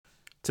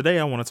Today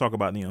I want to talk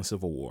about the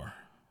Uncivil War.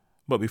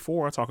 But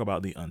before I talk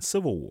about the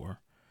Uncivil War,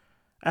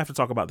 I have to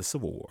talk about the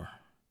Civil War.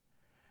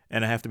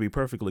 And I have to be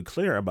perfectly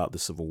clear about the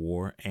Civil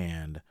War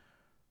and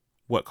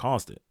what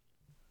caused it.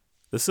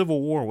 The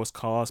Civil War was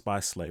caused by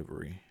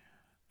slavery.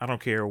 I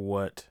don't care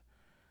what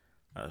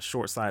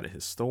short-sighted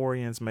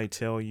historians may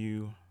tell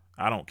you.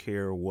 I don't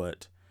care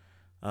what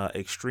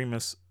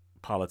extremist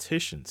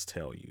politicians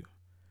tell you.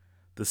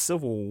 The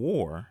Civil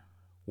War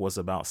was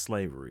about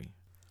slavery.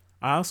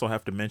 I also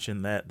have to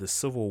mention that the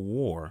Civil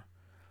War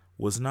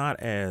was not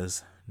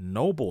as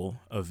noble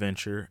a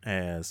venture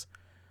as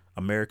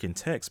American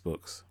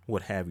textbooks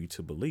would have you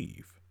to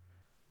believe.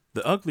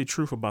 The ugly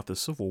truth about the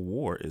Civil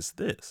War is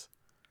this: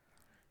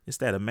 is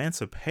that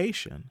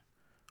emancipation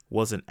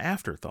was an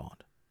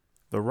afterthought.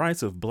 The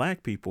rights of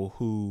black people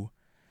who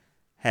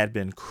had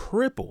been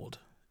crippled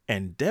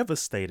and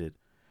devastated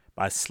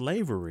by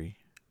slavery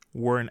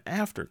were an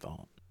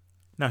afterthought.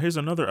 Now, here's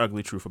another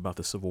ugly truth about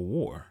the Civil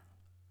War.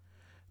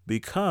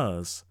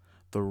 Because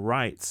the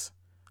rights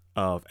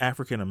of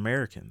African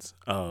Americans,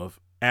 of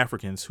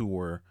Africans who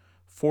were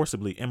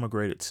forcibly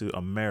immigrated to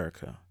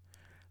America,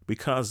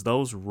 because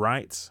those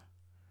rights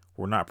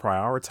were not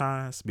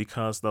prioritized,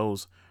 because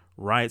those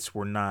rights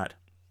were not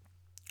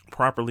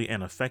properly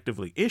and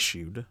effectively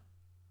issued,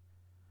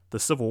 the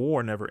Civil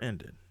War never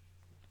ended.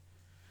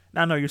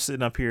 Now, I know you're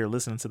sitting up here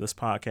listening to this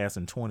podcast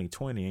in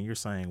 2020 and you're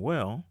saying,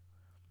 well,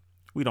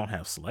 we don't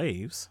have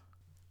slaves.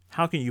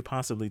 How can you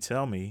possibly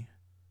tell me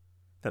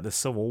that the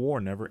Civil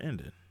War never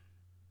ended?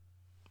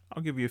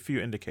 I'll give you a few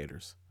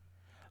indicators,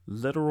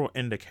 literal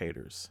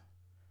indicators.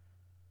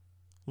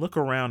 Look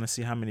around and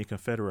see how many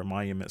Confederate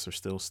monuments are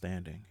still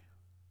standing.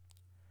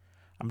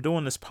 I'm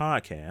doing this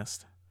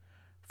podcast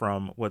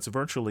from what's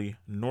virtually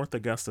North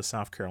Augusta,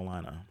 South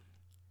Carolina.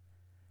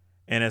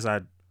 And as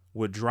I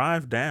would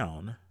drive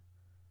down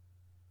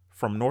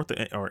from North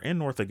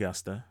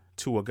Augusta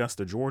to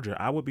Augusta, Georgia,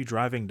 I would be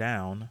driving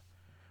down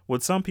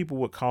what some people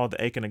would call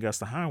the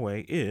Aiken-Augusta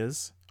Highway,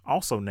 is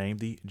also named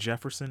the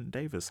Jefferson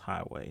Davis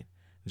Highway.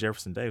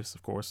 Jefferson Davis,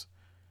 of course,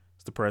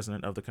 is the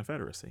president of the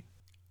Confederacy.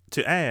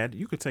 To add,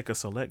 you could take a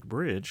select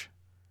bridge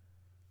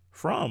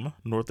from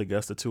North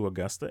Augusta to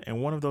Augusta,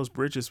 and one of those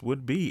bridges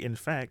would be, in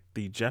fact,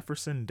 the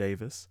Jefferson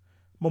Davis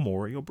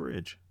Memorial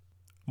Bridge.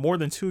 More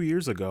than 2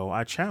 years ago,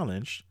 I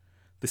challenged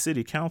the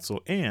city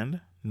council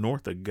in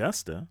North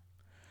Augusta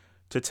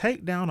to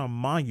take down a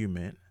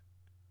monument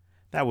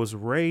that was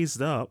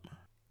raised up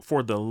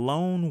for the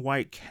lone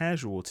white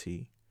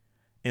casualty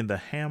in the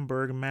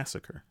Hamburg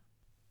Massacre.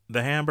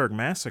 The Hamburg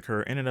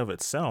Massacre in and of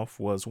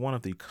itself was one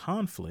of the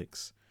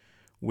conflicts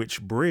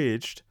which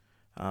bridged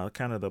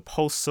kind of the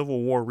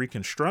post-Civil War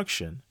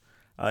Reconstruction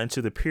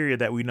into the period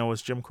that we know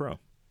as Jim Crow.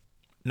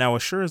 Now,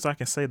 as sure as I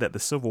can say that the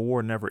Civil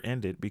War never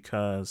ended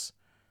because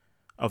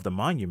of the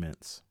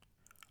monuments,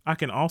 I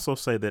can also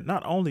say that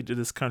not only did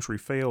this country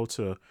fail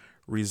to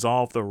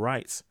resolve the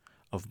rights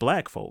of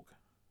black folk,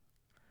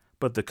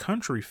 but the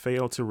country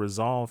failed to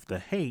resolve the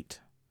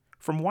hate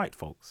from white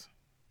folks.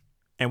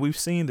 And we've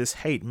seen this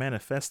hate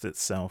manifest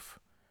itself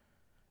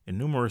in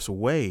numerous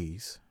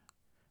ways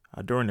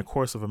during the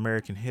course of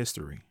American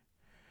history.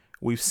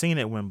 We've seen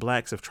it when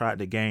blacks have tried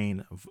to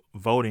gain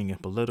voting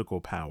and political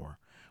power.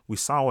 We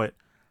saw it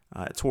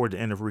toward the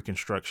end of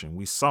Reconstruction.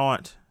 We saw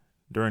it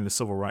during the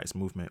Civil Rights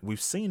Movement. We've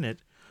seen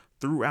it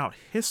throughout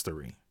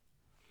history.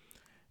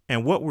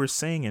 And what we're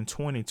seeing in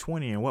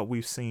 2020 and what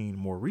we've seen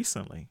more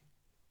recently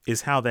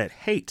is how that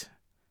hate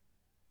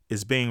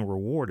is being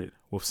rewarded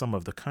with some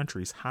of the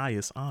country's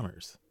highest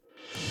honors.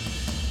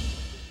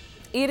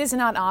 It is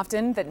not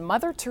often that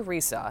Mother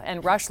Teresa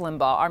and Rush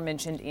Limbaugh are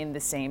mentioned in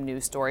the same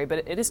news story,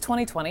 but it is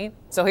 2020,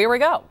 so here we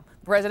go.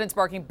 The president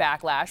sparking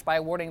backlash by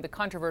awarding the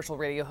controversial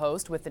radio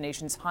host with the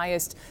nation's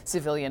highest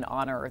civilian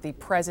honor, the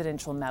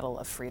Presidential Medal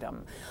of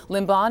Freedom.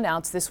 Limbaugh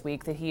announced this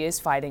week that he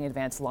is fighting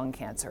advanced lung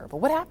cancer. But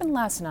what happened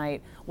last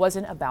night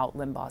wasn't about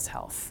Limbaugh's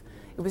health.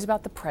 It was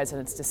about the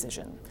president's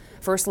decision.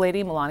 First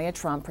Lady Melania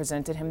Trump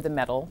presented him the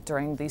medal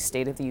during the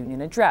State of the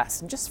Union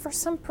address. And just for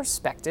some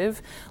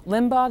perspective,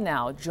 Limbaugh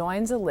now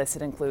joins a list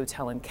that includes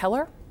Helen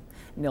Keller,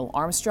 Neil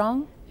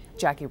Armstrong,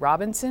 Jackie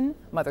Robinson,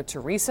 Mother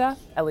Teresa,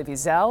 Elie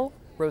Wiesel,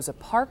 Rosa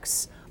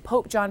Parks,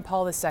 Pope John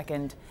Paul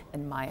II,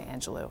 and Maya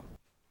Angelou.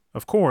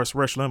 Of course,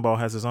 Rush Limbaugh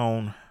has his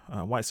own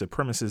white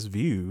supremacist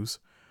views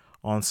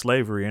on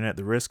slavery, and at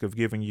the risk of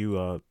giving you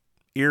a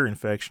ear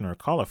infection or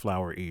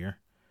cauliflower ear,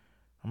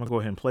 I'm going to go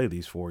ahead and play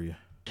these for you.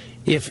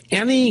 If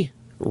any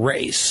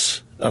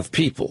race of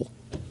people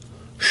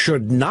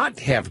should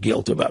not have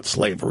guilt about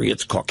slavery,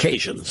 it's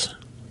Caucasians.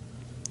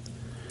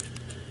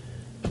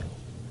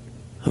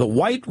 The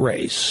white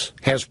race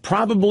has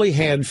probably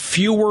had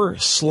fewer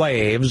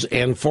slaves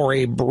and for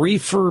a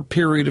briefer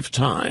period of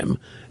time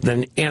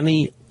than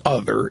any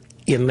other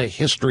in the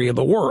history of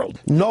the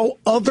world. No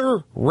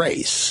other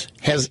race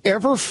has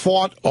ever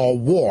fought a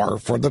war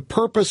for the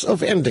purpose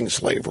of ending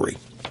slavery,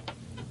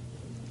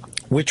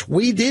 which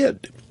we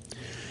did.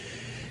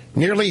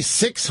 Nearly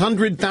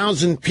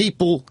 600,000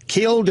 people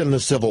killed in the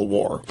Civil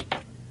War.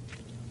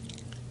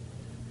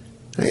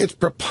 It's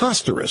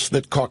preposterous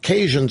that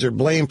Caucasians are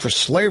blamed for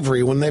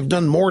slavery when they've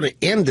done more to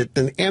end it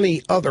than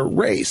any other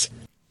race.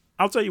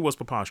 I'll tell you what's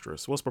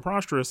preposterous. What's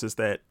preposterous is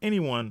that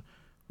anyone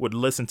would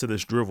listen to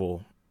this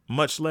drivel,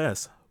 much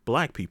less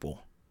black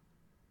people.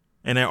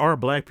 And there are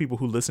black people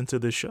who listen to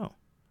this show.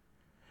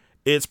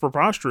 It's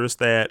preposterous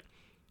that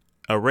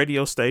a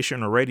radio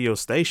station or radio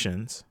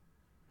stations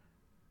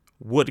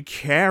would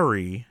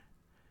carry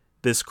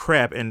this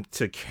crap, and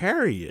to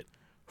carry it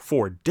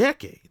for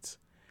decades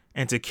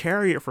and to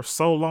carry it for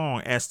so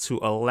long as to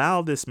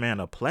allow this man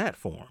a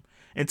platform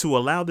and to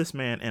allow this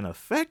man an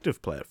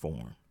effective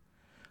platform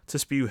to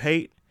spew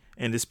hate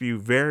and to spew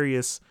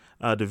various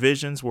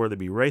divisions, whether it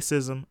be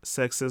racism,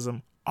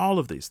 sexism, all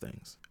of these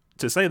things.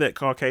 To say that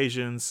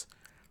Caucasians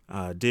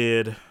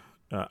did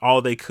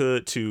all they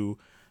could to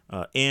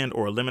end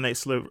or eliminate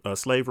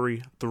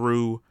slavery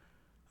through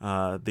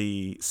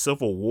the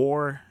Civil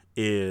War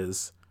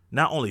is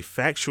not only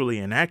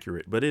factually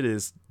inaccurate, but it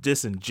is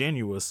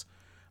disingenuous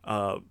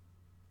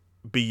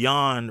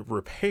beyond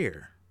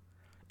repair.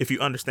 If you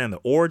understand the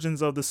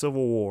origins of the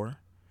Civil War,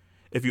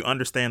 if you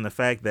understand the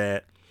fact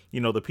that,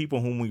 the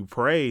people whom we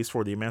praise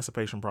for the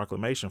Emancipation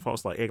Proclamation,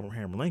 folks like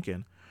Abraham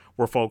Lincoln,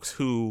 were folks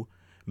who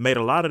made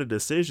a lot of the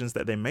decisions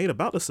that they made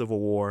about the Civil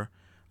War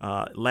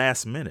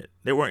last minute.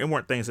 It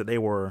weren't things that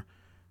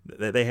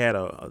they had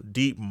a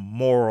deep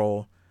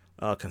moral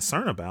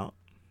concern about.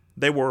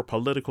 They were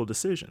political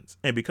decisions.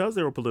 And because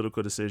they were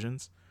political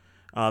decisions,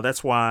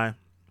 that's why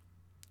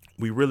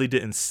we really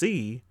didn't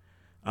see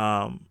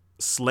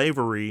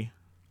slavery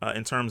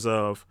in terms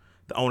of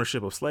the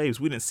ownership of slaves.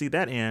 We didn't see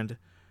that end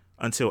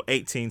until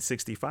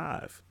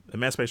 1865. The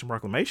Emancipation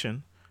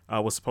Proclamation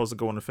was supposed to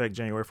go into effect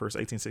January 1st,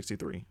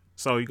 1863.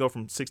 So you go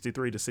from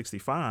 63 to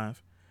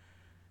 65.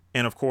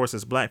 And of course,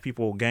 as black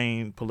people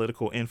gained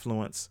political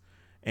influence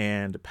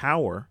and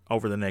power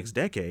over the next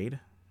decade,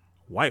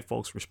 white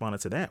folks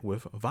responded to that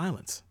with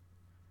violence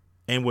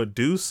and would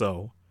do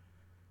so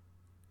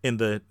in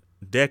the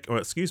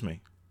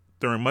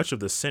during much of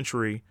the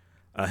century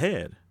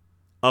ahead,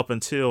 up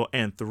until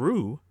and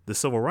through the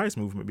Civil Rights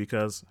Movement,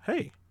 because,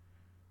 hey,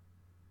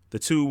 the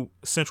two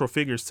central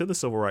figures to the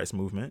Civil Rights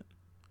Movement,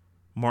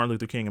 Martin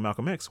Luther King and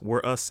Malcolm X,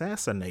 were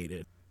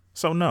assassinated.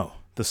 So no,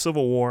 the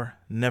Civil War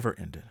never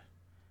ended.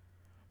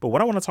 But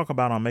what I want to talk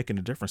about on Making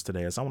a Difference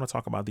today is I want to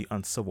talk about the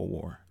uncivil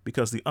war,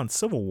 because the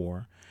uncivil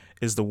war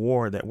is the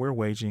war that we're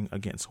waging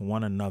against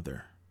one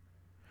another.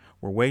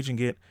 We're waging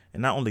it in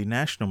not only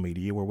national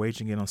media, we're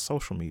waging it on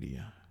social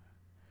media.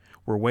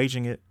 We're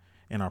waging it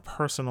in our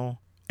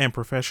personal and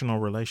professional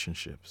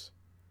relationships.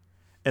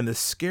 And the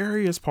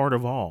scariest part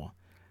of all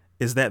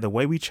is that the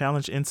way we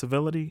challenge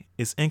incivility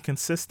is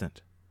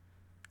inconsistent.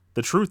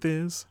 The truth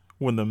is,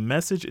 when the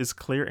message is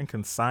clear and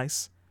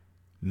concise,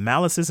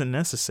 malice isn't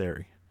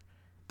necessary.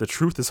 The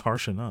truth is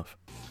harsh enough.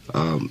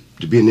 To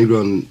be a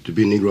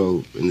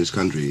Negro in this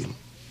country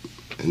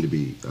and to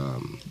be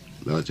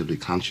relatively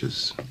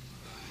conscious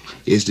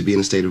is to be in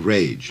a state of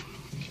rage.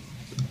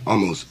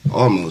 Almost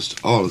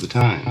all of the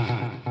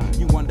time.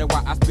 You wonder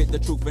why I spit the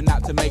truth and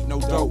not to make no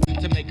dough.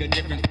 To make a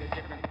difference.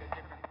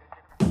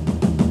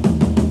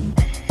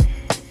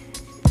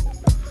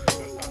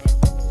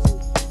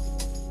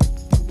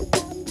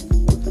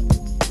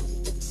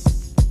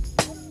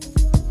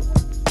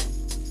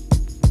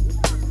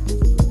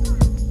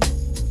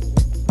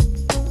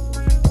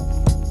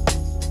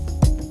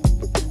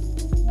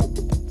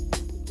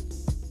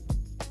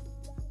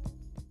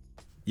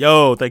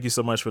 Yo, thank you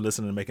so much for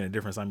listening to Making a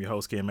Difference. I'm your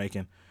host, Ken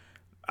Macon.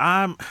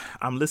 I'm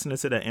listening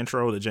to that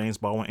intro, the James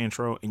Baldwin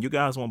intro, and you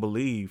guys won't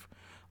believe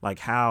like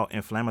how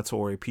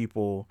inflammatory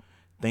people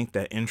think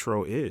that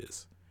intro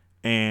is.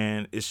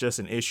 And it's just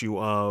an issue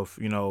of,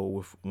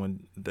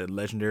 when the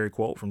legendary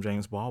quote from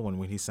James Baldwin,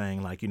 when he's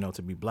saying like,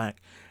 to be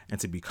black and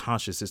to be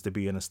conscious is to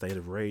be in a state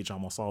of rage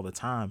almost all the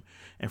time.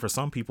 And for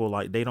some people,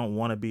 like, they don't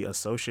want to be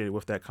associated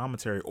with that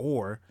commentary,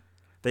 or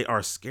they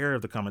are scared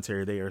of the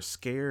commentary. They are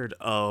scared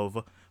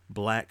of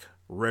black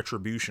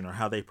retribution, or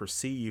how they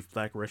perceive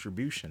black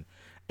retribution.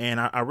 And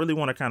I really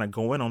want to kind of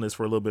go in on this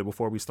for a little bit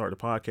before we start the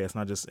podcast.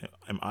 And I just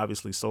am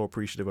obviously so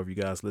appreciative of you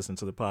guys listening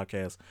to the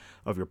podcast,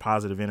 of your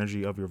positive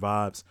energy, of your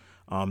vibes,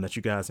 that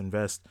you guys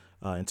invest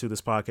into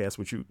this podcast,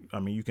 which you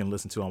can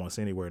listen to almost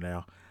anywhere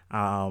now.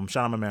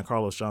 Shout out my man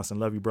Carlos Johnson.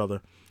 Love you,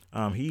 brother.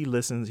 He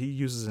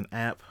uses an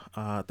app.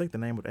 I think the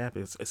name of the app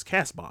is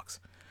Castbox.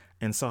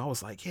 And so I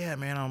was like, yeah,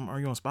 man, are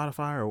you on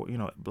Spotify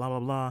or, blah, blah,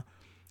 blah.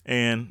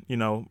 And,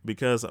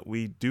 because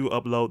we do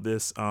upload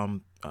this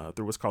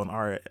through what's called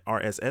an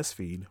RSS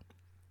feed,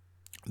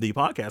 the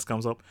podcast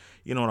comes up,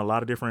 in a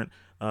lot of different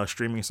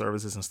streaming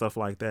services and stuff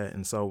like that.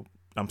 And so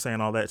I'm saying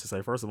all that to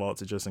say, first of all,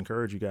 to just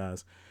encourage you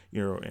guys,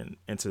 and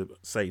to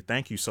say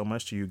thank you so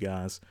much to you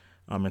guys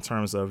in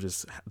terms of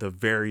just the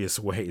various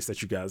ways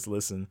that you guys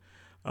listen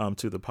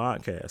to the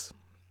podcast.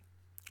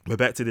 But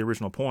back to the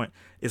original point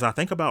is I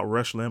think about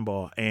Rush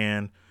Limbaugh,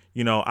 and,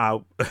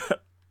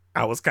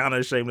 I was kind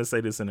of ashamed to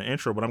say this in the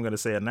intro, but I'm going to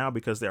say it now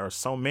because there are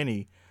so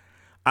many.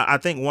 I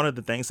think one of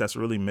the things that's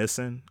really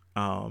missing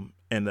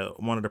and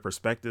one of the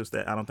perspectives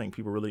that I don't think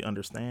people really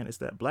understand is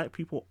that black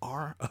people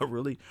are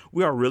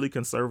we are really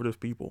conservative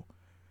people.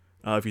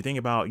 If you think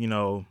about,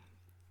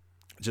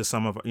 just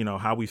some of,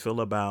 how we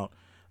feel about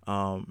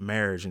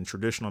marriage and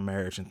traditional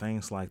marriage and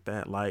things like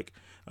that. Like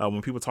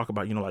when people talk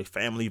about, like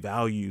family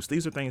values,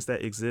 these are things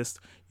that exist,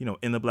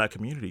 in the black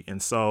community.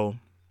 And so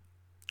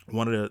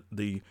one of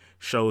the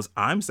shows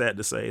I'm sad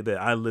to say that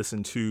I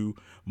listen to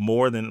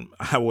more than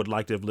I would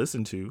like to have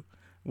listened to,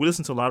 we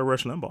listen to a lot of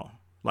Rush Limbaugh.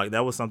 Like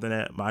that was something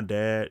that my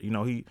dad,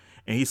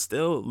 he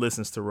still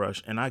listens to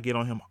Rush, and I get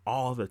on him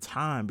all the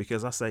time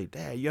because I say,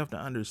 Dad, you have to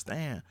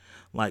understand,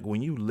 like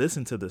when you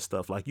listen to this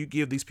stuff, like you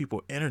give these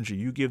people energy,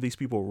 you give these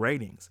people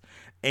ratings.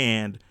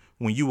 And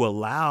when you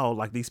allow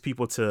like these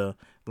people to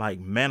like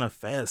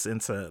manifest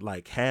and to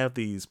like have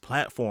these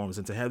platforms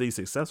and to have these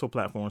successful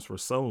platforms for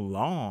so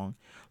long,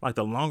 like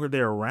the longer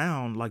they're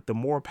around, like the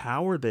more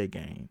power they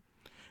gain.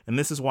 And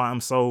this is why I'm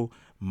so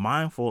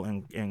mindful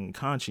and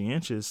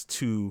conscientious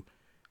to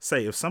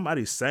say if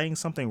somebody's saying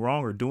something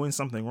wrong or doing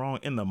something wrong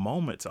in the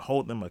moment, to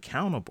hold them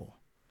accountable.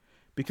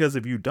 Because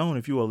if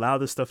you allow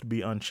this stuff to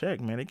be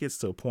unchecked, man, it gets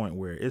to a point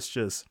where it's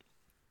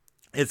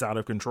out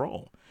of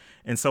control.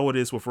 And so it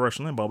is with Rush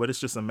Limbaugh. But it's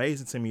just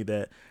amazing to me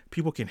that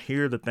people can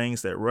hear the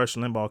things that Rush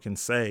Limbaugh can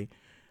say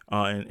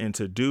and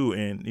to do.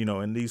 And,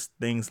 and these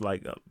things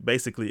like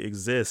basically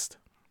exist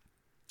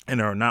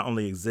and are not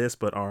only exist,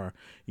 but are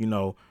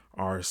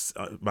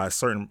by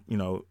certain,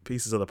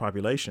 pieces of the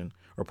population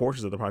or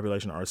portions of the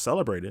population are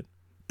celebrated.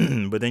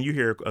 But then you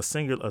hear a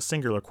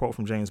singular quote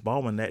from James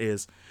Baldwin that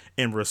is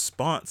in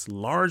response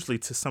largely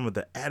to some of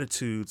the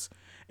attitudes,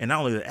 and not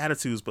only the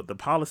attitudes, but the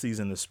policies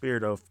and the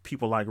spirit of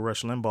people like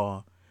Rush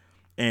Limbaugh.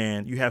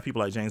 And you have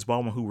people like James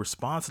Baldwin who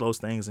respond to those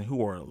things and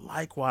who are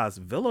likewise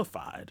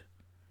vilified.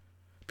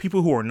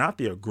 People who are not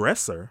the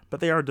aggressor, but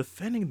they are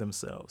defending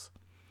themselves.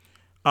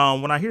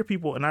 When I hear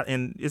people,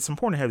 and it's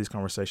important to have these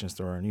conversations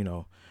during,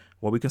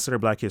 what we consider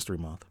Black History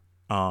Month,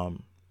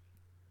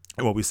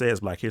 and what we say is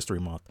Black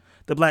History Month,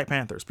 the Black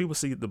Panthers. People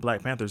see the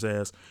Black Panthers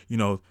as,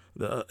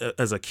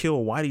 as a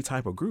kill whitey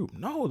type of group.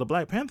 No, the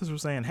Black Panthers were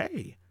saying,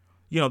 hey,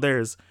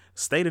 there's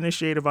state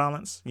initiated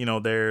violence,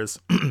 there's,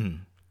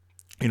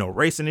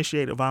 race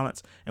initiated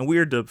violence, and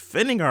we're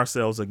defending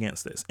ourselves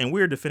against this, and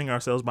we're defending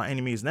ourselves by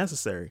any means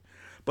necessary.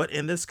 But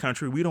in this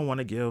country, we don't want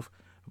to give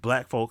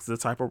black folks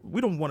we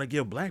don't want to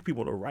give black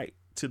people the right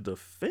to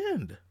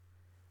defend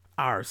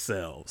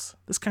ourselves.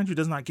 This country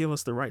does not give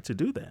us the right to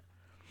do that.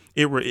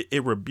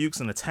 It rebukes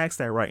and attacks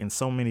that right in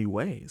so many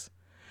ways.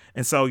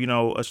 And so,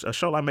 a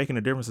show like Making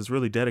a Difference is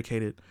really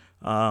dedicated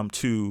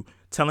to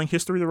telling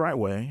history the right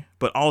way,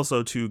 but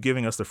also to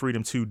giving us the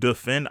freedom to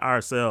defend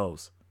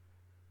ourselves.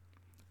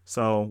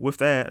 So with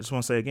that, I just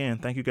want to say again,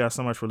 thank you guys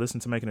so much for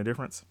listening to Making a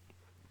Difference.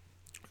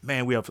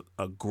 Man, we have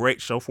a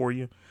great show for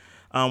you.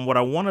 What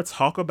I want to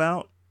talk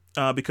about,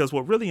 because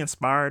what really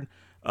inspired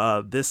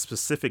this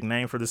specific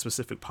name for this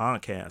specific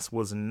podcast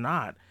was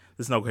not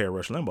this No Hair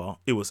Rush Limbaugh.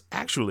 It was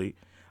actually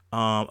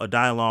a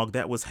dialogue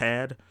that was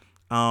had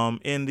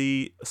in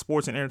the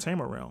sports and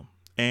entertainment realm.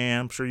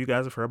 And I'm sure you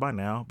guys have heard by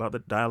now about the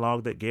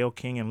dialogue that Gayle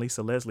King and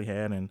Lisa Leslie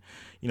had. And,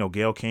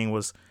 Gayle King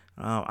was,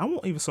 I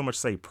won't even so much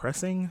say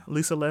pressing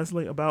Lisa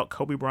Leslie about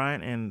Kobe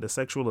Bryant and the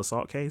sexual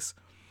assault case.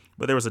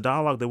 But there was a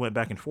dialogue that went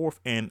back and forth.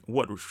 And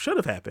what should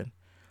have happened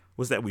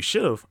was that we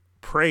should have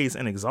praised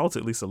and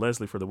exalted Lisa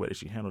Leslie for the way that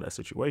she handled that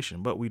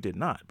situation. But we did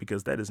not,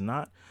 because that is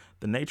not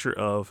the nature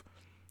of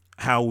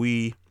how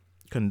we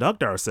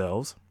conduct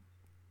ourselves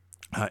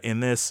in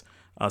this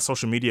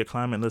social media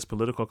climate, in this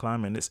political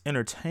climate, in this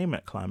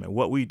entertainment climate.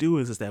 What we do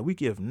is that we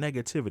give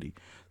negativity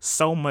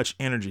so much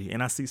energy.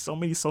 And I see so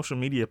many social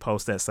media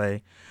posts that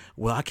say,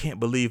 well, I can't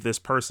believe this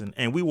person.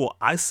 And we will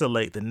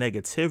isolate the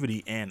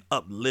negativity and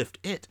uplift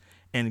it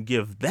and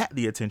give that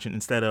the attention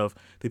instead of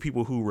the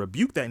people who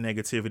rebuke that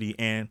negativity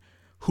and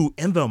who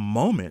in the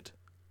moment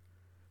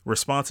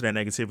respond to that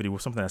negativity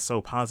with something that's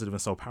so positive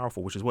and so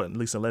powerful, which is what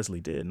Lisa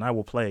Leslie did. And I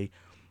will play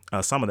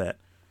some of that.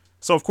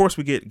 So, of course,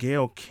 we get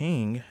Gayle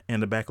King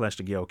and the backlash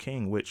to Gayle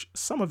King, which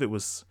some of it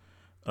was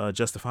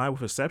justified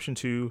with exception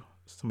to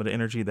some of the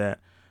energy that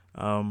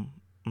I'm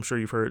sure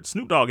you've heard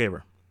Snoop Dogg gave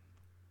her.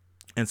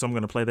 And so I'm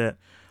going to play that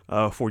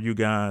for you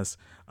guys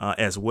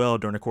as well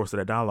during the course of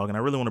that dialogue. And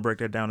I really want to break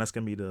that down. That's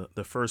going to be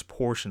the first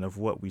portion of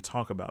what we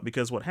talk about,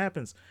 because what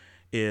happens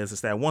is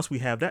that once we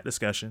have that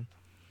discussion,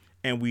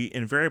 and we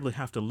invariably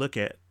have to look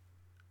at,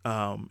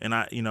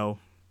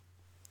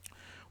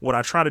 what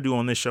I try to do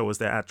on this show is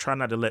that I try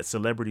not to let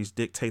celebrities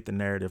dictate the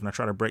narrative, and I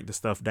try to break the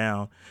stuff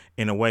down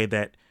in a way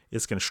that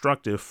is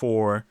constructive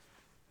for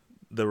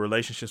the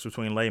relationships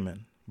between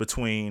laymen,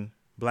 between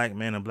black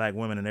men and black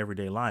women in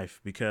everyday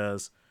life,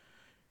 because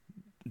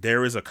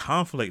there is a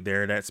conflict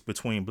there that's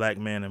between black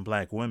men and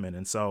black women.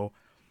 And so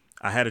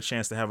I had a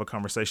chance to have a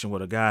conversation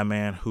with a guy,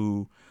 man,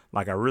 who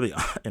like I really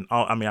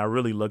I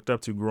really looked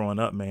up to growing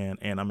up, man,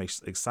 and I'm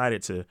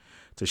excited to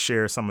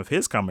share some of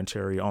his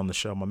commentary on the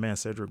show. My man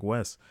Cedric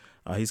West,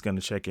 he's going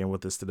to check in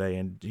with us today,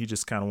 and he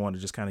just kind of wanted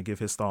to just kind of give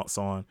his thoughts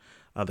on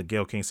the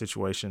Gayle King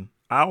situation.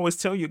 I always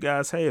tell you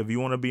guys, hey, if you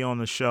want to be on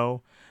the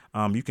show,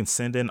 you can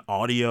send in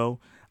audio.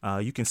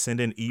 You can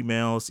send in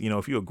emails. You know,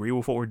 if you agree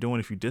with what we're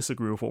doing, if you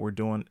disagree with what we're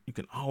doing, you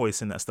can always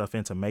send that stuff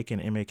in to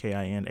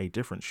MAKIN a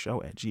different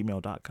show at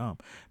gmail.com.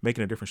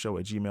 Making a different show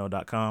at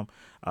gmail.com.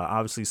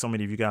 Obviously, so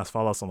many of you guys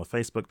follow us on the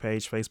Facebook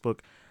page,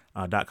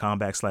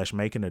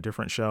 facebook.com/making a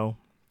different show.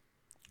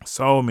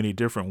 So many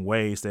different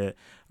ways that,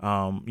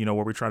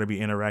 where we try to be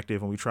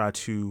interactive and we try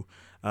to,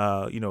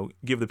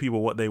 give the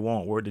people what they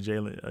want. Word to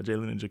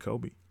Jalen and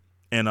Jacoby.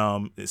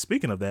 And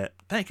speaking of that,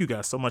 thank you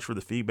guys so much for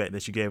the feedback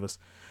that you gave us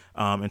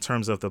in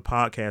terms of the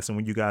podcast and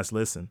when you guys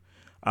listen.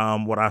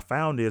 What I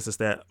found is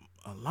that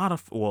I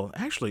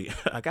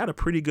got a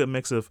pretty good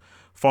mix of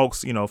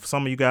folks. You know,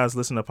 some of you guys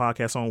listen to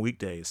podcasts on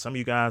weekdays. Some of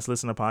you guys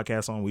listen to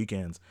podcasts on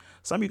weekends.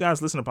 Some of you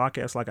guys listen to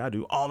podcasts like I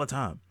do all the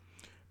time.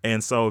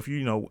 And so if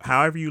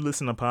however you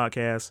listen to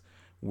podcasts,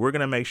 we're going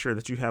to make sure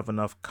that you have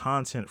enough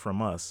content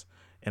from us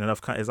and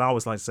enough, as I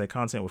always like to say,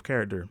 content with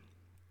character.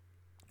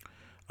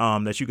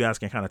 That you guys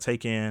can kind of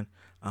take in,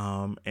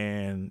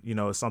 and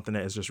it's something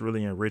that is just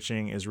really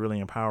enriching, is really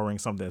empowering,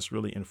 something that's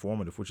really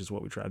informative, which is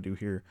what we try to do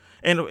here,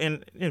 and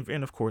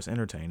of course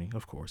entertaining,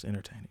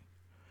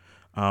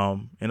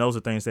 and those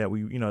are things that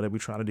we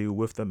try to do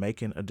with the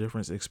Making a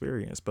Difference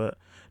experience. But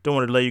don't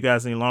want to delay you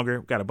guys any longer.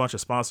 We've got a bunch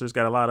of sponsors,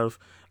 got a lot of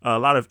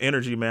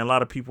energy, man. A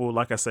lot of people,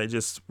 like I say,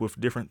 just with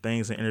different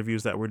things and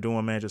interviews that we're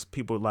doing, man. Just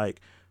people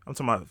like. I'm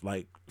talking about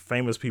like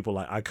famous people,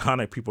 like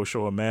iconic people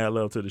showing mad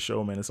love to the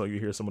show, man. And so you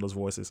hear some of those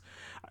voices.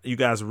 You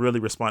guys really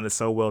responded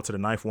so well to the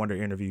Knife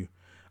Wonder interview.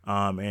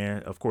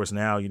 And of course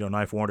now,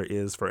 Knife Wonder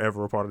is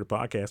forever a part of the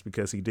podcast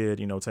because he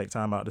did, take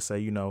time out to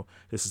say,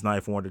 this is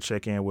Knife Wonder,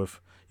 check in with,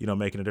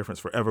 Making a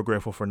Difference. Forever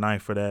grateful for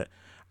Knife for that.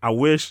 I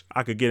wish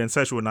I could get in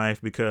touch with Knife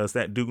because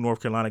that Duke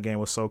North Carolina game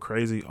was so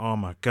crazy. Oh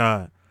my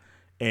God.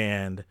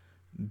 And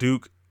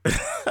Duke,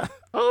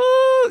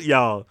 oh,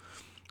 y'all.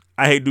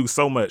 I hate Duke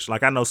so much.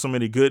 Like I know so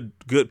many good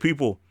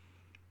people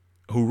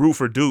who root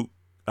for Duke,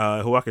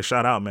 who I could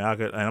shout out,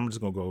 man. And I'm just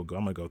gonna I'm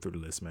gonna go through the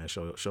list, man.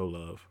 Show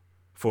love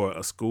for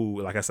a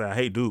school. Like I said, I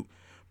hate Duke,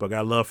 but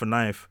got love for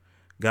Knife.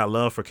 Got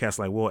love for cats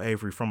like Will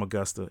Avery from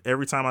Augusta.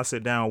 Every time I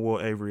sit down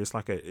with Will Avery, it's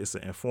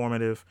an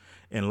informative,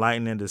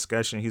 enlightening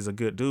discussion. He's a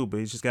good dude, but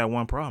he's just got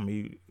one problem.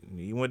 He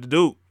went to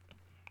Duke.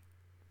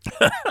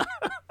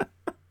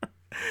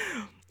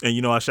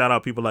 And, I shout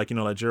out people like,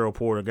 like Gerald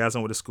Porter, guys I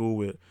went to school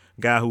with,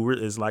 guy who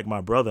is like my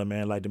brother,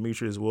 man, like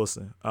Demetrius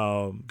Wilson.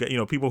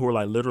 People who are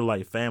like literally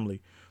like family.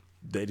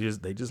 They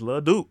just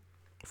love Duke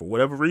for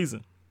whatever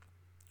reason.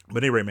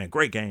 But anyway, man,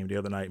 great game the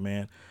other night,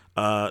 man.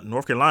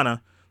 North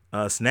Carolina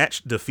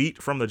snatched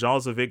defeat from the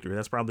jaws of victory.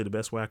 That's probably the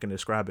best way I can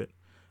describe it.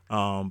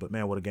 But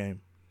man, what a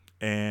game.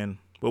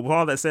 But with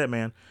all that said,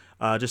 man,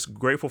 just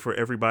grateful for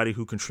everybody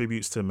who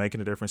contributes to Making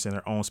a Difference in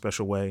their own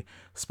special way.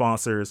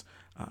 Sponsors,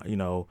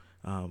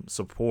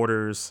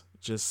 supporters,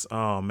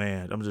 oh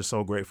man, I'm just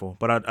so grateful.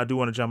 But I do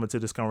want to jump into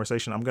this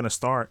conversation. I'm going to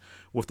start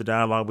with the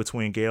dialogue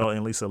between Gayle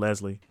and Lisa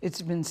Leslie.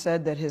 It's been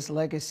said that his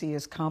legacy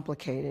is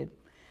complicated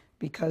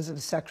because of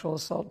the sexual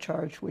assault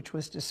charge, which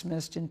was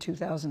dismissed in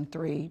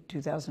 2003,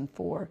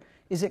 2004.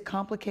 Is it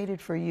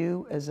complicated for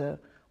you as a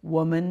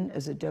woman,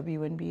 as a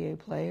WNBA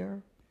player?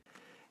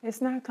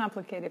 It's not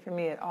complicated for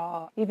me at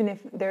all. Even if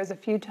there's a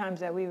few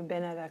times that we've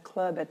been at a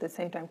club at the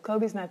same time.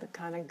 Kobe's not the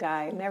kind of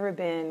guy, never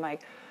been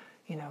like,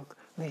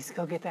 Lisa,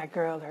 go get that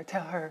girl or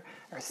tell her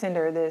or send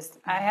her this.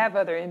 I have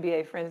other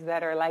NBA friends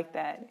that are like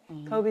that.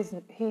 Kobe's,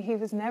 he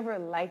was never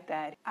like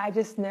that. I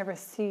just never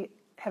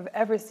have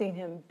ever seen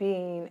him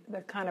being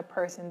the kind of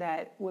person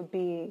that would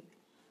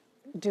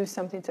do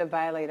something to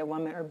violate a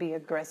woman or be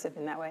aggressive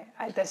in that way.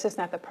 That's just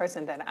not the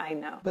person that I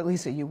know. But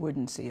Lisa, you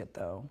wouldn't see it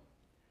though.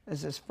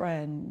 As his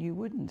friend, you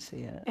wouldn't see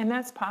it. And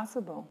that's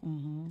possible.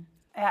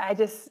 I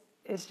just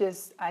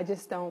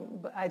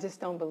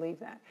don't believe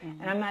that.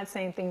 And I'm not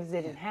saying things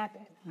didn't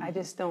happen. I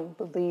just don't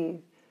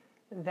believe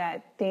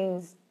that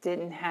things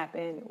didn't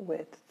happen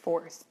with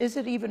force. Is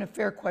it even a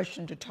fair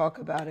question to talk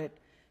about it,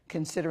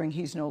 considering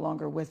he's no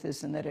longer with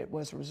us and that it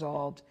was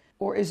resolved?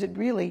 Or is it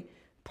really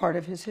part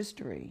of his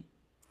history?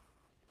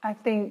 I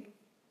think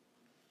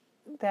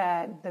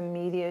that the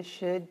media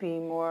should be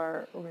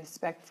more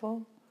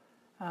respectful.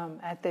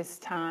 At this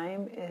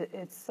time,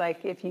 it's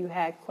like if you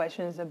had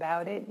questions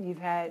about it,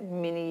 you've had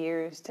many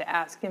years to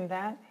ask him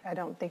that. I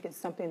don't think it's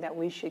something that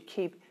we should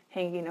keep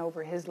hanging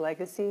over his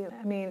legacy.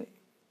 I mean,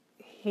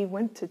 it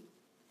went to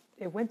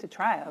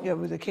trial. Yeah,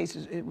 with the case,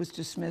 it was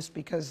dismissed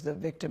because the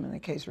victim in the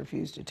case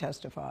refused to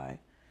testify,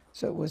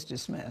 so it was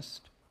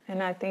dismissed.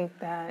 And I think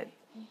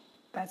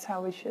that's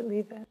how we should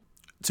leave it.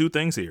 Two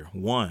things here.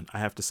 One, I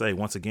have to say,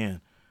 once again,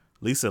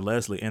 Lisa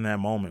Leslie in that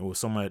moment with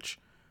so much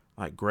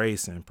like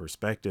grace and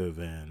perspective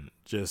and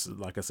just,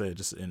 like I said,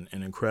 just an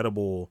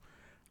incredible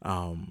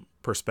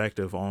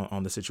perspective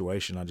on the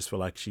situation. I just feel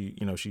like she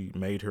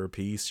made her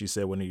piece. She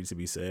said what needed to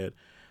be said,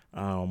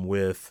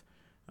 with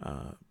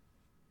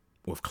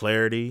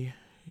clarity,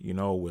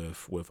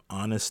 with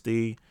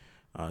honesty.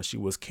 She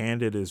was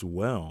candid as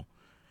well.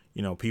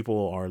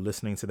 People are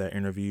listening to that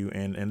interview,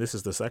 and this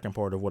is the second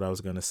part of what I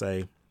was going to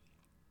say.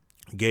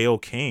 Gayle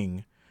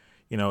King,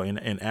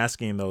 in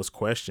asking those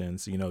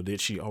questions,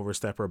 did she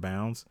overstep her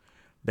bounds?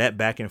 That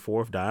back and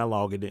forth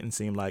dialogue, it didn't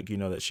seem like,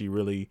 that she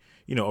really,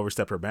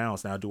 overstepped her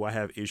bounds. Now, do I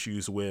have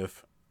issues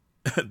with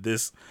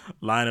this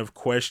line of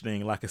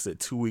questioning? Like I said,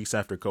 2 weeks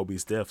after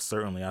Kobe's death,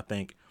 certainly. I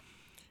think,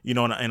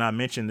 and I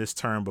mentioned this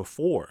term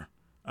before,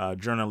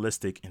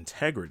 journalistic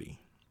integrity.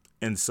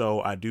 And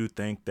so I do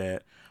think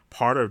that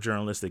part of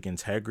journalistic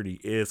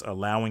integrity is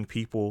allowing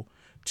people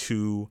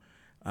to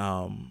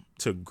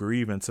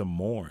grieve and to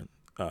mourn.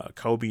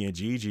 Kobe and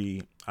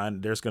Gigi,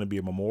 there's going to be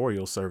a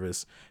memorial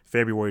service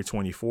February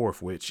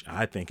 24th, which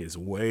I think is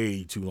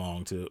way too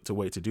long to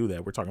wait to do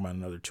that. We're talking about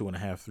another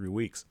 2.5-3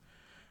 weeks.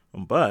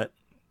 But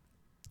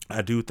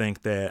I do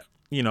think that,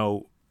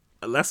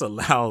 let's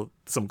allow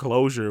some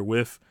closure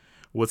with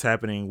what's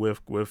happening with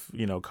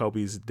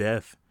Kobe's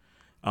death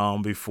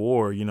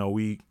before,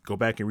 we go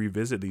back and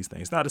revisit these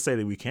things. Not to say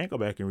that we can't go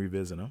back and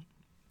revisit them,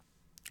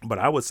 but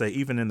I would say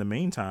even in the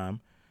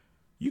meantime,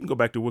 you can go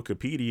back to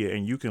Wikipedia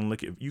and you can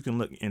look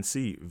and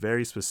see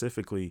very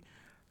specifically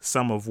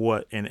some of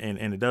what, and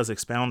it does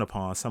expound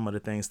upon some of the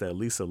things that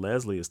Lisa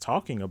Leslie is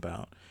talking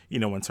about,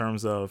 in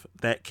terms of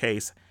that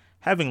case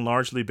having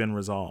largely been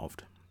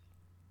resolved.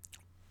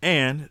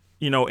 And,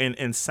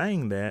 in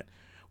saying that,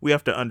 we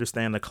have to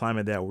understand the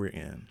climate that we're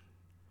in.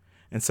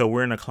 And so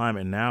we're in a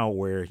climate now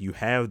where you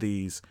have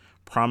these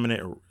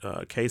prominent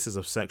cases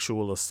of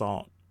sexual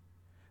assault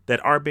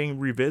that are being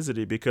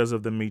revisited because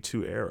of the Me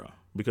Too era,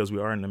 because we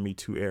are in the Me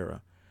Too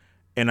era.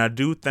 And I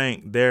do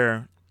think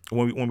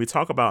when we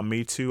talk about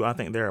Me Too, I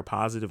think there are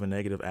positive and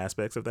negative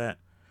aspects of that.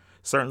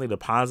 Certainly the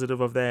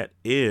positive of that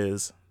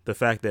is the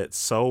fact that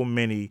so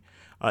many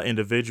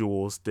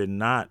individuals did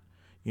not,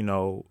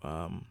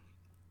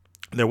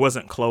 there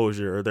wasn't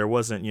closure, or there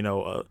wasn't,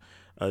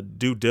 a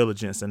due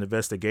diligence and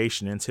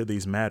investigation into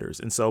these matters.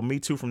 And so Me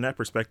Too from that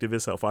perspective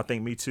is helpful. I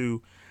think Me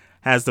Too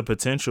has the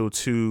potential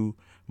to,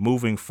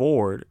 moving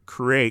forward,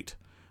 create,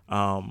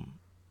 safer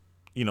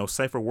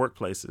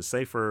workplaces,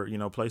 safer,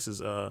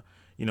 places,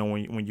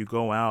 when you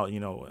go out,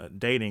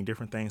 dating,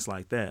 different things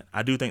like that.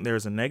 I do think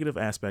there's a negative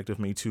aspect of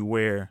Me Too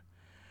where,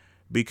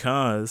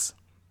 because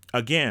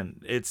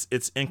again,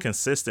 it's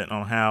inconsistent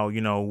on how,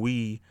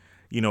 we,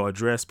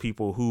 address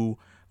people who,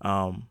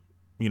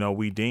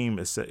 we deem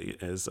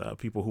as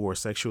people who are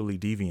sexually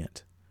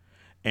deviant.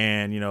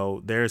 And,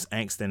 there's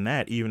angst in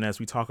that, even as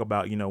we talk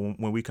about,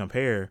 when we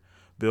compare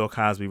Bill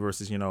Cosby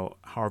versus,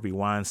 Harvey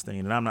Weinstein.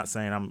 And I'm not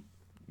saying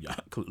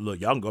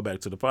look, y'all can go back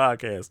to the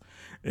podcast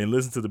and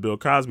listen to the Bill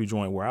Cosby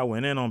joint where I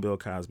went in on Bill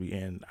Cosby,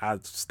 and I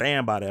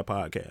stand by that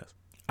podcast.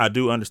 I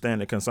do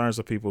understand the concerns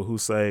of people who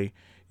say,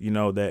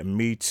 that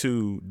Me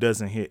Too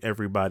doesn't hit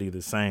everybody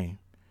the same.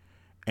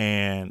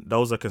 And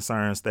those are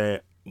concerns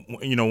that,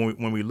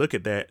 when we look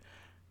at that,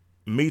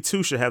 Me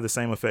Too should have the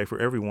same effect for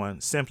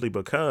everyone, simply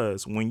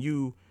because when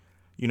you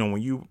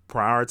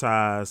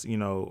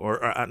prioritize,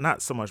 or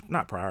not so much,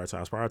 not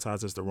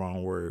prioritize is the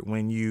wrong word.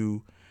 When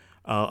you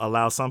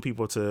allow some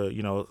people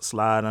to,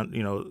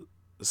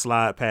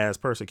 slide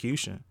past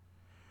persecution,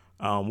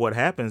 what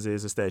happens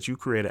is that you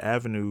create an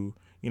avenue,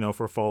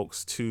 for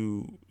folks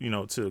to,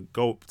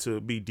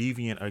 to be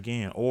deviant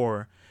again,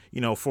 or,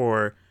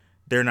 for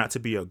there not to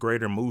be a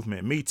greater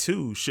movement. Me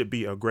Too should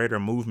be a greater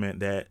movement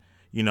that,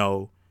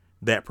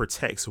 that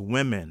protects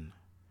women,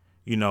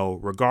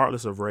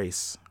 regardless of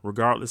race,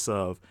 regardless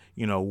of,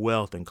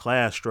 wealth and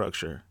class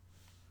structure.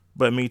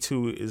 But Me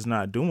Too is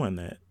not doing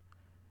that.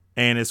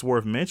 And it's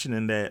worth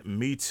mentioning that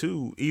Me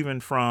Too, even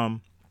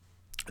from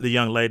the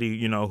young lady,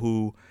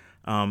 who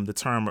the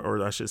term,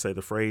 or I should say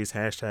the phrase,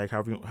 hashtag,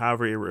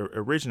 however it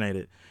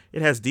originated,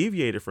 it has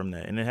deviated from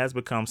that. And it has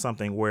become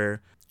something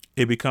where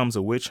it becomes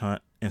a witch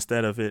hunt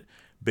instead of it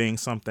being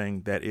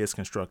something that is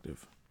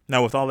constructive.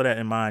 Now, with all of that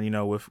in mind,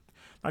 with,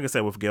 like I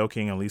said, with Gayle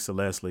King and Lisa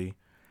Leslie,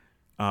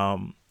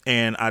 and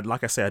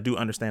like I said, I do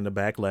understand the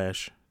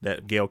backlash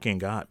that Gayle King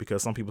got,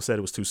 because some people said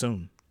it was too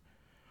soon.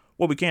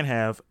 Well, we can't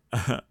have,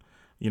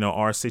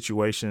 our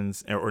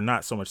situations, or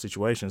not so much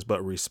situations,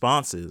 but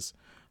responses,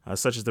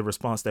 such as the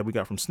response that we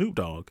got from Snoop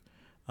Dogg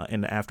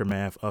in the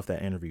aftermath of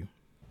that interview.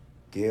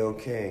 Gayle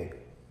King,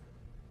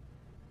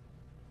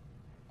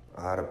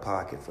 out of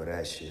pocket for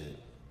that shit.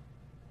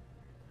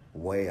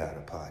 Way out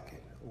of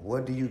pocket.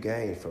 What do you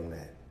gain from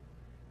that?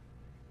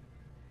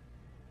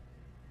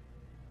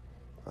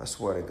 I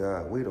swear to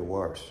God, we the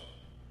worst.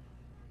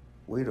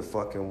 We the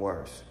fucking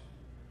worst.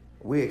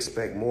 We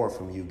expect more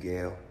from you,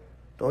 Gayle.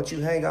 Don't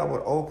you hang out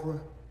with Oprah?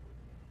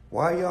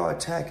 Why y'all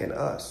attacking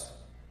us?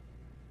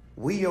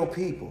 We your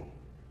people.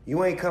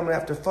 You ain't coming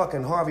after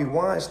fucking Harvey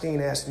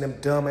Weinstein asking them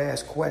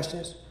dumb-ass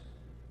questions.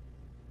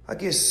 I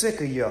get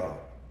sick of y'all.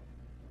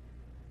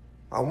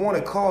 I want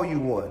to call you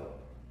one.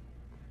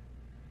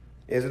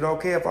 Is it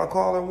okay if I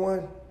call her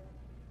one?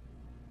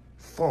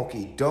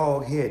 Funky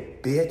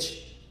dog-head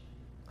bitch.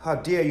 How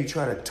dare you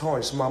try to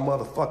tarnish my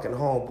motherfucking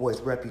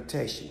homeboy's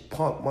reputation,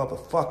 punk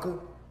motherfucker?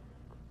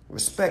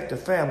 Respect the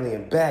family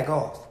and back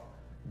off,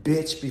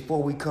 bitch,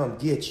 before we come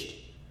get you.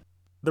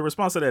 The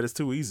response to that is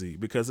too easy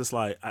because it's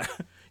like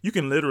you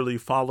can literally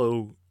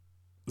follow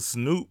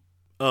Snoop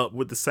up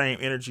with the same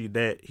energy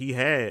that he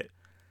had,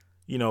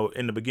 you know,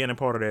 in the beginning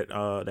part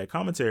of that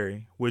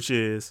commentary, which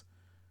is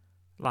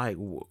like,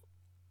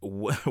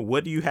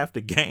 what do you have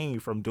to gain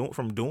from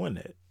doing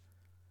that?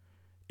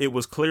 It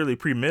was clearly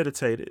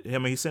premeditated. I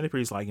mean, he sent it.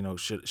 He's like, you know,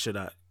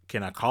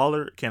 can I call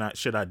her?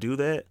 Should I do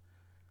that?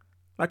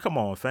 Like, come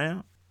on,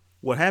 fam.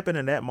 What happened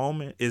in that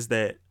moment is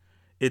that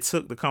it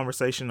took the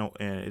conversation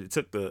and it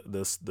took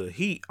the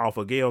heat off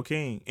of Gayle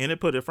King and it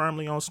put it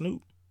firmly on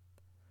Snoop.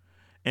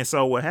 And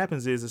so what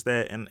happens is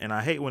that, and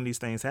I hate when these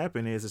things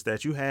happen, is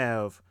that you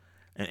have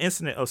an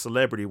incident of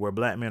celebrity where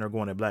black men are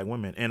going at black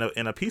women.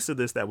 And a piece of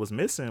this that was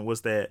missing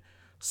was that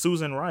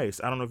Susan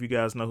Rice, I don't know if you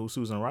guys know who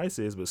Susan Rice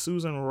is, but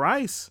Susan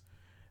Rice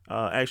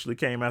actually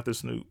came after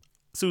Snoop.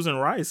 Susan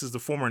Rice is the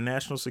former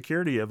national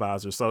security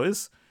advisor. So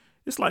it's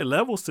like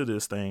levels to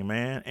this thing,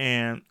 man.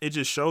 And it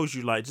just shows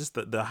you like just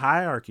the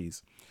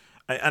hierarchies.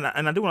 And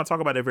I do want to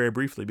talk about that very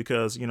briefly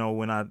because, you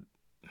know,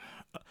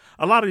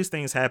 a lot of these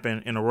things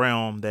happen in a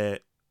realm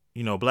that,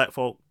 you know, black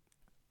folk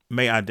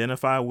may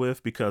identify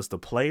with because the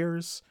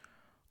players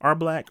are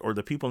black or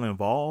the people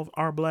involved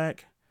are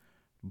black.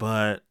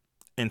 But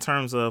in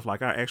terms of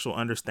like our actual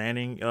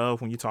understanding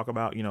of when you talk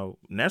about, you know,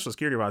 national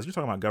security advisors, you're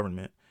talking about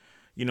government.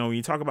 You know, when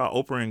you talk about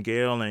Oprah and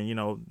Gayle and, you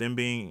know, them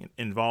being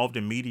involved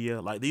in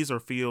media, like these are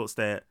fields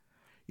that,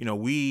 you know,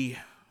 we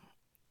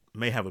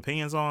may have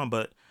opinions on,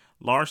 but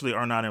largely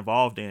are not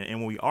involved in. And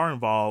when we are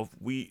involved,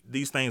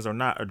 these things are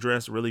not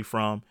addressed really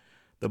from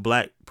the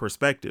black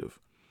perspective.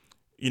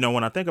 You know,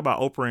 when I think about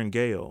Oprah and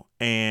Gayle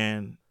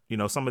and, you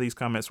know, some of these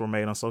comments were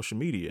made on social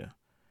media,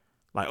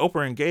 like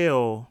Oprah and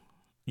Gayle,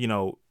 you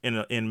know,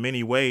 in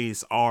many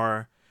ways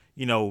are,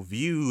 you know,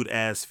 viewed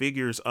as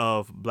figures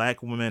of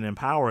black women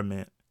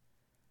empowerment.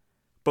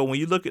 But when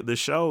you look at their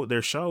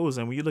shows,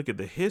 and when you look at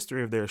the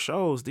history of their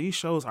shows, these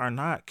shows are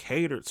not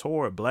catered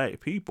toward black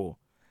people.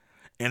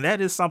 And that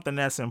is something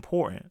that's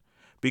important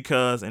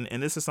because, and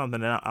this is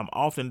something that I'm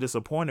often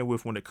disappointed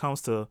with when it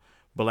comes to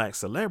black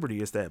celebrity,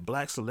 is that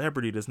black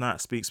celebrity does not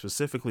speak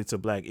specifically to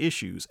black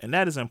issues. And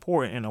that is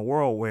important in a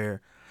world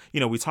where, you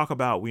know, we talk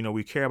about, you know,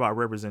 we care about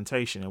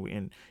representation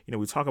and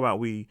we talk about,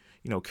 we,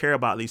 you know, care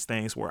about these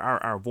things where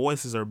our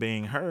voices are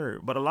being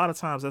heard. But a lot of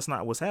times that's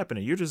not what's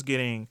happening. You're just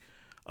getting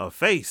a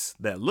face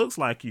that looks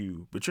like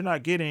you, but you're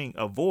not getting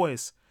a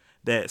voice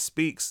that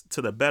speaks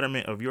to the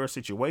betterment of your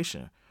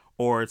situation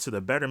or to the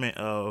betterment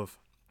of,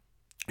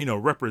 you know,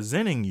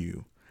 representing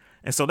you.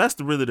 And so that's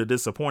really the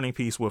disappointing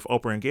piece with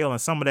Oprah and Gayle. And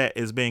some of that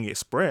is being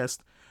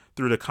expressed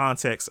through the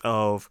context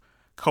of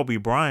Kobe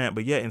Bryant,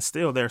 but yet and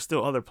still there are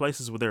still other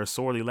places where they're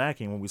sorely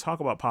lacking when we talk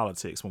about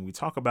politics, when we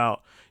talk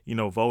about, you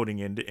know,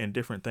 voting and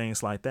different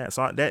things like that.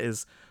 So that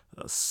is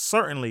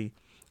certainly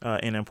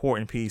an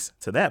important piece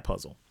to that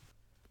puzzle.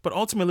 But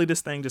ultimately,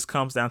 this thing just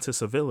comes down to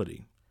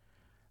civility.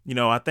 You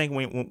know, I think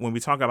when we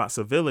talk about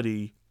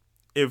civility,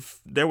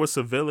 if there was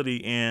civility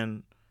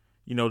in,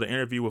 you know, the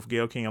interview with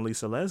Gayle King and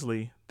Lisa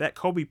Leslie, that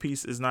Kobe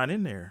piece is not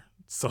in there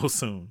so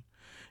soon.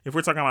 If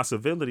we're talking about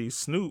civility,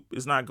 Snoop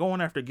is not going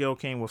after Gayle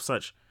King with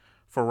such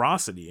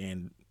ferocity.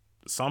 And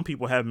some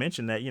people have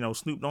mentioned that, you know,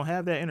 Snoop don't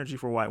have that energy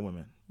for white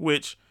women,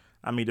 which,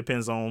 I mean,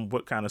 depends on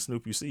what kind of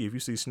Snoop you see. If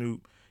you see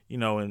Snoop, you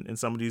know, in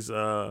some of these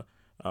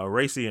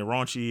racy and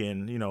raunchy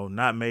and, you know,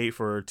 not made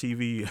for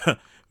TV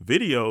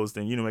videos,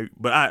 then, you know, maybe,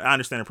 but I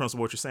understand the principle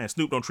of what you're saying.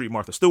 Snoop don't treat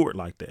Martha Stewart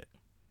like that.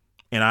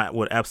 And I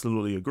would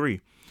absolutely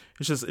agree.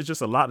 It's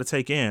just a lot to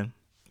take in.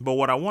 But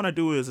what I want to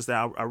do is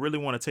that I really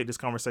want to take this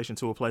conversation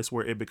to a place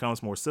where it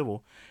becomes more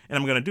civil. And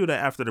I'm going to do that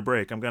after the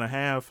break. I'm going to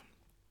have,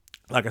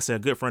 like I said,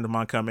 a good friend of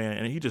mine come in,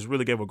 and he just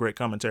really gave a great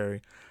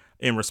commentary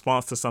in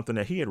response to something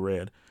that he had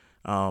read,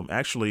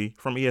 actually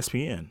from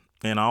ESPN.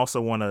 And I also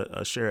want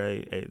to share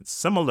a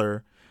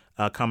similar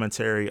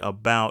commentary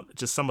about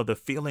just some of the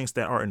feelings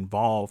that are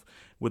involved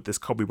with this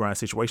Kobe Bryant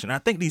situation. And I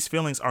think these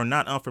feelings are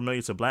not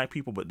unfamiliar to black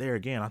people, but there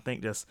again, I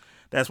think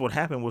that's what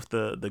happened with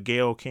the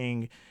Gayle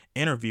King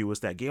interview,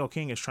 is that Gayle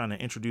King is trying to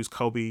introduce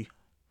Kobe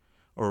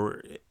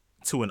or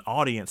to an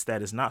audience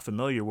that is not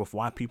familiar with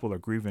why people are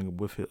grieving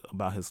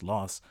about his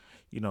loss,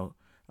 you know,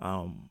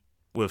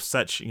 with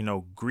such, you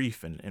know,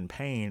 grief and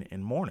pain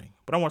and mourning.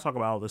 But I want to talk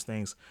about all those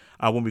things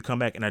when we come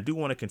back. And I do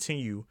want to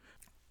continue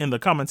in the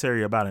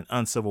commentary about an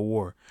uncivil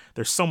war.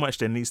 There's so much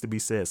that needs to be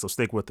said, so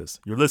stick with us.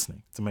 You're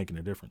listening to Making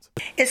a Difference.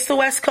 It's the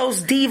West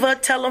Coast Diva.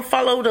 Tell them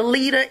follow the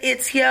leader.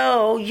 It's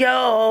yo.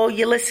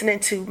 You're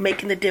listening to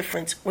Making the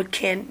Difference with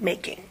Ken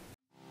Making.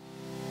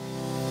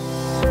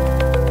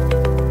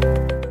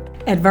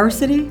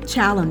 Adversity,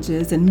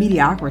 challenges, and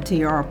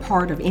mediocrity are a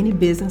part of any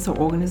business or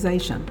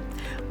organization.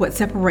 What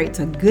separates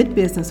a good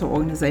business or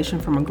organization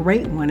from a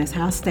great one is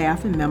how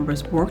staff and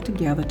members work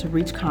together to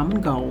reach common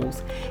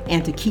goals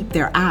and to keep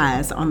their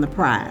eyes on the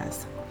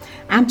prize.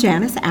 I'm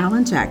Janice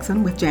Allen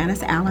Jackson with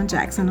Janice Allen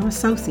Jackson &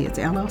 Associates,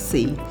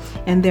 LLC,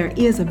 and there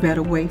is a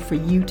better way for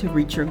you to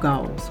reach your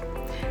goals.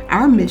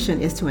 Our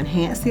mission is to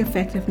enhance the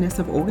effectiveness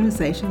of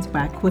organizations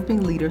by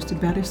equipping leaders to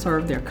better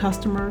serve their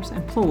customers,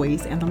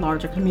 employees, and the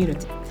larger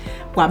community.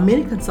 While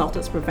many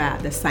consultants provide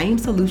the same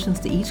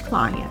solutions to each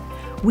client,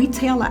 we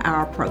tailor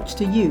our approach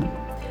to you.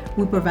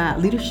 We provide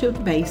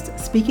leadership-based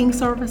speaking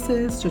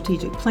services,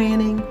 strategic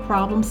planning,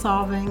 problem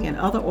solving, and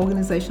other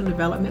organizational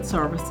development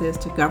services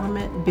to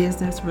government,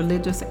 business,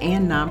 religious,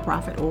 and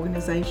nonprofit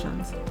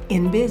organizations.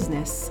 In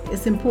business,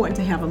 it's important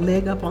to have a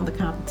leg up on the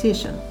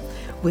competition.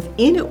 With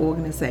any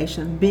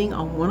organization, being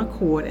on one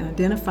accord and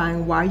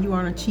identifying why you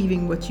aren't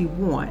achieving what you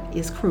want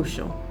is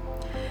crucial.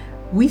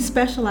 We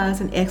specialize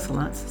in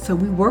excellence, so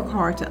we work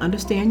hard to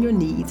understand your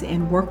needs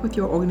and work with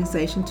your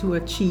organization to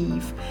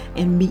achieve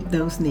and meet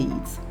those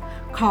needs.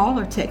 Call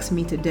or text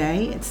me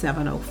today at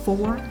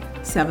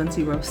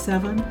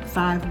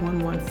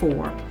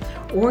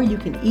 704-707-5114, or you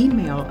can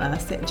email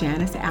us at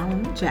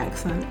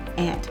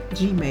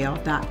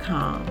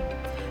janiceallenjackson@gmail.com.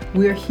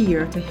 We're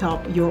here to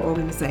help your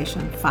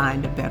organization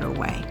find a better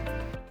way.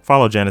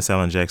 Follow Janice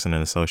Allen Jackson &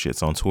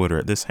 Associates on Twitter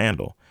at this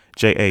handle,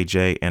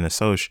 JAJ and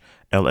Assoc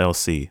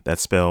LLC.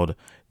 That's spelled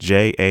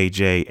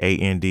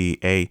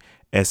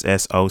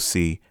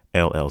JAJANDASSOC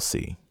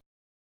LLC.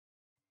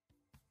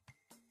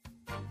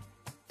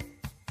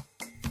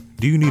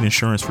 Do you need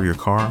insurance for your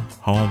car,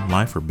 home,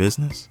 life, or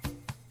business?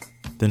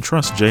 Then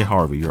trust Jay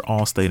Harvey, your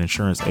Allstate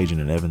insurance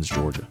agent in Evans,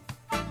 Georgia.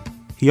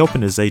 He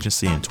opened his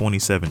agency in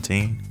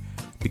 2017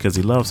 because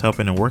he loves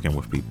helping and working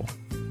with people.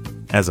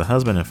 As a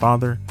husband and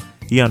father,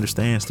 he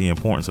understands the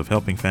importance of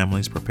helping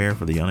families prepare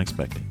for the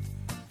unexpected.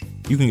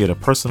 You can get a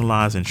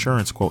personalized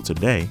insurance quote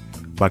today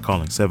by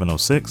calling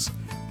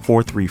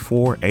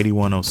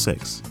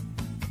 706-434-8106.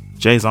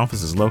 Jay's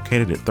office is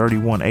located at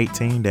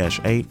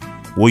 3118-8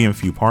 William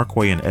Few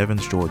Parkway in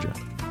Evans, Georgia.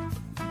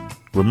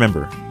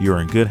 Remember,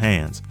 you're in good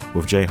hands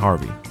with Jay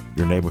Harvey,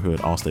 your neighborhood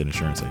Allstate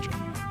insurance agent.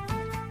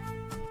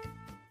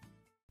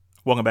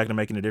 Welcome back to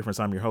Making a Difference.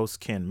 I'm your host,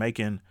 Ken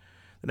Macon.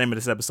 The name of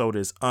this episode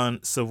is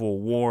Uncivil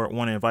War. I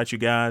want to invite you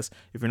guys,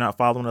 if you're not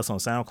following us on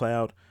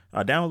SoundCloud,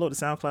 download the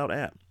SoundCloud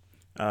app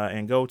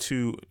and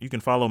you can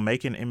follow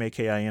Macon,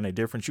 M-A-K-I-N, a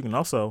difference. You can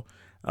also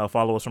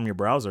follow us from your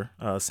browser,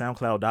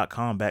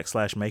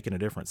 soundcloud.com/making a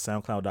difference,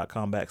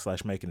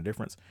 soundcloud.com/making a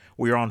difference.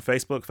 We are on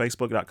Facebook,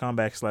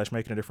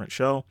 facebook.com/making a difference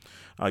show.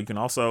 You can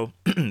also,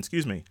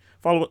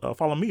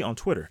 follow me on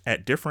Twitter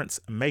at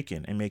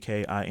differencemakin,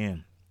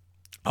 M-A-K-I-N.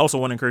 I also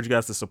want to encourage you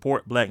guys to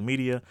support Black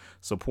media.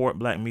 Support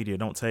Black media.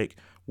 Don't take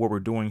what we're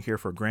doing here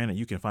for granted.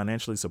 You can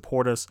financially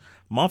support us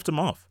month to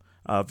month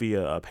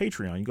via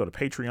Patreon. You go to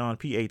Patreon,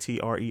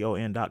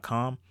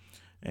 patreon.com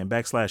and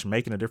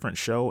 /making a difference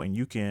show. And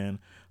you can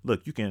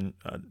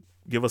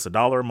give us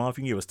 $1 a month.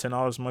 You can give us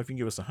 $10 a month. You can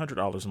give us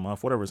 $100 a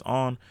month, whatever's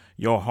on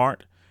your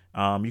heart.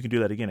 You can do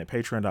that again at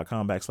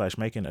patreon.com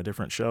 /making a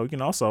difference show. You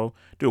can also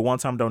do a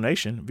one-time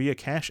donation via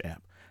Cash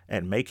App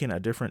at Making a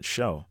Difference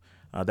Show.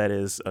 That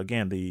is,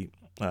 again, the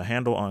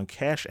handle on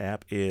Cash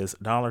App is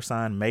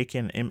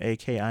 $Making,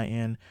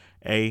 M-A-K-I-N,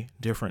 a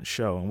different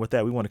show. And with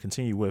that, we want to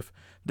continue with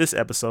this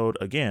episode,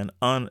 again,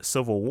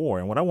 Uncivil War.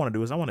 And what I want to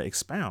do is I want to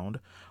expound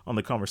on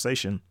the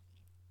conversation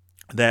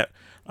that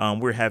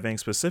we're having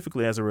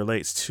specifically as it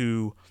relates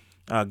to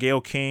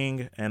Gayle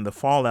King and the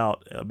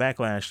fallout,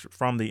 backlash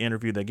from the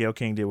interview that Gayle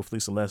King did with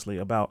Lisa Leslie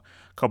about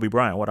Kobe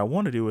Bryant. What I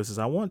want to do is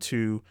I want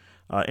to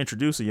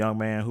introduce a young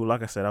man who,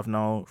 like I said, I've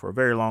known for a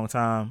very long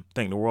time,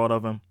 think the world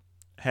of him,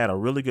 had a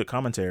really good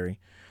commentary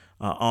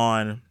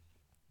on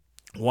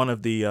one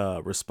of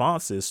the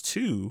responses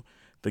to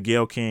the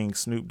Gayle King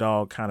Snoop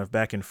Dogg kind of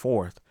back and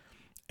forth.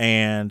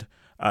 And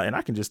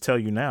I can just tell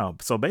you now.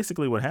 So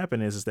basically what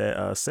happened is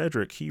that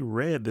Cedric, he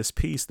read this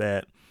piece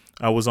that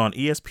was on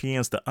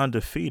ESPN's The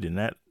Undefeated. And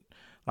that,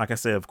 like I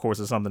said, of course,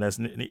 is something that's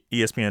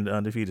ESPN The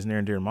Undefeated is near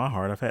and dear to my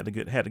heart. I've had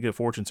the good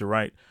fortune to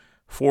write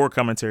 4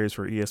 commentaries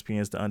for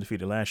ESPN's The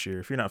Undefeated last year.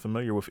 If you're not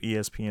familiar with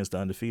ESPN's The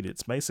Undefeated,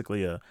 it's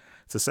basically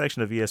it's a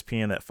section of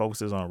ESPN that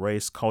focuses on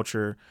race,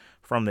 culture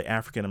from the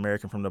African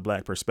American, from the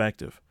Black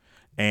perspective.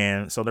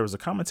 And so there was a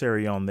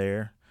commentary on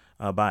there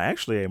by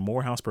actually a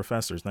Morehouse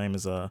professor. His name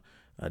is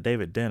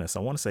David Dennis. I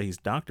want to say he's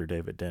Dr.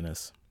 David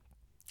Dennis.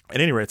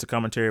 At any rate, it's a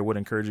commentary. I would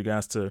encourage you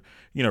guys to,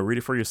 read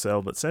it for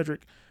yourself. But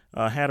Cedric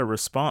had a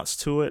response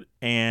to it,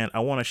 and I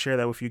want to share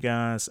that with you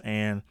guys.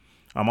 And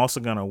I'm also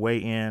going to weigh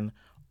in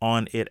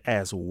on it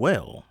as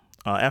well.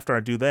 After I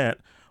do that,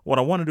 what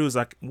I want to do is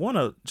I want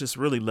to just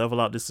really level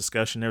out this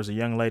discussion. There's a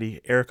young lady,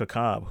 Erica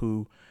Cobb,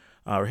 who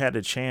had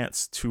the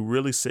chance to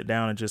really sit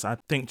down and just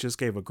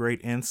gave a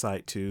great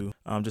insight to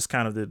just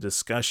kind of the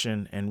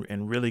discussion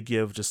and really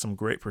give just some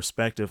great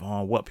perspective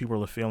on what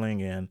people are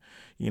feeling and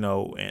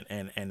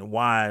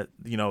why,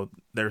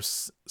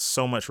 there's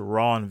so much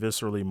raw and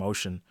visceral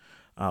emotion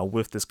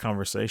with this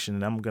conversation.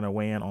 And I'm going to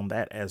weigh in on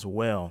that as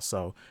well.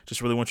 So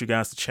just really want you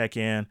guys to check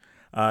in.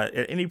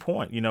 At any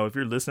point, if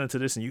you're listening to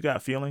this and you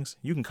got feelings,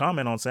 you can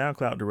comment on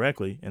SoundCloud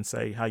directly and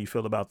say how you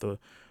feel about the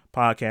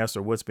podcast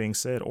or what's being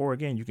said. Or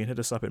again, you can hit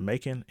us up at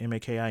making,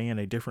 MAKIN,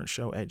 a different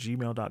show at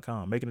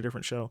gmail.com. Making a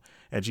different show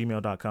at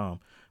gmail.com.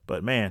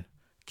 But man,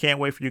 can't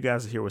wait for you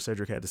guys to hear what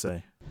Cedric had to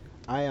say.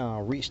 I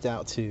reached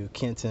out to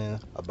Kenton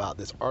about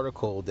this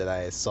article that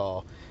I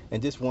saw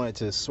and just wanted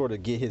to sort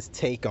of get his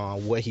take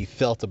on what he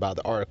felt about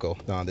the article.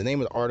 The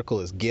name of the article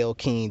is Gayle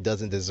King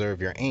Doesn't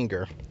Deserve Your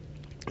Anger,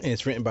 and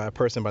it's written by a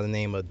person by the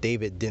name of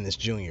David Dennis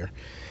Jr.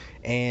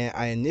 And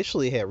I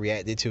initially had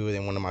reacted to it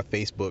in one of my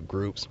Facebook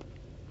groups.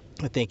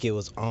 I think it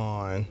was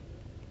on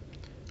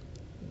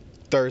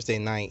Thursday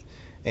night,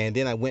 and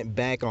then I went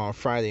back on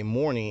Friday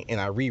morning and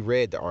I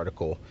reread the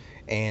article.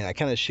 And I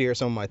kind of shared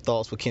some of my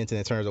thoughts with Kenton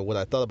in terms of what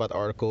I thought about the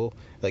article,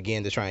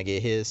 again, to try and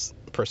get his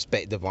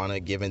perspective on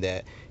it, given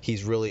that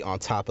he's really on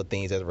top of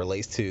things as it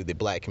relates to the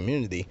black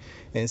community.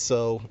 And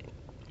so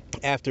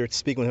after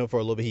speaking with him for a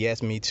little bit, he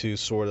asked me to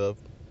sort of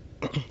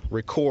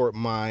record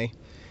my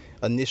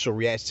initial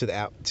reaction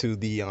to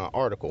the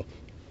article.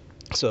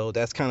 So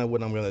that's kind of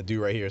what I'm going to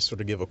do right here,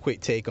 sort of give a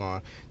quick take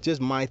on just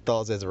my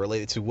thoughts as it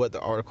related to what the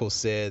article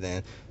said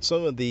and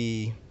some of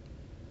the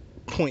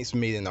points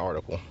made in the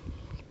article.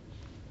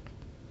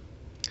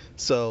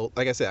 So,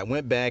 like I said, I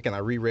went back and I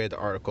reread the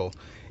article,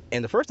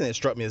 and the first thing that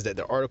struck me is that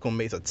the article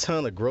makes a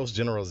ton of gross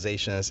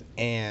generalizations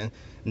and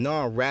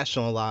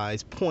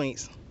non-rationalized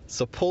points,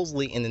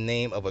 supposedly in the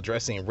name of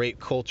addressing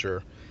rape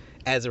culture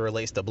as it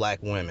relates to black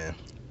women.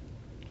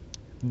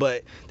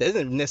 But that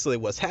isn't necessarily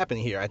what's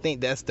happening here. I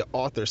think that's the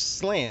author's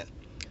slant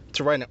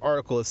to write an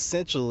article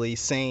essentially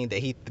saying that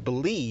he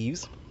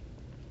believes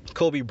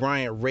Kobe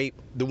Bryant raped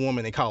the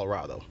woman in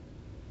Colorado.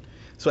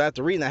 So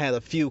after reading, I had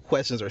a few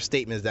questions or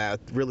statements that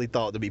I really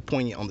thought to be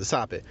poignant on the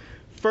topic.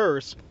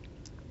 First,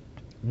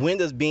 when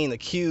does being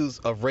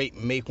accused of rape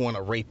make one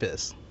a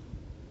rapist?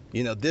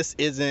 You know, this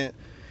isn't,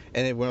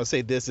 and when I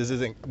say this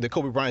isn't the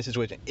Kobe Bryant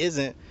situation,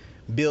 isn't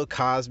Bill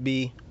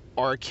Cosby,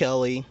 R.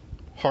 Kelly,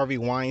 Harvey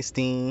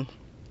Weinstein,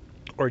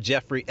 or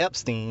Jeffrey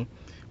Epstein,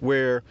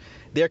 where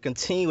their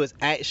continuous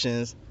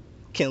actions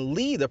can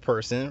lead a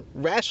person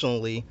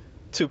rationally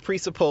to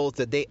presuppose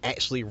that they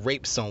actually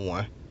raped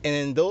someone. And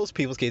in those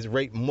people's cases,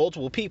 rape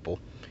multiple people.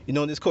 You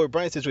know, in this Kobe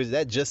Bryant situation,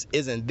 that just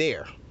isn't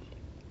there.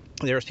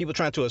 There's people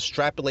trying to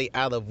extrapolate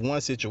out of one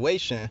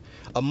situation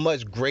a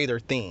much greater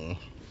thing.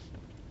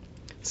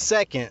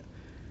 Second,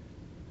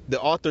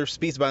 the author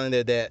speaks about in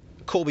there that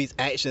Kobe's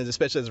actions,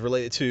 especially as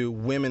related to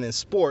women in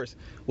sports,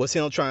 was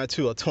him trying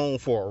to atone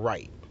for a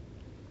right.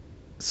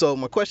 So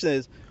my question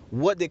is,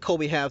 what did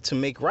Kobe have to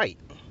make right?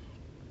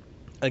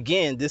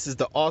 Again, this is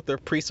the author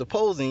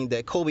presupposing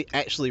that Kobe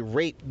actually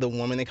raped the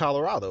woman in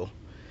Colorado.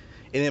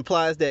 It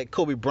implies that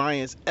Kobe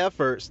Bryant's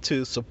efforts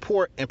to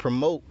support and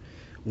promote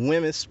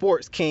women's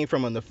sports came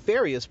from a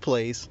nefarious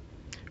place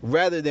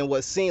rather than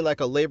what seemed like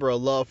a labor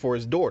of love for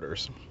his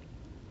daughters.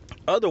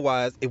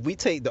 Otherwise, if we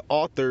take the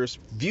author's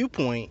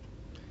viewpoint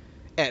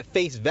at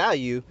face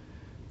value,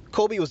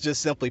 Kobe was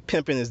just simply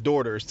pimping his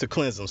daughters to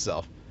cleanse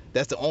himself.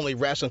 That's the only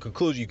rational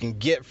conclusion you can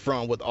get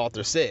from what the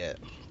author said.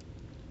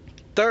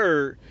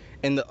 Third,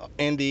 in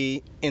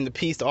the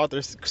piece, the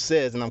author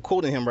says, and I'm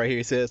quoting him right here,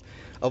 he says,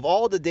 "Of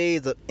all the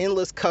days of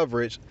endless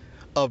coverage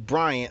of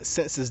Bryant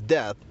since his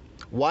death,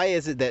 why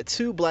is it that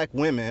two black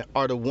women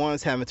are the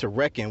ones having to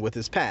reckon with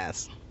his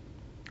past?"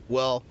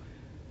 Well,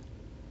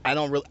 I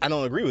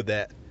don't agree with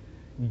that.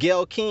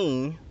 Gayle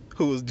King,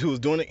 who was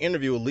doing an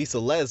interview with Lisa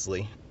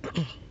Leslie,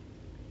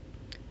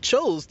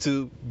 chose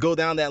to go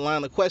down that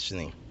line of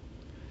questioning.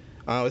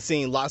 I've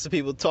seen lots of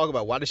people talk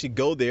about why did she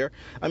go there.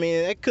 I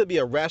mean, that could be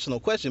a rational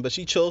question, but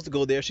she chose to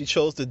go there. She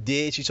chose to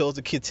dig. She chose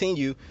to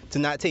continue to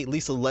not take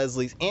Lisa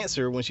Leslie's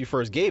answer when she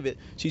first gave it.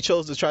 She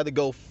chose to try to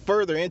go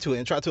further into it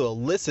and try to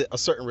elicit a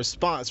certain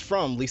response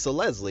from Lisa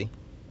Leslie.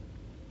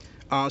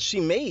 She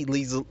made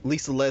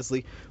Lisa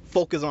Leslie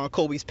focus on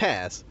Kobe's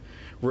past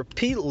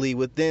repeatedly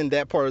within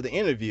that part of the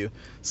interview.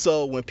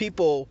 So when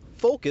people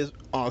focus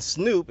on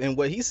Snoop and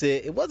what he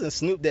said, it wasn't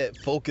Snoop that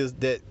focused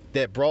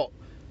that brought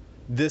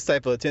this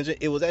type of attention.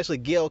 It was actually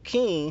Gayle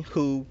King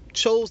who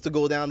chose to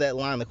go down that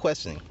line of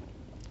questioning.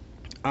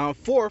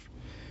 Fourth,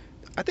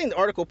 I think the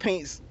article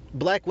paints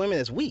black women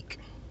as weak.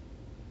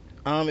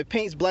 It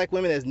paints black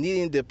women as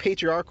needing the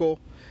patriarchal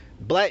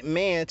black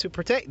man to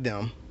protect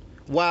them,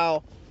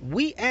 while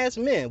we as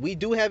men, we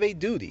do have a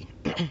duty,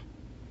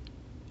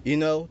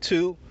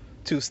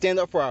 to stand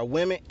up for our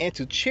women and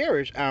to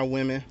cherish our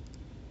women.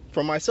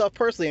 For myself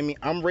personally, I mean,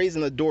 I'm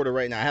raising a daughter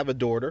right now. I have a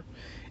daughter.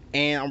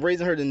 And I'm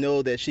raising her to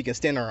know that she can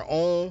stand on her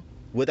own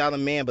without a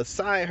man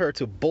beside her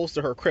to bolster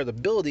her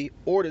credibility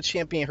or to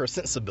champion her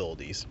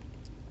sensibilities.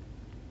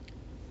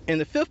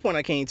 And the fifth point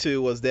I came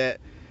to was that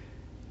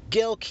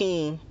Gayle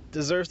King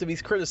deserves to be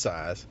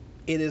criticized.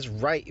 It is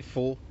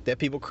rightful that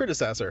people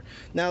criticize her.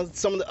 Now,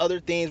 some of the other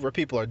things where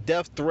people are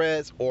death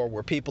threats or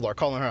where people are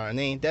calling her a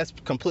name, that's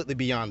completely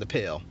beyond the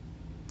pale.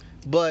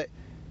 But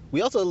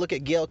we also look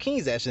at Gayle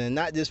King's action and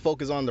not just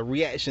focus on the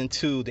reaction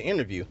to the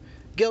interview.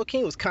 Gayle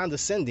King was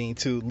condescending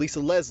to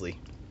Lisa Leslie.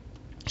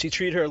 She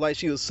treated her like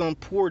she was some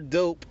poor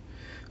dope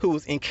who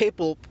was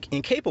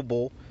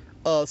incapable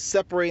of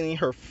separating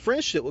her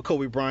friendship with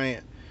Kobe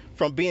Bryant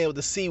from being able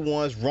to see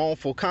one's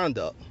wrongful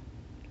conduct.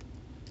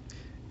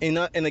 And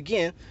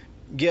again,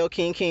 Gayle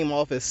King came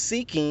off as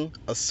seeking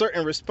a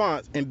certain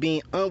response and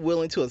being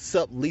unwilling to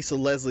accept Lisa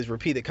Leslie's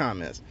repeated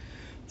comments.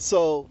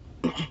 So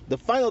the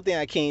final thing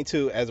I came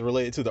to as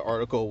related to the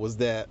article was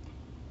that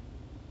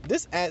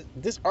this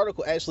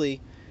article actually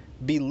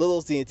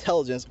belittles the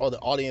intelligence or the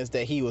audience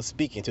that he was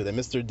speaking to, that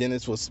Mr.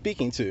 Dennis was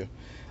speaking to,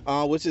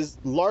 which is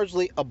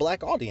largely a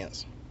black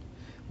audience.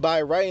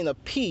 By writing a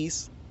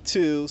piece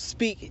to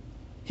speak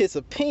his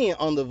opinion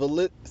on the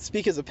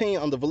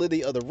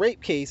validity of the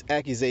rape case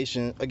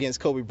accusation against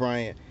Kobe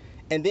Bryant,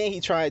 and then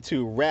he tried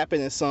to wrap it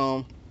in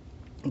some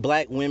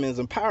black women's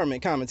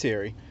empowerment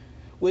commentary,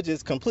 which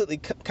is completely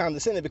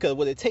condescending, because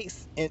what it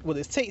takes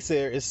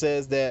there, it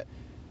says that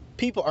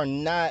people are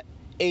not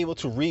able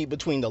to read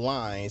between the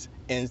lines.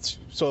 And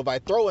so if I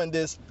throw in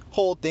this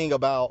whole thing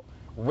about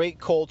rape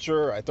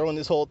culture, I throw in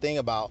this whole thing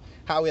about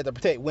how we have to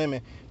protect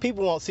women,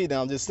 people won't see that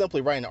I'm just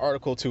simply writing an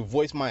article to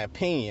voice my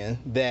opinion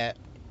that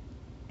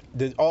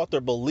the author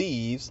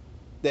believes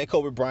that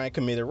Kobe Bryant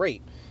committed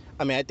rape.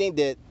 I mean, I think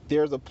that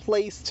there's a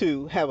place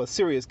to have a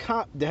serious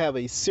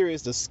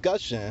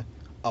discussion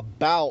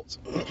about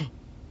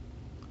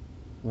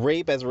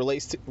rape as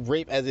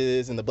it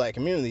is in the black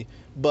community.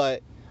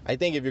 But I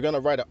think if you're going to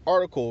write an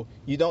article,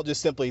 you don't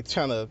just simply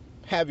try to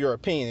have your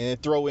opinion and then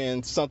throw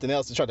in something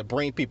else to try to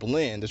bring people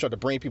in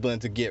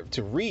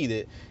to read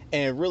it,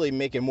 and really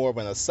make it more of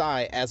an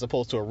aside as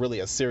opposed to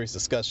a serious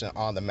discussion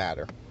on the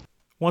matter.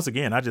 Once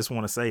again, I just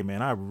want to say,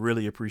 man, I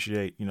really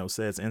appreciate,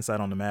 Ced's insight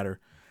on the matter.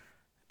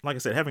 Like I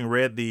said, having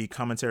read the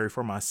commentary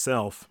for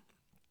myself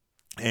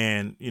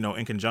and,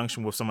 in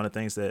conjunction with some of the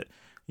things that,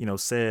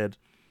 Ced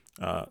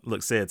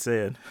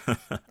said,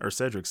 or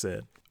Cedric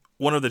said,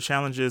 one of the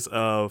challenges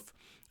of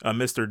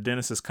Mr.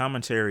 Dennis's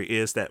commentary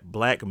is that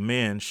black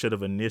men should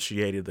have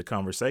initiated the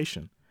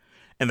conversation.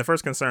 And the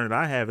first concern that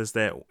I have is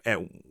that at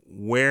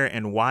where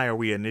and why are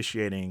we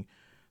initiating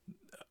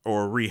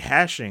or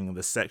rehashing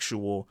the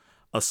sexual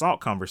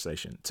assault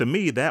conversation? To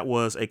me, that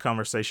was a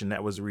conversation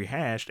that was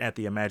rehashed at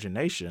the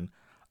imagination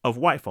of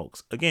white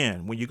folks.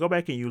 Again, when you go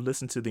back and you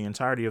listen to the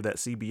entirety of that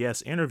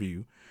CBS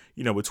interview,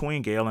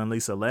 between Gayle and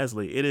Lisa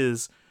Leslie, it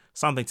is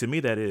something to me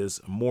that is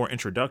more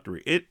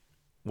introductory. It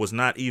was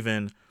not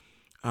even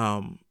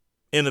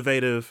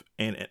innovative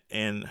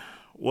and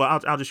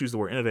well, I'll just use the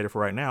word innovative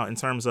for right now in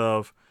terms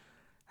of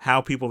how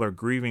people are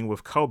grieving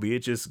with Kobe. It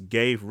just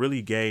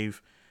really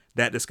gave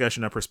that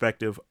discussion a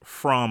perspective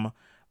from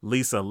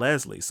Lisa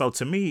Leslie. So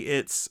to me,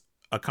 it's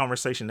a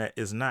conversation that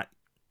is not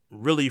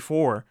really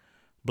for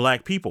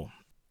black people.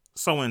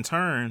 So in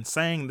turn,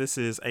 saying this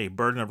is a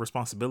burden of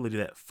responsibility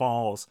that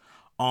falls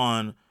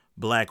on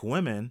black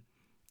women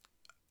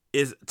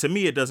is, to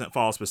me, it doesn't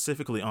fall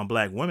specifically on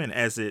black women,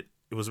 as it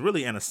was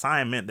really an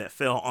assignment that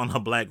fell on a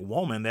black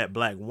woman, that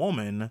black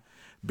woman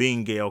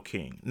being Gayle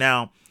King.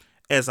 Now,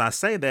 as I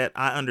say that,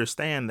 I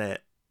understand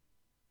that,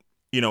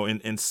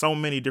 in so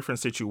many different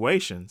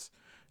situations,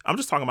 I'm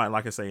just talking about,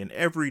 like I say, in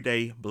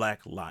everyday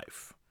black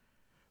life,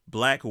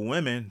 black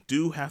women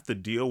do have to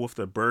deal with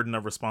the burden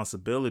of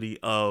responsibility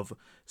of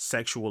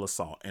sexual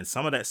assault. And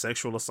some of that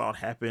sexual assault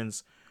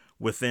happens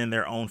within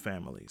their own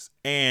families.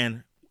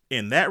 And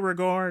in that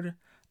regard,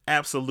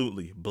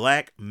 absolutely,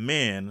 black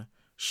men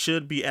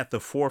should be at the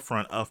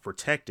forefront of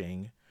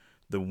protecting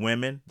the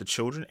women, the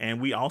children. And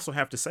we also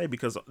have to say,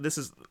 because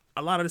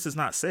a lot of this is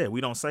not said,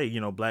 we don't say,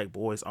 black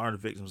boys are the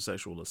victims of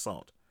sexual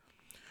assault.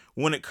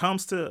 When it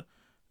comes to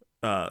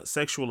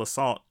sexual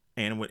assault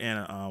and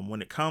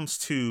when it comes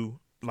to,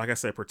 like I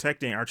said,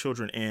 protecting our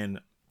children in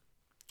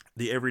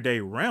the everyday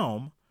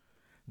realm,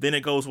 then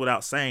it goes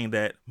without saying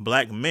that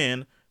black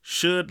men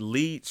should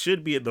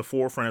be at the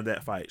forefront of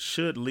that fight,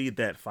 should lead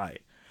that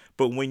fight.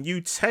 But when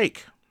you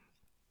take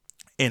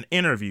an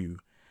interview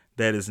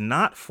that is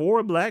not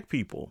for black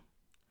people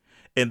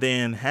and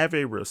then have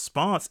a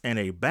response and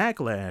a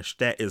backlash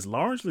that is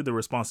largely the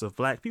response of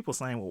black people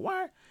saying,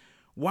 well,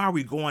 why are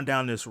we going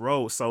down this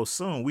road so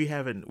soon?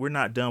 We're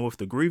not done with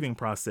the grieving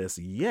process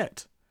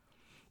yet.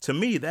 To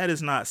me, that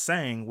is not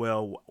saying,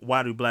 well,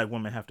 why do black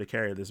women have to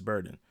carry this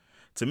burden?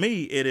 To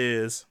me, it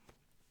is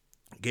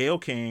Gayle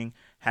King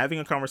having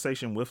a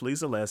conversation with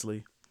Lisa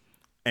Leslie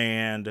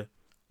and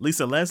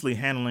Lisa Leslie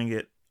handling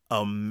it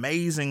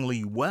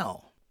amazingly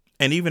well.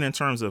 And even in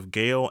terms of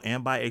Gayle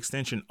and by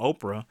extension,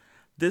 Oprah,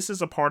 this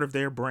is a part of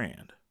their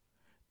brand.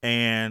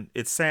 And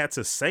it's sad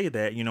to say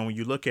that, when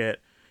you look at,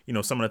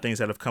 some of the things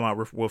that have come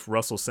out with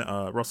Russell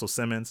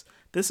Simmons,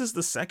 this is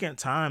the second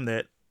time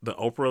that the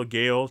Oprah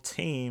Gayle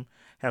team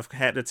have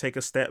had to take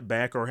a step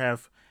back or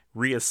have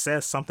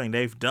reassessed something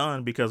they've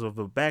done because of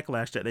the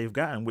backlash that they've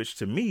gotten, which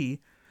to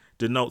me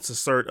denotes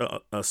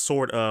a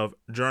sort of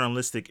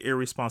journalistic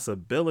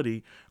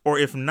irresponsibility, or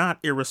if not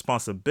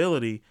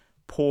irresponsibility,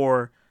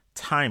 poor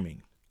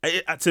timing.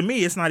 To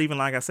me, it's not even,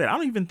 like I said, I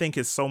don't even think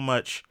it's so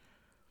much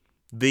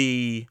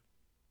the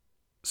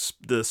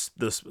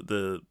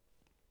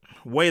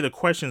way the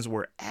questions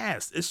were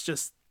asked. It's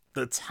just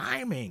the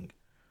timing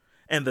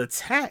and the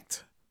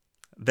tact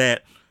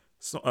that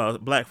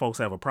black folks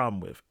have a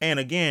problem with. And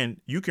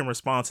again, you can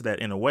respond to that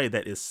in a way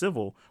that is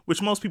civil,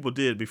 which most people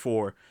did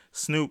before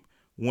Snoop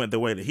went the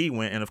way that he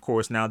went. And of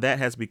course, now that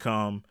has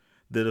become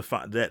the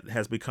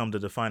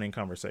defining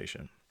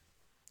conversation.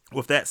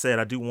 With that said,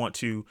 I do want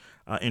to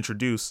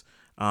introduce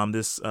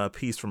this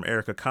piece from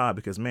Erica Cobb,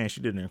 because, man,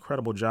 she did an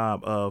incredible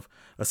job of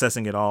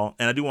assessing it all.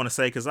 And I do want to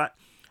say, because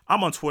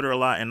I'm on Twitter a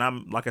lot, and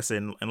I'm, like I said,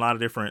 in a lot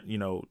of different,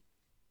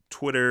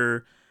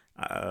 Twitter,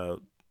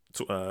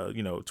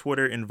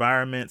 Twitter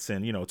environments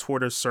and,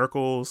 Twitter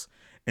circles.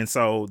 And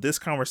so this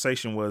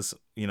conversation was,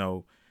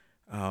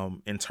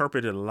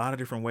 interpreted a lot of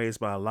different ways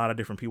by a lot of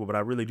different people. But I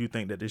really do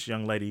think that this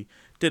young lady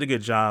did a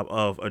good job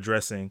of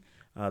addressing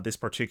this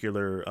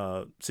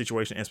particular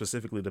situation, and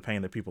specifically the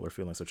pain that people are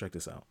feeling. So check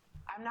this out.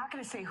 I'm not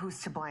going to say who's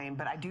to blame,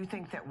 but I do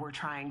think that we're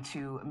trying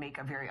to make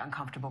a very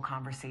uncomfortable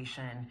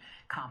conversation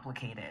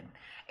complicated.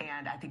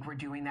 And I think we're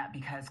doing that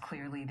because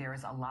clearly there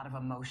is a lot of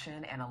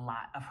emotion and a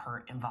lot of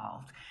hurt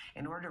involved.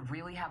 In order to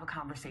really have a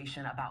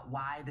conversation about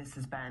why this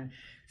has been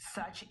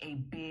such a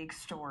big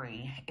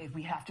story, if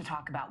we have to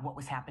talk about what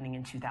was happening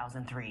in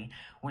 2003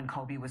 when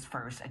Kobe was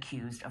first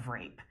accused of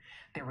rape.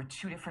 There were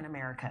two different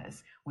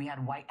Americas. We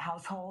had white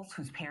households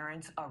whose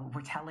parents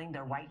were telling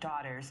their white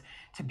daughters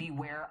to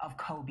beware of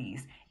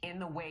Kobe's in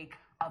the wake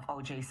of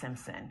O.J.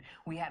 Simpson.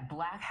 We had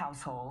black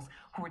households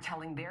who were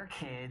telling their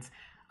kids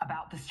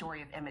about the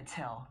story of Emmett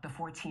Till, the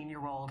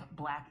 14-year-old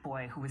black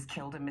boy who was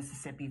killed in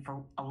Mississippi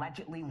for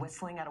allegedly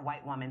whistling at a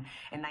white woman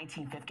in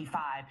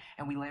 1955,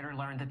 and we later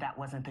learned that that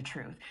wasn't the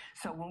truth.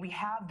 So when we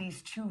have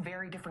these two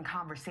very different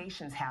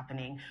conversations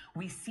happening,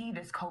 we see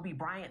this Kobe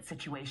Bryant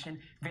situation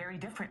very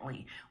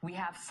differently. We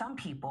have some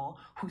people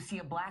who see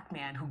a black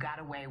man who got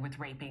away with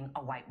raping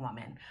a white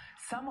woman.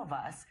 Some of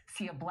us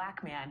see a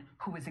black man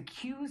who was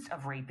accused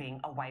of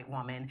raping a white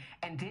woman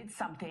and did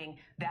something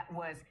that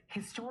was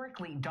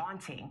historically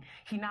daunting.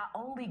 He not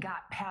only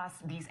got past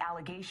these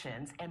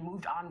allegations and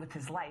moved on with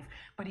his life,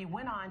 but he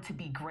went on to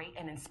be great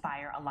and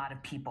inspire a lot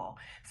of people.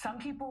 Some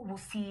people will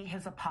see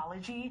his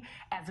apology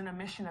as an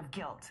admission of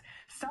guilt.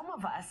 Some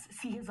of us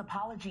see his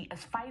apology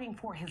as fighting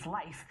for his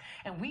life.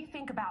 And we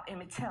think about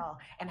Emmett Till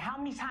and how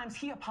many times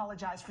he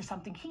apologized for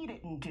something he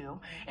didn't do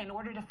in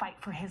order to fight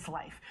for his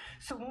life.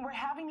 So when we're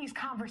having these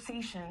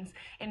conversations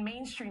in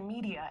mainstream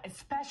media,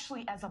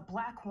 especially as a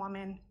black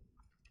woman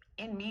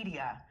in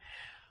media,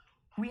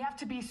 we have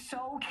to be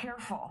so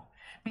careful,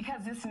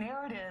 because this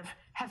narrative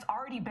has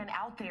already been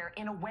out there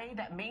in a way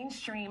that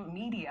mainstream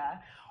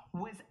media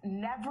was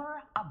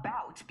never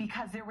about,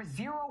 because there was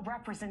zero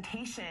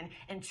representation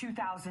in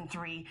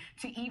 2003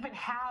 to even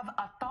have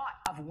a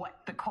thought of what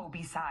the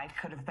Kobe side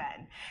could have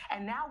been.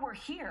 And now we're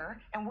here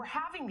and we're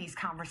having these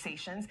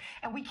conversations,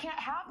 and we can't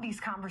have these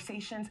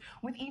conversations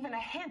with even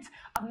a hint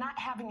of not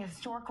having a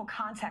historical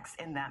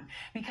context in them,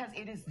 because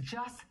it is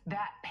just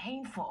that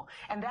painful.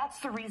 And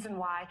that's the reason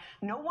why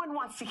no one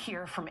wants to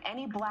hear from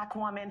any black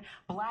woman,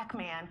 black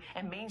man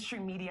in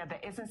mainstream media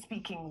that isn't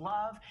speaking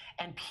love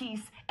and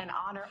peace and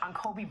honor on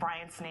Kobe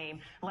Bryant's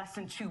name less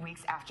than 2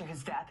 weeks after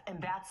his death.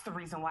 And that's the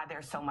reason why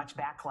there's so much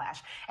backlash.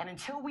 And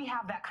until we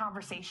have that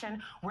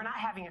conversation, we're not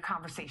having a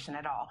conversation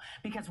at all,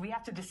 because we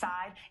have to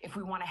decide if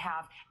we want to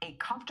have a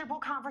comfortable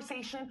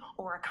conversation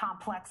or a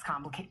complex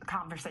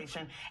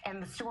conversation.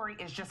 And the story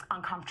is just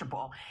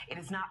uncomfortable. It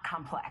is not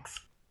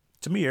complex.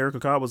 To me, Erica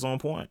Cobb was on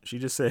point. She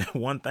just said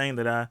one thing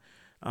that I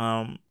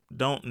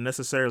don't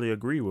necessarily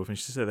agree with. And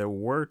she said there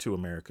were two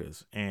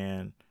Americas.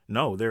 And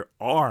no, there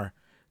are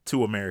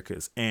two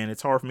Americas. And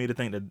it's hard for me to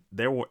think that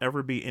there will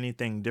ever be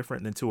anything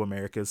different than two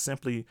Americas.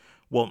 Simply,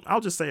 well, I'll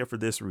just say it for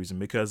this reason,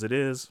 because it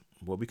is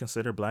what we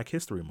consider Black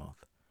History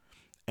Month.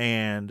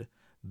 And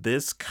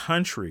this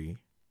country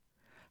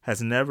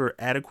has never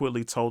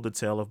adequately told the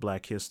tale of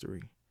Black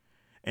history,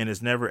 and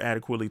has never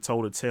adequately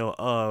told a tale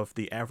of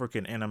the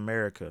African in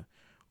America,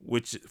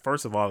 which,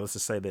 first of all, is to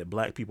say that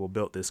Black people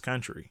built this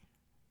country.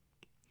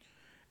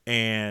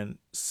 And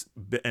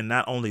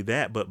not only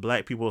that, but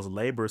Black people's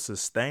labor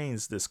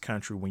sustains this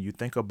country. When you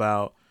think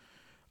about,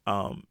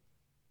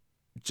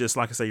 just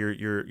like I say,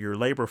 your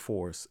labor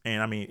force,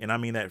 and I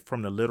mean that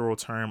from the literal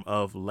term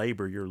of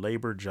labor, your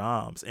labor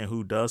jobs, and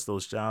who does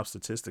those jobs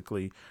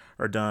statistically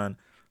are done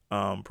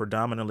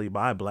predominantly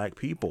by Black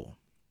people.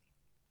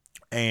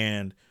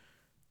 And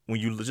when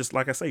you just,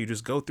 like I say, you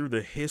just go through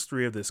the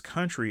history of this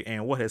country,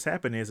 and what has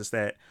happened is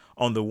that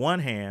on the one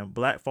hand,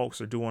 Black folks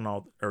are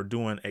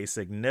doing a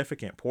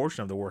significant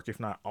portion of the work,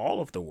 if not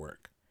all of the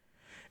work.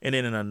 And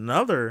then in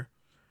another,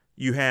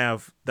 you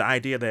have the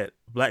idea that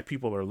Black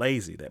people are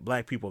lazy, that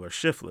Black people are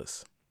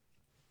shiftless.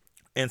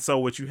 And so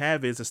what you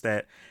have is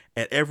that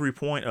at every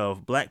point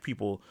of Black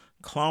people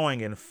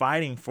clawing and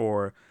fighting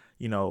for,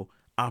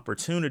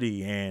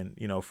 opportunity and,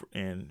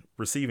 and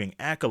receiving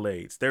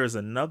accolades, there is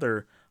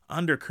another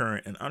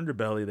undercurrent and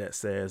underbelly that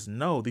says,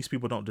 no, these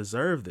people don't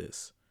deserve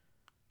this.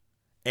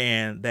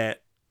 And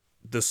that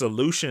the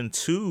solution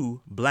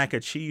to Black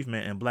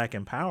achievement and Black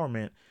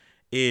empowerment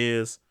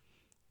is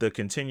the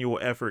continual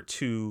effort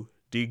to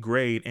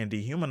degrade and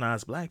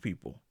dehumanize Black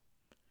people.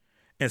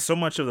 And so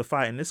much of the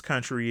fight in this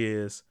country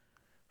is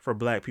for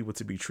black people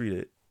to be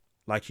treated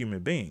like human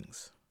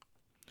beings.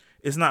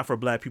 It's not for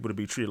black people to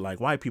be treated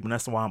like white people. And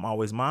that's why I'm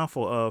always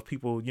mindful of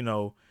people,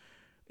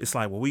 it's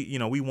like, well,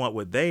 we want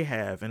what they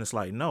have. And it's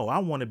like, no, I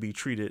want to be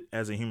treated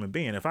as a human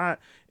being. If I'm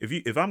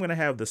going to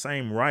have the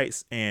same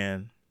rights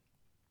and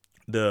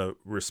the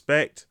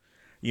respect,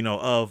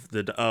 of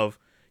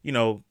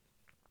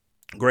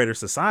greater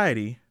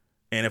society,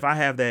 and if I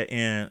have that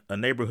in a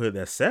neighborhood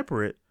that's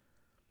separate,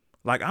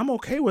 like, I'm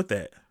okay with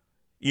that.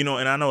 And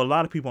I know a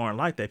lot of people aren't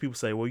like that. People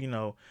say, well,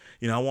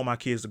 I want my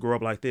kids to grow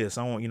up like this.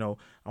 I want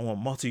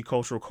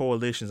multicultural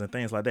coalitions and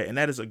things like that. And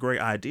that is a great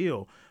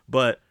ideal.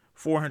 But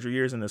 400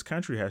 years in this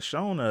country has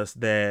shown us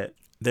that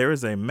there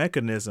is a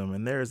mechanism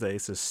and there is a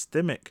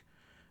systemic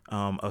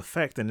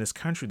effect in this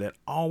country that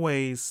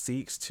always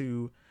seeks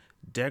to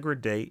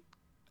degrade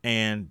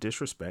and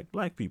disrespect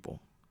black people.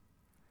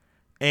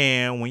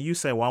 And when you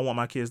say, well, I want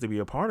my kids to be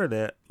a part of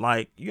that,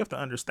 like, you have to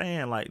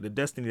understand, like, the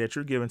destiny that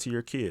you're giving to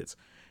your kids.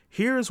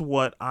 Here's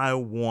what I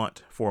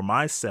want for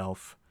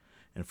myself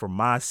and for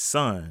my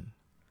son,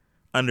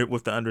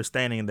 with the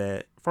understanding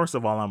that, first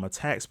of all, I'm a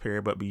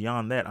taxpayer, but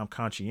beyond that, I'm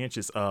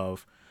conscientious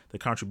of the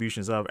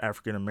contributions of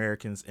African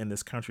Americans in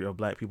this country, of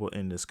black people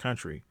in this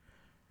country.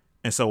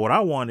 And so what I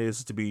want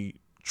is to be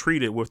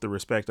treated with the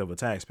respect of a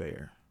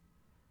taxpayer.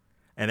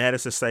 And that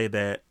is to say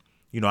that,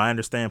 I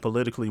understand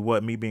politically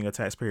what me being a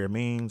taxpayer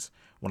means.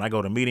 When I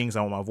go to meetings,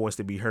 I want my voice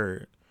to be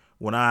heard.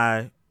 When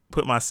I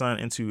put my son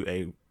into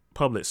a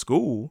public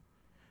school,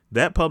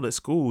 that public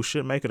school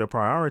should make it a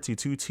priority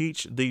to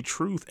teach the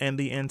truth and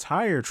the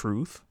entire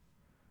truth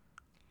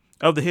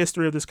of the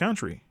history of this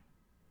country,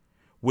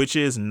 which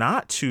is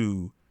not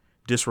to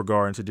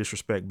disregard and to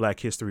disrespect black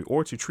history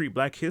or to treat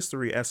black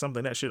history as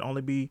something that should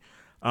only be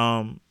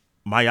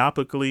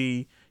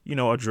myopically,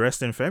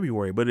 addressed in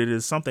February, but it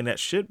is something that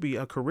should be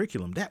a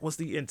curriculum. That was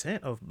the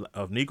intent of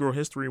Negro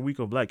History Week,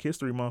 of Black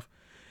History Month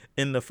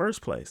in the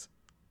first place.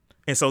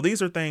 And so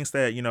these are things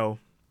that,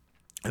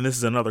 and this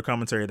is another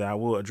commentary that I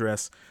will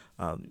address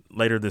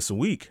later this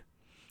week.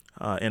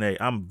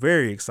 I'm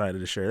very excited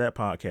to share that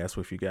podcast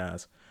with you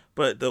guys.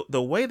 But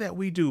the way that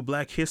we do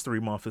Black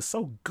History Month is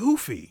so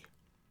goofy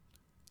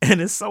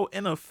and it's so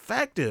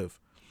ineffective,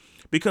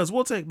 because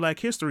we'll take Black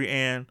history,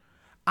 and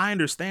I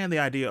understand the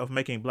idea of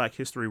making Black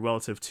history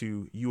relative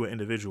to you, an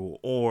individual,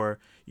 or,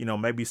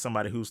 maybe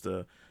somebody who's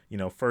the,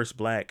 first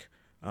Black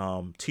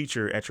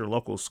teacher at your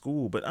local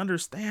school. But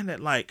understand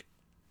that, like,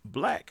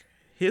 Black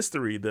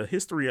history, the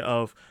history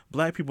of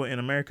Black people in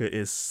America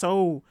has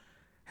so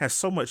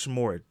much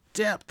more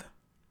depth.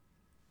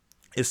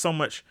 It's so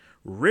much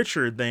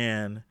richer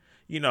than,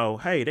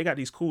 hey, they got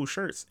these cool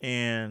shirts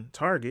in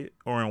Target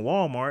or in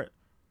Walmart.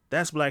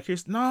 That's Black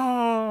history.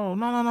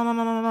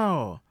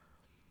 No.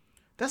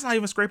 That's not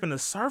even scraping the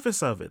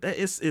surface of it. That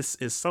is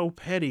so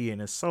petty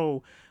and it's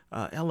so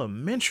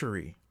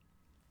elementary.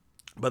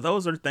 But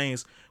those are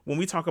things when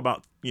we talk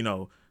about,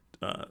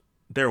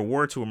 there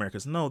were two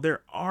Americas. No,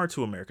 there are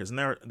two Americas. And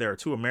there are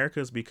two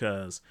Americas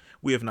because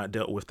we have not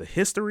dealt with the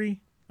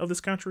history of this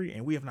country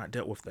and we have not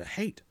dealt with the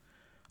hate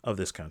of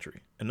this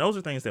country. And those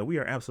are things that we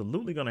are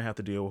absolutely going to have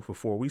to deal with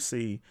before we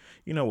see,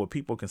 what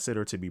people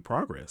consider to be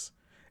progress,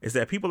 is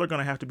that people are going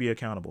to have to be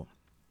accountable.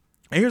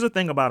 And here's the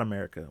thing about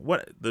America.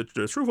 What the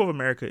truth of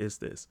America is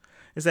this,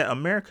 is that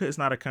America is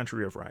not a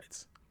country of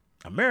rights.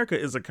 America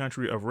is a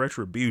country of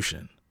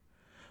retribution.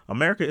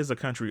 America is a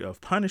country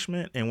of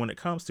punishment. And when it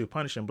comes to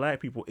punishing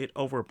Black people, it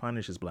over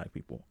punishes Black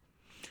people.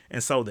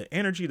 And so the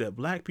energy that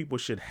Black people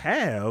should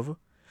have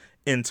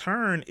in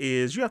turn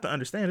is, you have to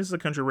understand, this is a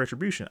country of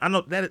retribution. I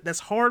know that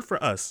that's hard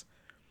for us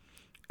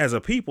as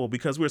a people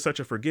because we're such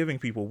a forgiving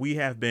people. We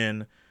have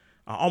been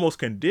almost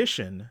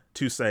conditioned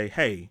to say,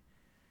 hey,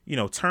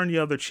 turn the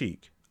other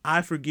cheek.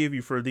 I forgive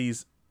you for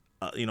these,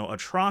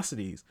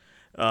 atrocities,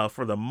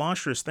 for the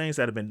monstrous things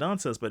that have been done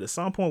to us. But at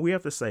some point we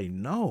have to say,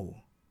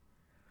 no,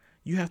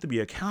 you have to be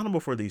accountable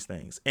for these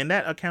things. And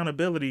that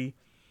accountability,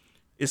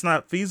 it's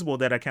not feasible.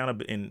 That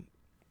accountability, and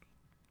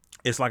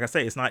it's like I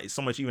say, it's not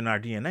so much even our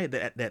DNA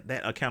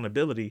that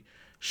accountability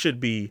should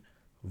be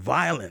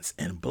violence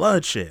and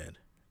bloodshed.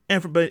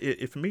 And for me,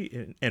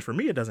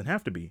 it doesn't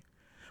have to be.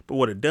 But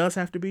what it does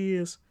have to be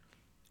is,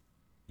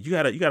 you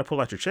gotta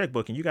pull out your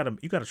checkbook and you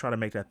gotta try to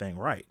make that thing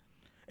right.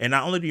 And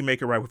not only do you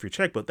make it right with your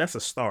checkbook, that's a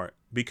start,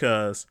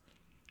 because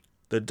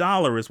the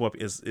dollar is what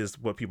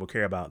people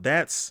care about.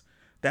 That's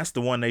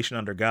the one nation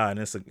under God, and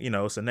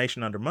it's a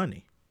nation under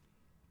money.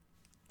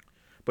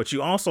 But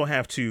you also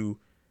have to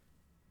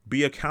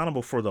be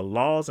accountable for the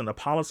laws and the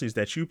policies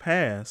that you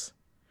pass,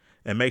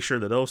 and make sure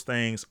that those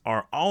things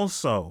are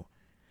also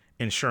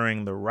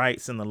ensuring the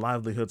rights and the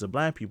livelihoods of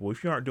Black people.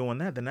 If you aren't doing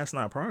that, then that's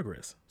not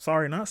progress.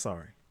 Sorry, not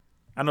sorry.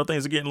 I know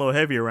things are getting a little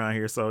heavy around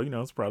here, so,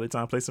 it's probably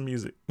time to play some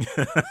music.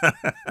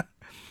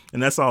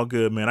 And that's all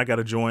good, man. I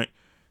got a joint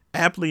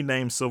aptly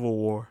named Civil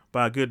War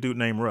by a good dude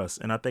named Russ.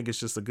 And I think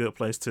it's just a good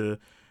place to,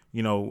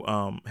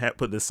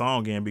 put this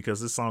song in,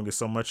 because this song is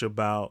so much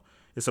about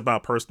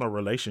personal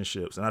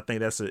relationships. And I think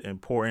that's an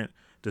important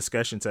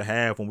discussion to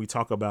have when we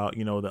talk about,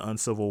 you know, the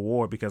uncivil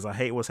war, because I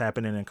hate what's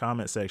happening in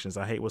comment sections.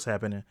 I hate what's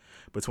happening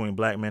between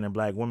black men and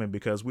black women,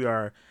 because we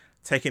are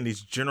taking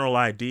these general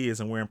ideas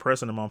and we're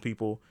impressing them on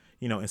people,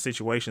 you know, in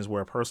situations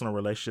where personal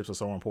relationships are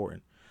so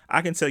important.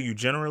 I can tell you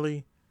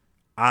generally,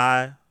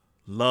 I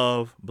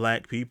love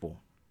black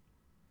people.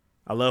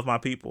 I love my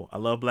people. I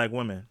love black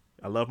women.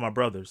 I love my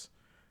brothers.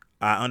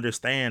 I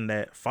understand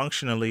that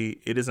functionally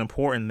it is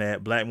important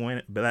that black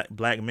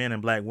men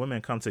and black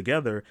women come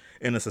together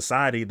in a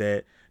society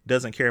that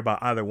doesn't care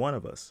about either one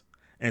of us.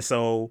 And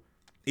so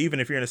even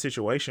if you're in a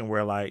situation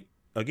where, like,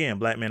 again,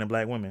 black men and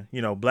black women,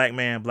 you know, black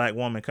man, black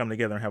woman come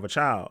together and have a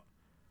child,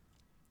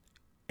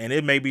 and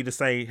it may be to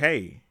say,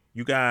 hey,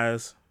 you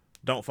guys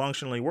don't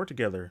functionally work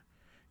together,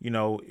 you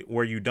know,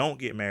 where you don't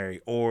get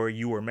married, or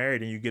you were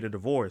married and you get a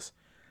divorce,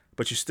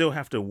 but you still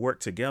have to work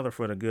together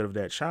for the good of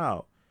that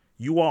child.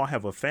 You all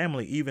have a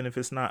family, even if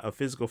it's not a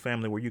physical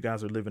family where you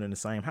guys are living in the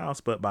same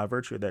house, but by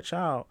virtue of that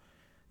child,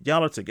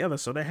 y'all are together.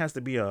 So there has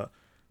to be a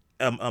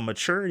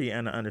maturity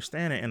and an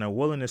understanding and a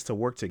willingness to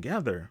work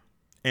together.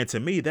 And to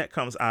me, that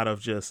comes out of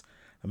just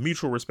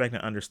mutual respect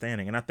and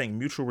understanding. And I think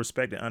mutual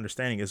respect and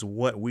understanding is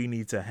what we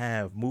need to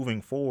have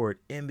moving forward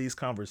in these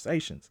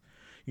conversations.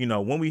 You know,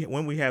 when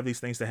we have these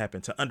things to happen,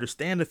 to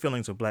understand the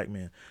feelings of black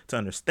men, to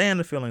understand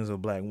the feelings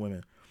of black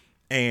women,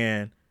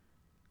 and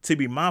to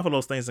be mindful of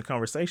those things in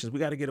conversations, we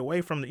got to get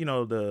away from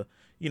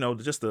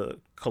just the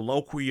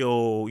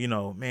colloquial, you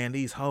know, man,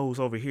 these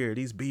hoes over here,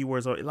 these B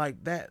words,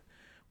 like that.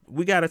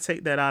 We got to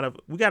take that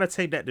we got to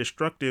take that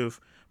destructive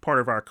part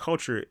of our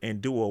culture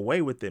and do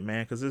away with it,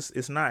 man, because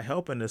it's not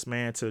helping us,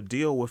 man, to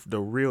deal with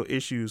the real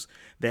issues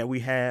that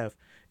we have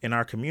in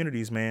our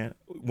communities, man.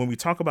 When we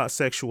talk about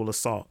sexual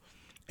assault,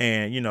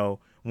 and, you know,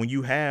 when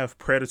you have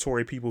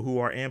predatory people who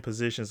are in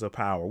positions of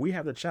power, we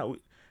have to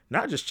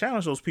not just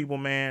challenge those people,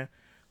 man.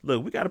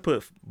 Look, we got to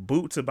put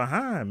boot to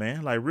behind,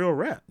 man, like real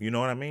rap. You know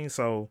what I mean?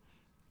 So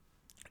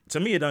to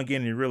me, it doesn't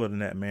get any realer than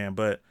that, man.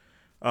 But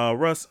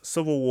Russ,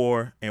 Civil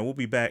War, and we'll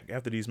be back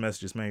after these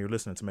messages, man. You're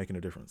listening to Making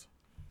a Difference.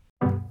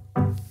 Man,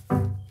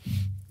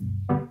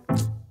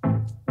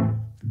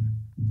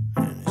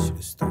 this shit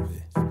is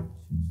stupid.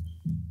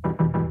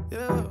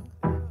 Yeah.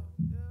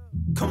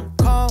 Come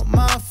call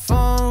my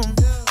phone.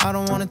 I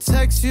don't wanna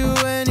text you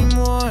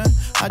anymore.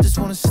 I just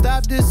wanna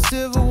stop this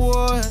civil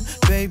war.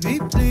 Baby,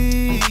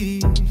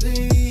 please,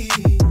 please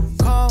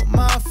call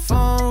my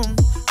phone.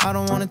 I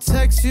don't wanna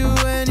text you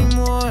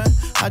anymore.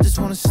 I just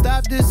wanna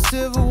stop this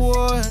civil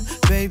war.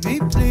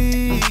 Baby,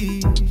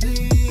 please,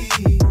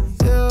 please.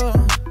 Yeah.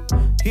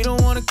 He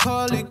don't wanna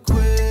call it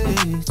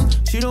quits.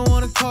 She don't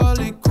wanna call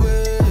it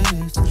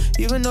quits.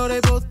 Even though they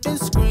both been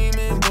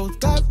screaming, both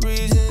got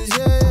reasons,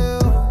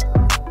 yeah.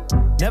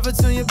 Never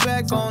turn your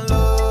back on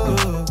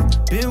love.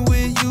 Been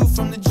with you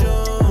from the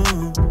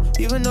jump.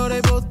 Even though they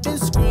both been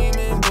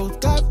screaming, both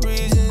got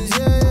reasons,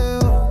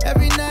 yeah.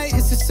 Every night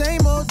it's the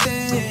same old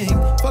thing.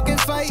 Fucking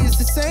fight, it's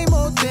the same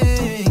old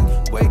thing.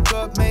 Wake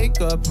up,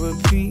 make up,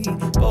 repeat.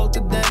 Both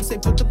of them say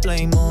put the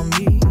blame on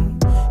me.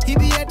 He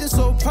be acting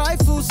so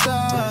prideful,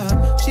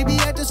 stop. She be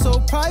acting so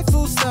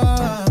prideful,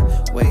 stop.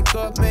 Wake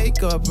up,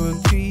 make up,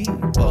 repeat.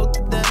 Both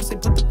of them say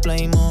put the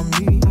blame on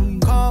me.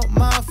 Call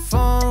my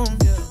phone.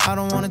 I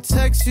don't wanna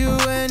text you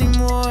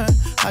anymore.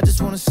 I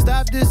just wanna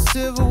stop this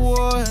civil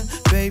war.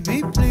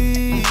 Baby,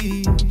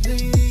 please,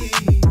 please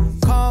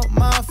call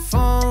my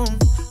phone.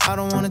 I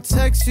don't wanna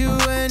text you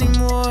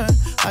anymore.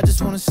 I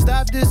just wanna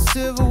stop this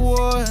civil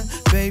war.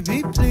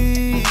 Baby,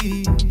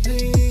 please,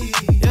 please.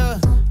 Yeah,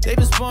 they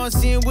been spawned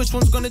seeing which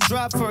one's gonna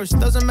drop first.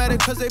 Doesn't matter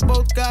cause they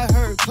both got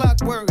hurt.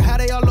 Clockwork, how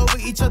they all over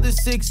each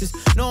other's sixes.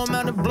 No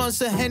amount of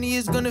blunts or Henny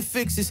is gonna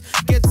fix this.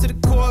 Get to the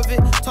core of it,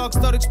 talk,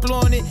 start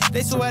exploring it.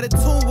 They so out of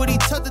tune with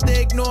each other,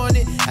 they ignoring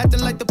it. Acting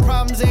like the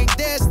problems ain't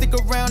there, stick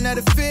around out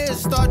of fear.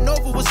 Starting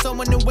over with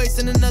someone and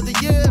wasting another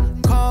year.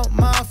 Call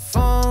my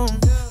phone.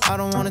 I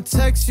don't wanna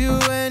text you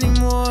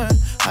anymore.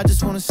 I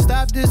just wanna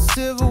stop this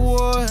civil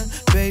war.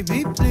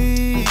 Baby,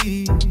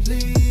 please,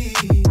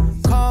 please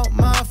call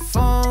my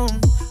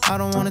phone. I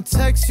don't wanna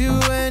text you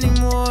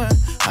anymore.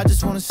 I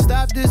just wanna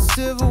stop this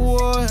civil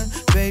war.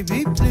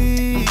 Baby,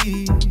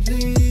 please,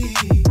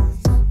 please.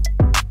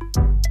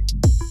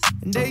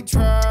 And they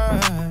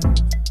try,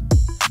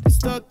 they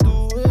stuck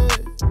through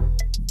it,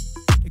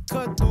 they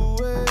cut through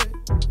it.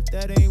 If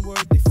that ain't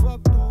work, they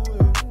fuck through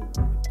it.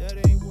 If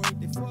that ain't work,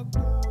 they fuck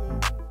through it.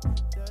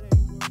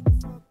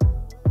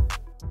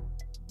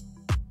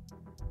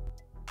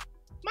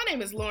 My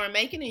name is Lauren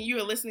Macon, and you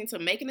are listening to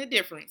Making a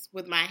Difference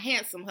with my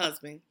handsome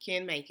husband,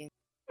 Ken Macon.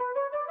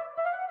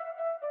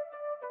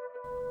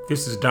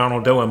 This is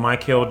Donald Doe and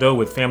Michael Doe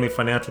with Family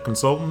Financial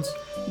Consultants.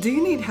 Do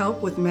you need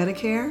help with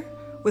Medicare,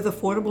 with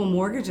affordable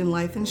mortgage and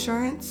life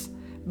insurance,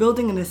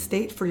 building an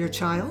estate for your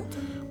child?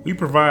 We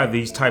provide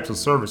these types of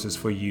services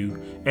for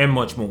you and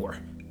much more.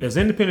 As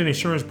independent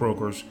insurance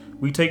brokers,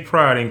 we take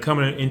pride in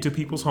coming into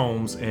people's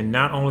homes and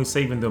not only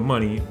saving them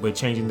money, but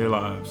changing their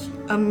lives.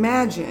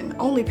 Imagine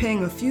only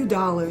paying a few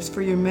dollars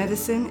for your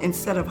medicine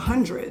instead of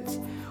hundreds,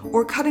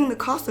 or cutting the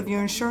cost of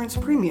your insurance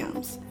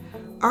premiums.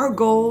 Our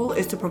goal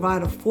is to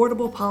provide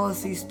affordable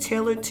policies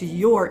tailored to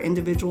your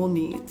individual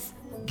needs.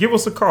 Give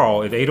us a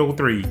call at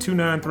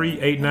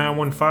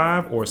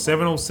 803-293-8915 or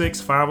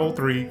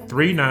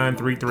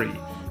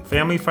 706-503-3933.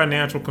 Family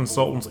Financial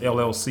Consultants,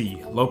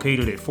 LLC,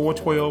 located at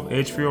 412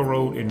 Edgefield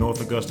Road in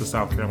North Augusta,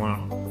 South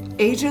Carolina.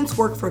 Agents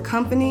work for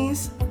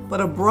companies, but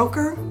a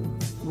broker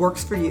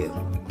works for you.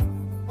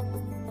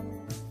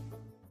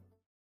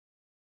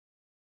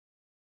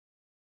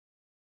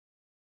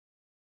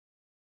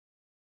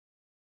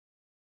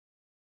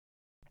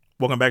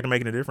 Welcome back to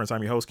Making a Difference.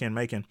 I'm your host, Ken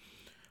Macon.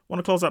 I want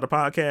to close out the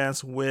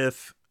podcast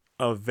with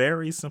a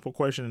very simple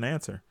question and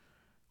answer.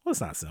 Well,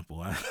 it's not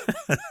simple.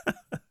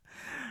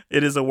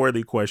 It is a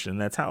worthy question.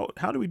 That's how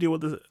do we deal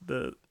with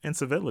the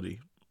incivility?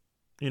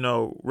 You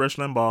know, Rush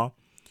Limbaugh,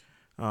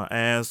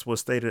 as was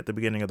stated at the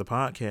beginning of the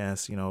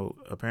podcast, you know,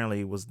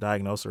 apparently was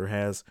diagnosed or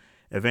has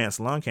advanced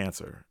lung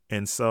cancer.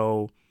 And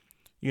so,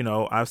 you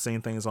know, I've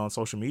seen things on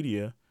social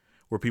media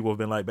where people have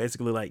been like,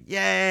 basically like,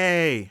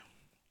 yay.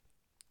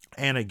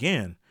 And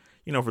again,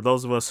 you know, for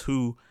those of us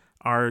who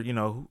are, you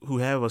know, who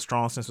have a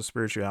strong sense of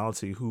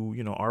spirituality, who,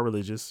 you know, are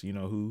religious, you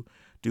know, who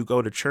do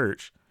go to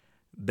church,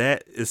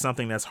 that is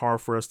something that's hard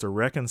for us to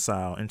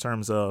reconcile in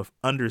terms of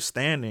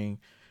understanding,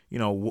 you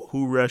know,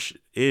 who Rush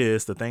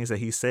is, the things that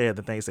he said,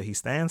 the things that he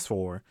stands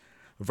for,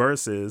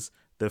 versus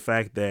the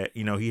fact that,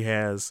 you know, he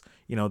has,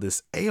 you know,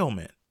 this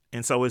ailment.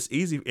 And so it's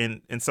easy.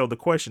 And so the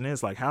question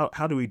is like,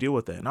 how do we deal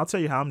with that? And I'll tell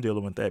you how I'm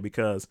dealing with that,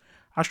 because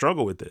I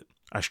struggle with it.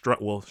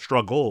 Struggle,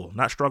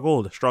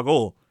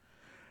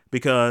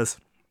 because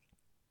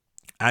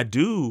I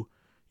do,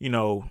 you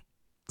know,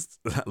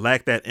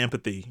 lack that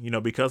empathy, you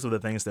know, because of the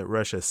things that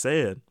Rush has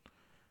said.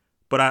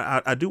 But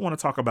I do want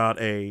to talk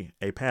about a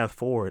path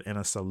forward, and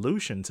a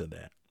solution to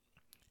that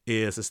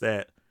is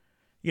that,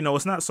 you know,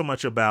 it's not so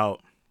much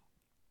about,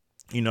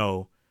 you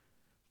know,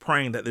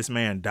 praying that this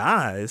man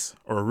dies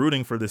or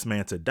rooting for this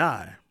man to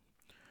die.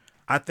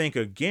 I think,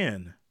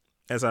 again,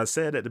 as I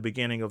said at the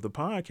beginning of the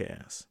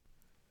podcast,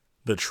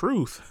 the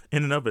truth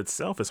in and of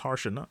itself is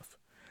harsh enough.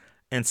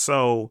 And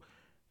so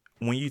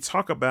when you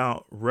talk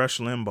about Rush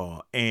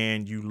Limbaugh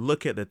and you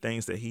look at the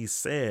things that he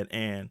said,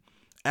 and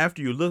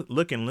after you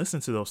look and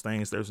listen to those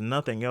things, there's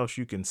nothing else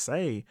you can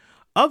say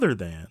other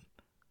than,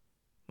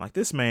 like,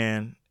 this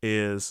man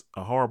is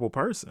a horrible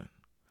person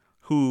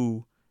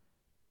who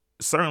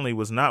certainly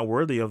was not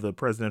worthy of the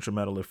Presidential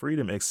Medal of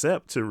Freedom,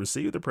 except to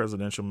receive the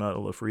Presidential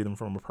Medal of Freedom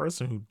from a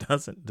person who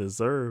doesn't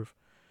deserve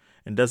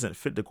and doesn't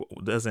fit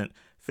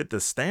the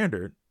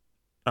standard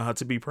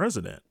to be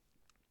president.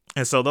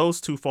 And so those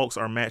two folks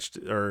are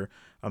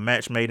a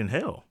match made in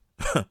hell,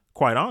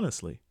 quite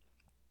honestly.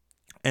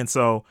 And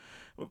so,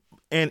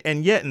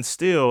 and yet, and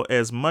still,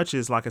 as much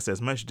as, like I said,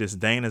 as much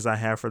disdain as I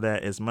have for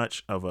that, as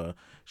much of a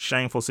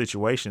shameful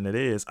situation it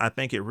is, I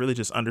think it really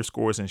just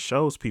underscores and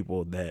shows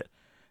people that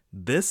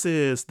this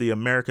is the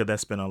America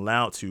that's been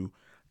allowed to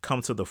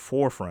come to the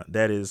forefront.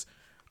 That is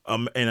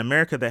an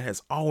America that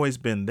has always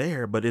been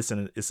there, but it's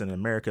an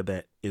America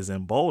that is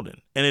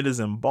emboldened. And it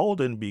is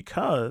emboldened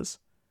because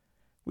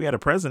we had a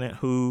president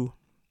who,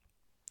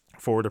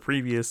 for the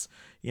previous,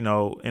 you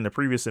know, in the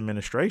previous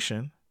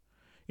administration,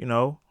 you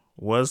know,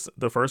 was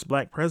the first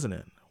black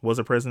president, was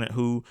a president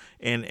who,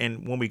 and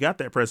when we got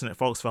that president,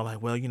 folks felt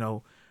like, well, you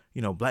know,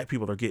 black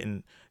people are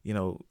getting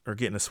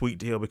a sweet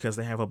deal because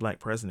they have a black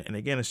president. And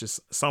again, it's just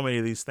so many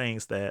of these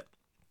things that,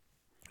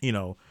 you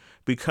know,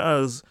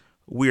 because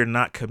we're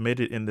not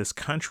committed in this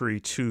country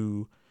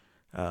to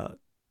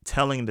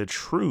telling the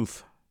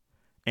truth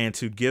and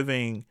to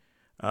giving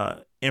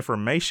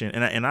information,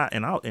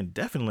 and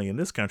definitely in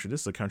this country,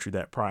 this is a country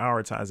that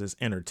prioritizes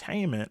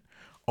entertainment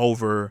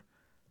over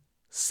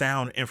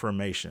sound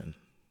information.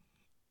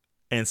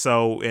 And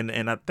so,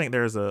 and I think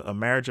there's a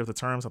marriage of the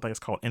terms. I think it's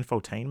called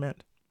infotainment.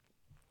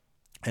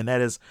 And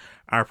that is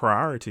our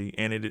priority.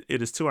 And it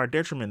is to our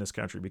detriment in this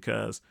country,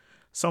 because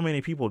so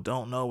many people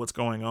don't know what's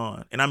going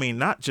on. And I mean,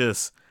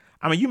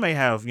 you may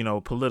have, you know,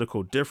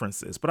 political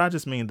differences, but I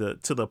just mean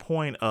to the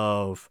point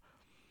of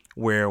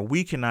where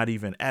we cannot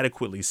even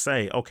adequately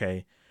say,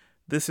 okay,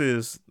 this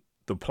is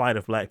the plight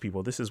of black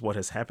people. This is what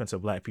has happened to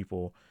black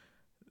people,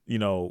 you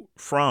know,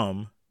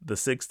 from the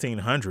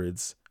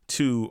 1600s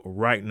to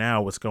right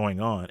now, what's going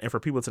on. And for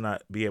people to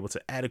not be able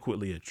to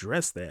adequately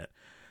address that,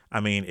 I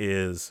mean,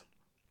 is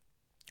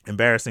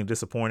embarrassing,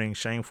 disappointing,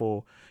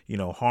 shameful, you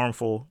know,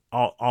 harmful,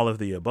 all of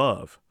the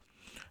above.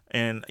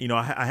 And, you know,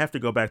 I have to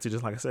go back to,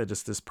 just like I said,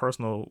 just this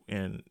personal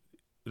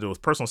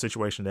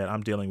situation that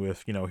I'm dealing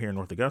with, you know, here in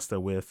North Augusta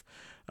with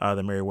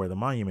the Meriwether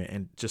Monument,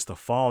 and just the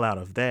fallout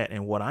of that.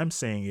 And what I'm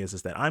saying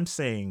is that I'm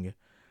seeing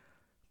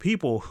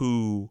people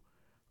who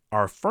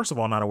are, first of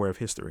all, not aware of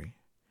history.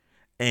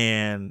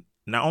 And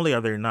not only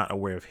are they not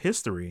aware of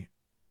history,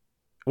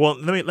 well,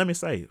 let me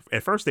say,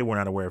 at first they were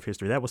not aware of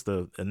history. That was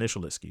the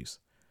initial excuse.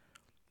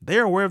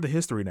 They're aware of the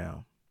history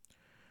now.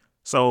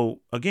 So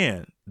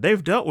again,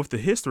 they've dealt with the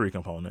history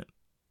component.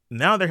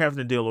 Now they're having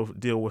to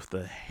deal with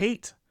the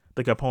hate,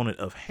 the component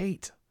of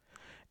hate,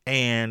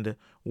 and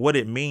what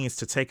it means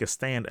to take a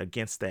stand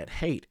against that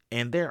hate.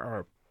 And there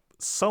are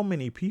so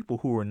many people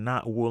who are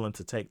not willing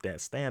to take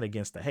that stand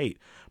against the hate.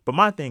 But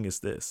my thing is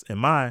this,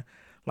 and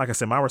like I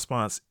said, my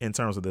response in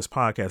terms of this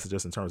podcast,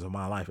 just in terms of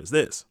my life, is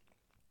this,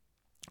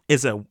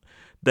 is that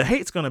the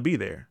hate's going to be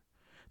there.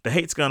 The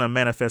hate's going to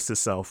manifest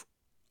itself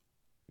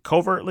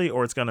covertly,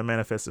 or it's going to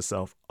manifest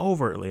itself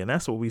overtly. And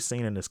that's what we've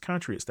seen in this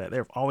country. It's that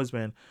there have always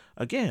been,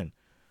 again,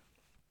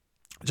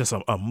 just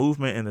a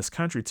movement in this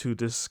country to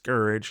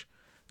discourage,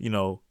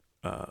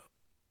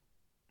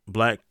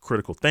 Black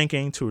critical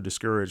thinking, to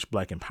discourage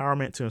Black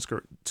empowerment,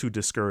 to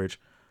discourage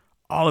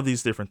all of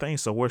these different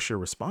things. So what's your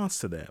response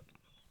to that?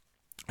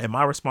 And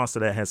my response to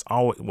that has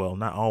always, well,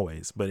 not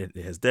always, but it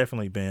has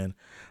definitely been,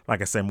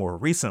 like I said, more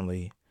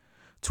recently,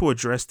 to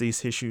address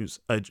these issues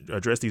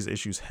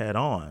head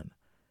on,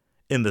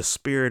 in the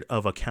spirit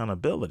of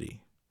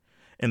accountability,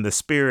 in the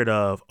spirit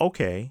of,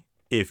 okay,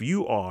 if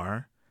you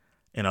are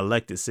an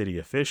elected city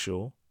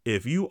official,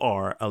 if you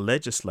are a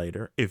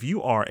legislator, if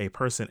you are a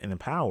person in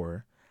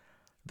power,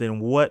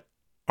 then what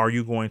are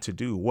you going to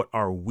do? What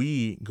are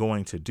we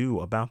going to do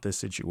about this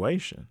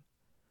situation?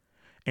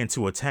 And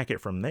to attack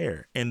it from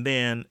there. And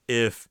then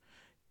if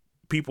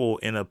people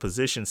in a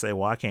position say,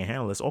 well, I can't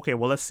handle this. Okay,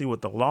 well, let's see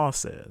what the law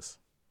says.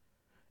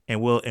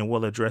 And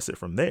we'll address it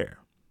from there.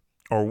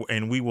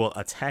 And we will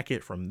attack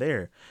it from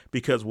there.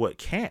 Because what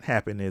can't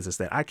happen is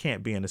that I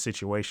can't be in a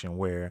situation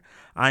where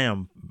I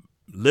am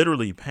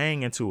literally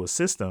paying into a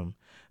system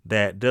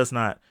that does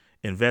not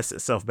invest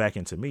itself back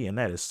into me. And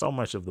that is so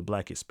much of the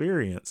Black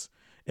experience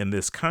in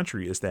this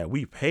country, is that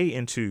we pay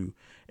into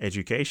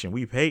education,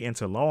 we pay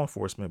into law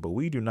enforcement, but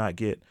we do not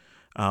get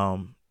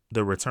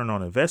the return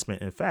on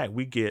investment. In fact,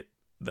 we get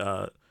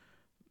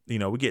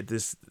we get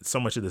this, so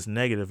much of this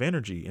negative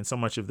energy and so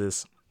much of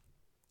this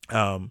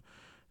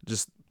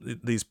just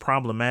these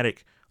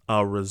problematic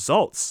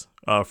results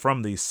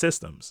from these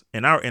systems.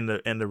 And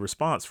the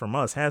response from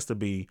us has to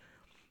be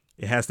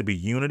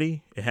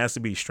unity. It has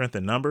to be strength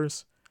in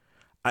numbers.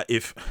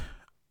 If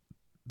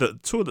the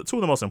two of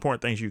the most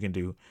important things you can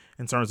do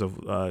in terms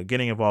of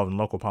getting involved in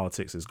local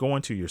politics is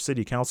going to your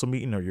city council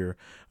meeting, or your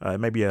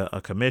maybe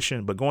a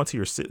commission, but going to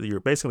your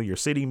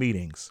city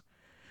meetings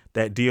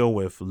that deal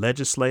with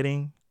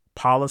legislating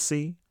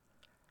policy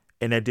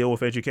and that deal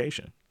with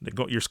education,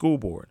 your school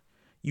board.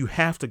 You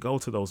have to go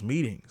to those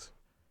meetings.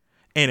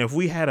 And if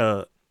we had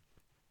a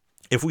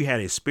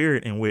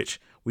spirit in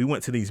which we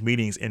went to these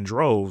meetings in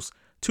droves,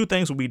 two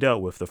things will be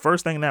dealt with. The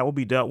first thing that will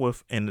be dealt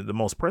with, and the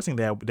most pressing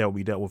that will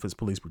be dealt with, is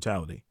police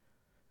brutality,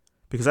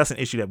 because that's an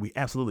issue that we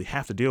absolutely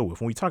have to deal with.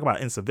 When we talk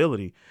about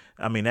incivility,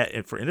 I mean, that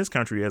in this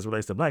country, as it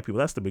relates to Black people,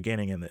 that's the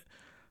beginning, and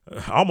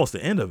almost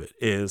the end of it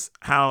is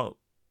how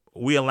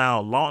we allow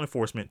law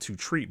enforcement to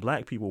treat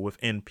Black people with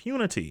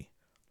impunity.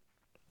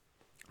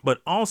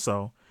 But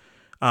also,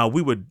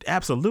 we would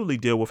absolutely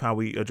deal with how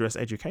we address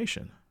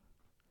education.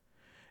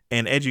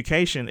 And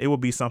education, it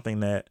would be something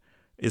that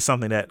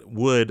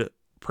would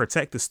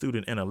protect the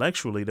student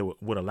intellectually, that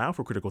would allow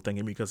for critical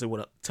thinking, because it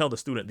would tell the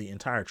student the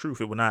entire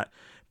truth. It would not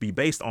be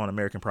based on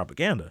American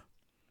propaganda,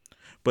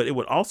 but it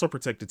would also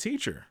protect the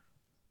teacher.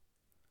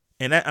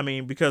 And that, I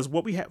mean, because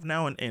what we have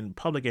now in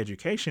public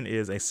education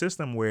is a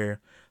system where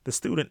the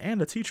student and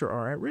the teacher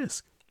are at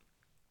risk,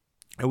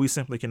 and we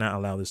simply cannot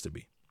allow this to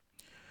be.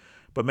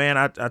 But man,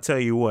 I tell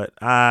you what,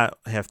 I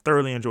have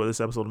thoroughly enjoyed this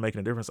episode of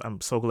Making a Difference.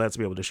 I'm so glad to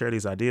be able to share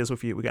these ideas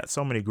with you. We got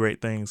so many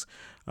great things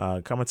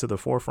coming to the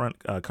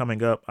forefront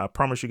coming up. I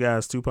promise you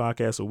guys 2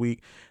 podcasts a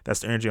week.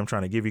 That's the energy I'm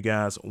trying to give you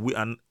guys.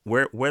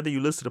 Whether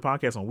you listen to the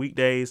podcast on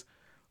weekdays,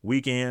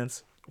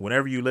 weekends,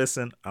 whenever you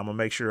listen, I'm going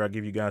to make sure I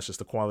give you guys just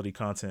the quality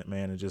content,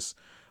 man. And just,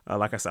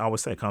 like I said, I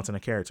always say, content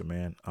and character,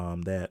 man,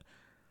 that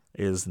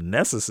is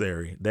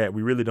necessary, that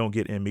we really don't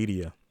get in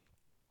media.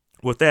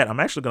 With that, I'm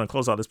actually going to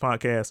close out this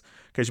podcast,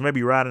 because you may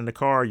be riding in the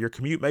car. Your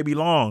commute may be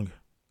long,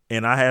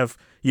 and I have,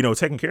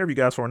 taken care of you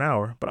guys for an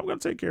hour, but I'm going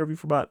to take care of you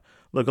for a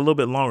little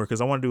bit longer,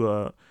 because I want to do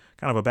a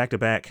kind of a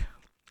back-to-back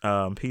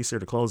piece here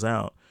to close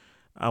out.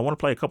 I want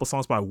to play a couple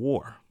songs by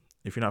War.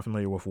 If you're not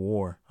familiar with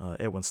War,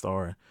 Edwin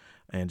Starr,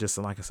 and just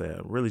like I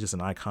said, really just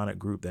an iconic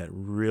group that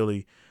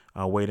really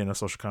weighed in on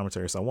social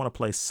commentary. So I want to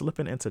play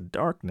Slipping Into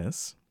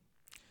Darkness,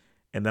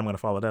 and then I'm going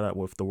to follow that up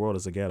with The World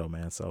Is a Ghetto,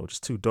 man. So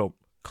just 2 dope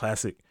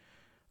classic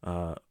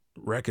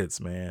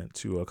records, man,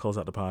 to close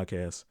out the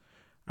podcast.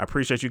 I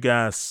appreciate you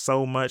guys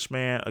so much,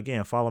 man.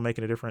 Again, follow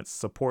Making a Difference,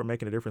 support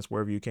Making a Difference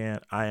wherever you can.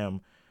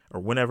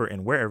 Whenever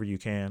and wherever you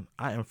can.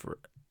 I am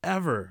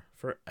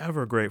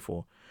forever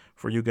grateful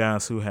for you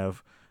guys who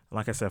have,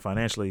 like I said,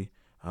 financially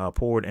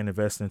poured and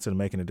invested into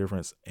Making a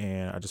Difference.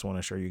 And I just want to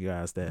assure you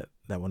guys that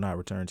will not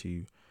return to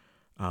you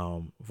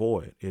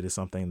void. It is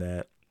something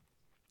that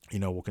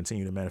will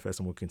continue to manifest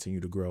and will continue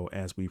to grow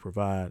as we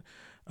provide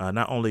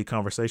not only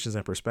conversations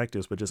and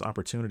perspectives, but just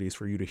opportunities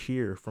for you to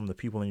hear from the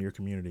people in your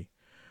community.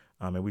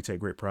 And we take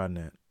great pride in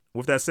that.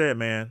 With that said,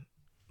 man,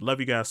 love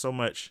you guys so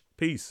much.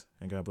 Peace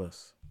and God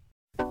bless.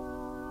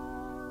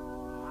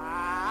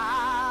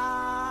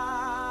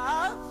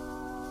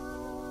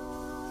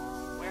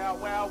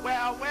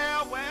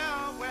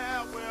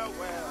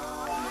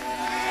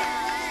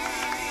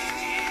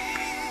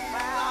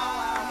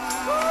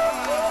 Well.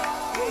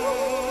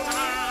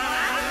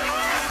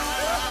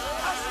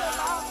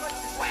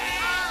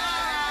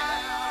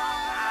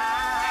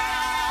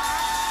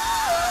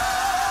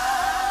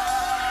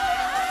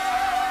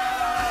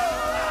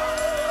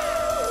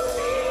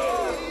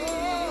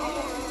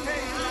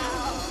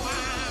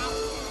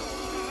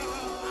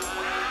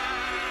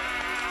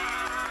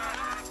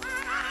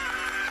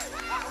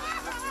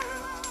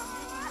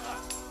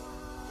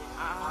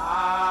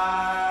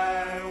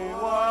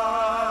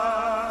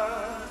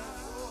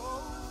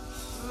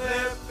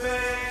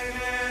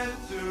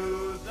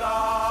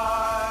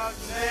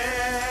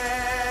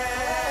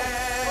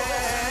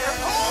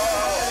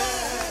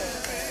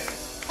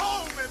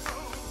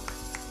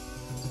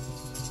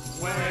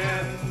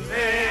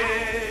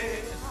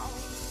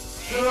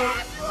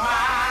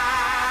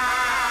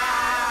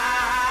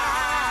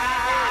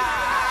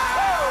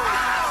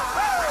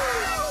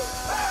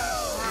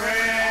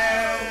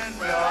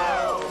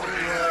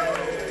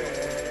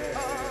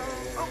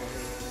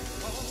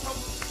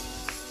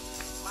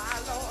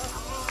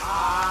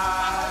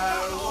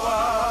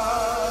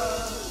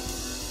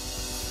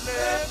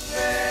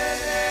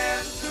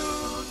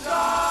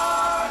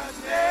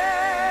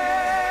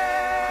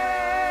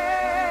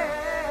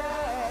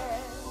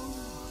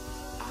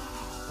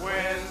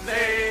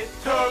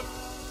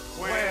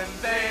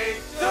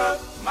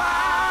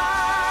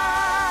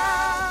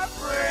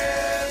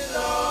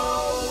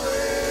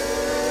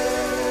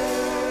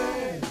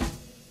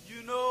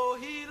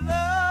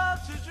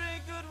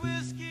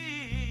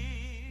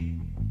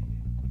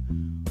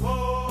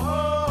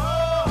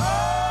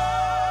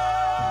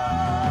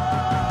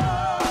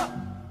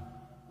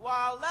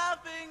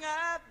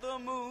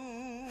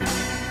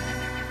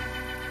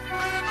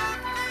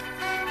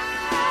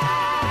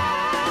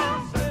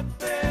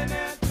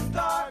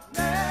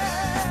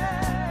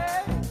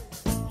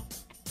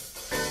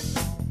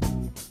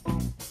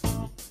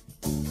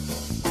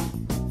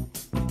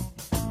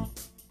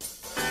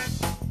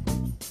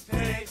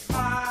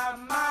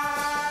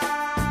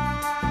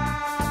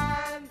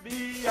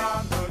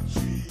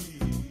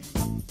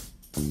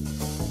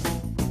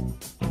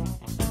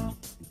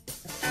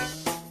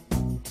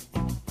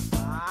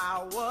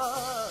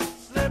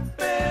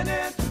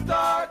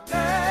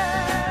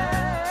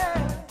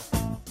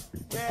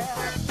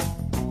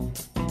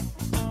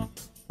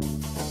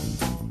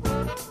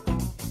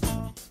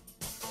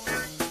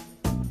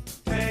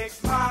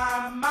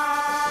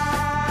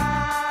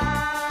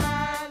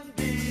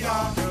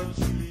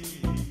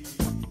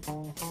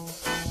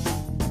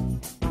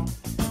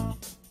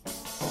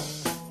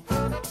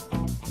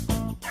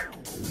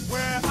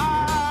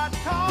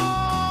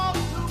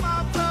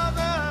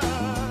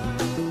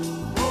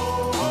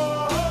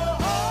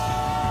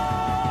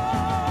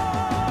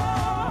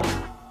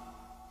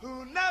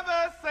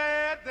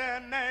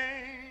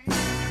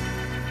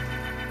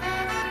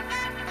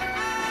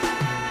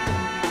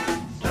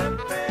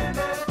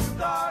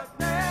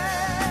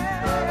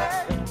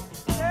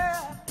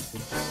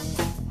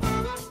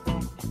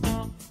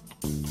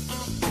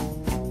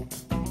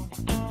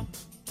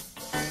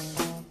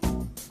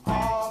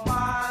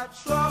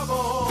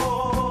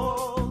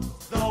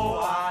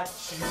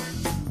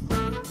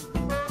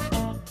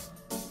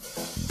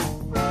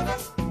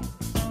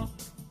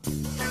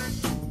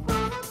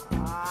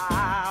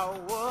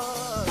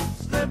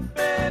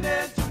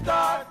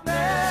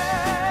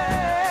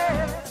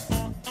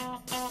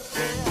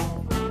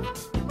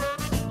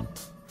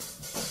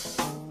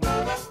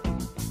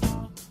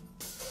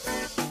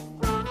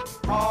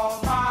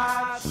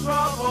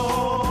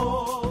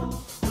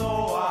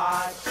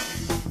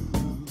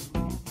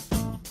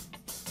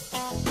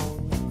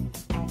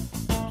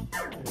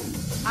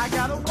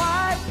 a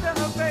wife and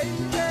a baby.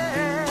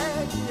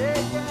 Yeah,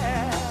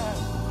 yeah.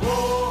 Oh,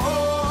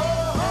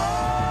 oh, oh,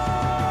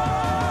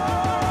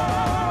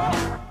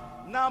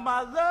 oh. Now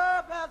my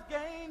love has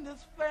gained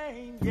its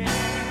fame, yeah.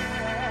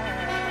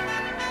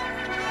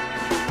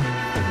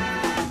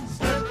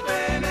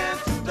 Slipping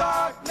into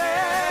darkness,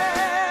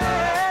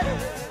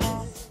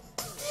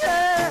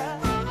 yeah.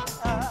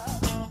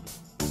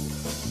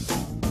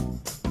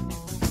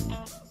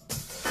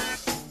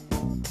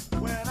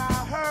 When I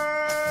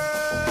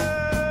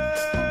heard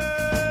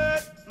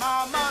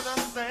my mother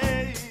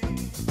say,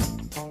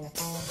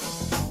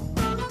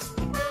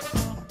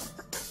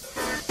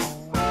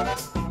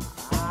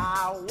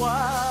 I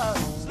was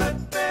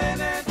slipping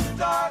into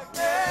darkness.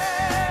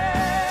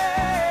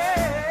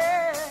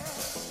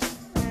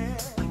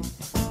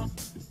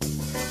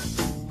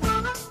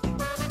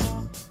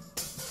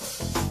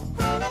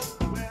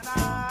 When I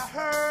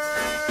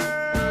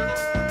heard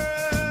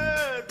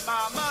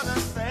my mother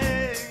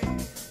say,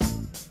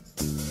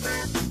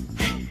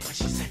 hey, what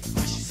she say,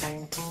 what she say?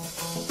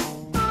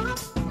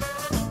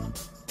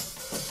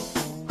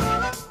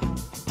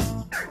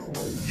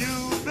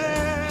 You've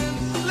been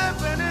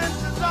slipping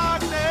into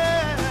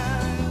darkness.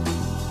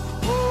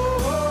 Oh,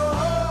 oh,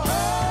 oh,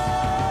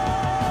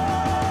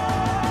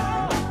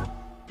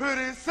 oh.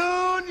 Pretty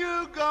soon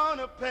you're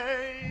gonna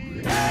pay.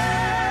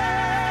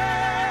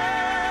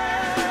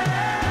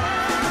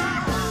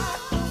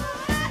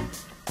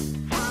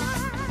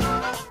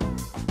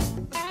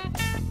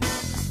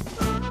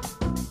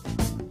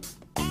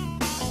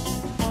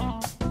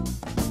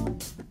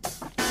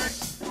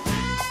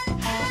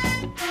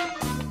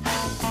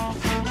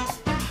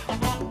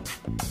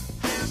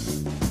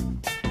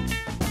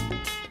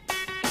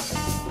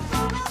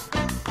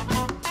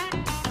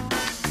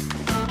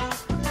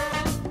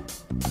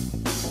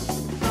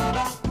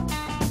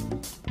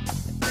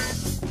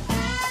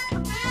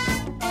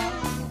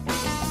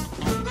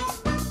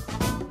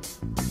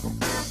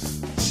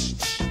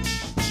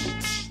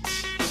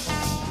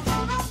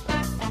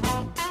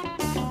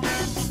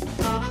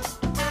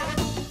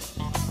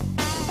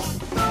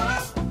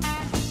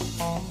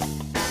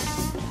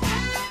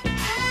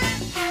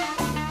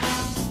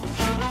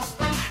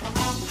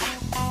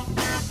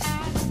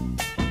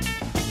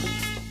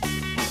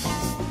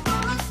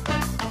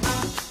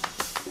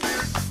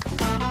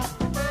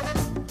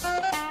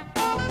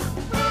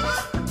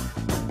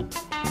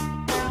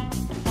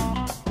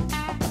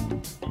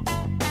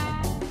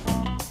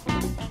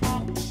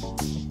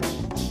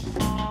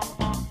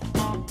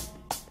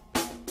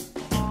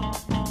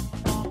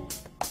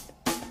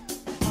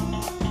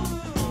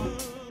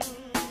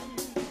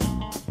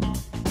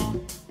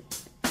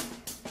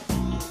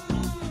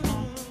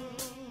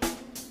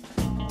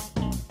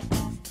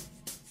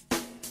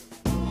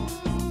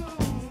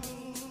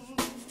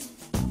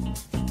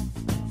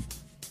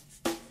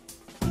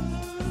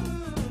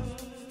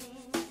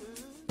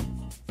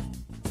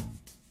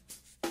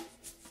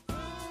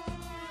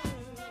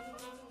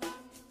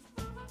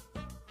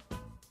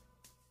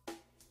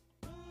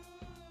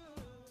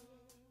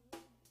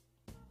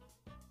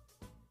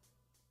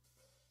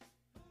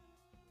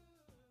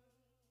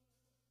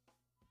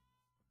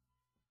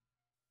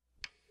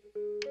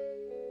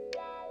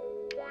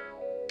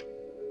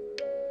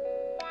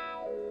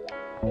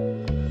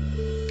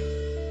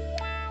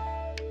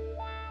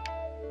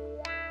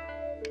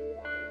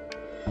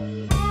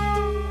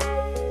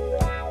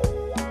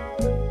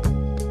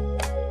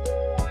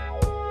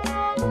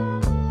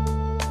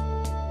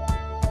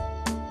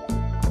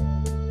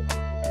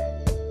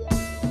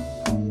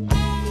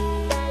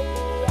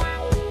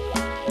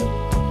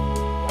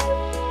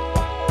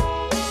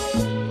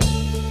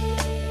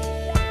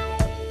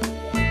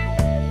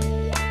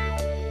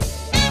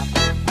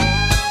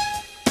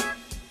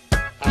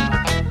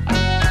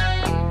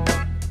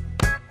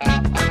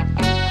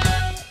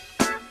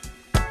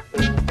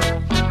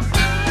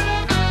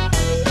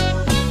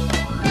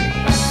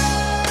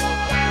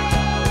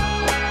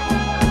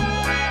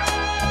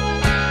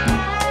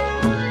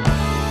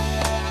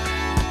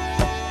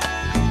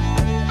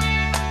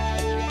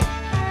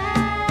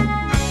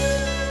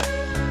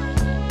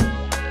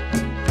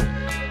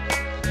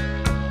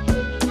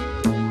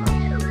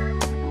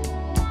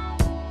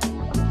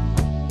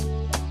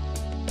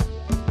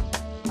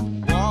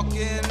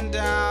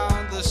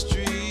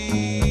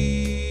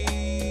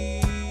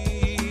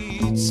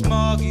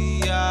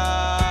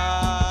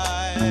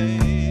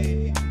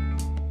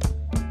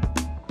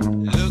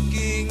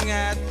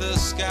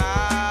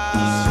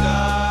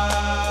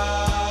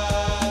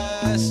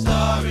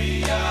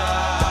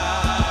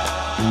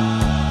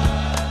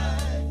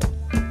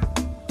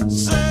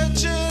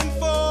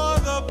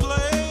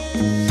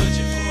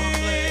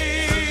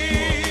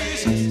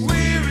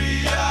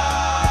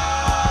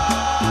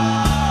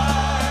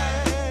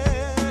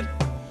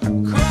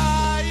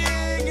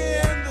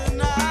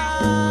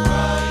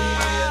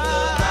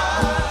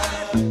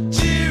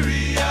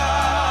 Cheerio.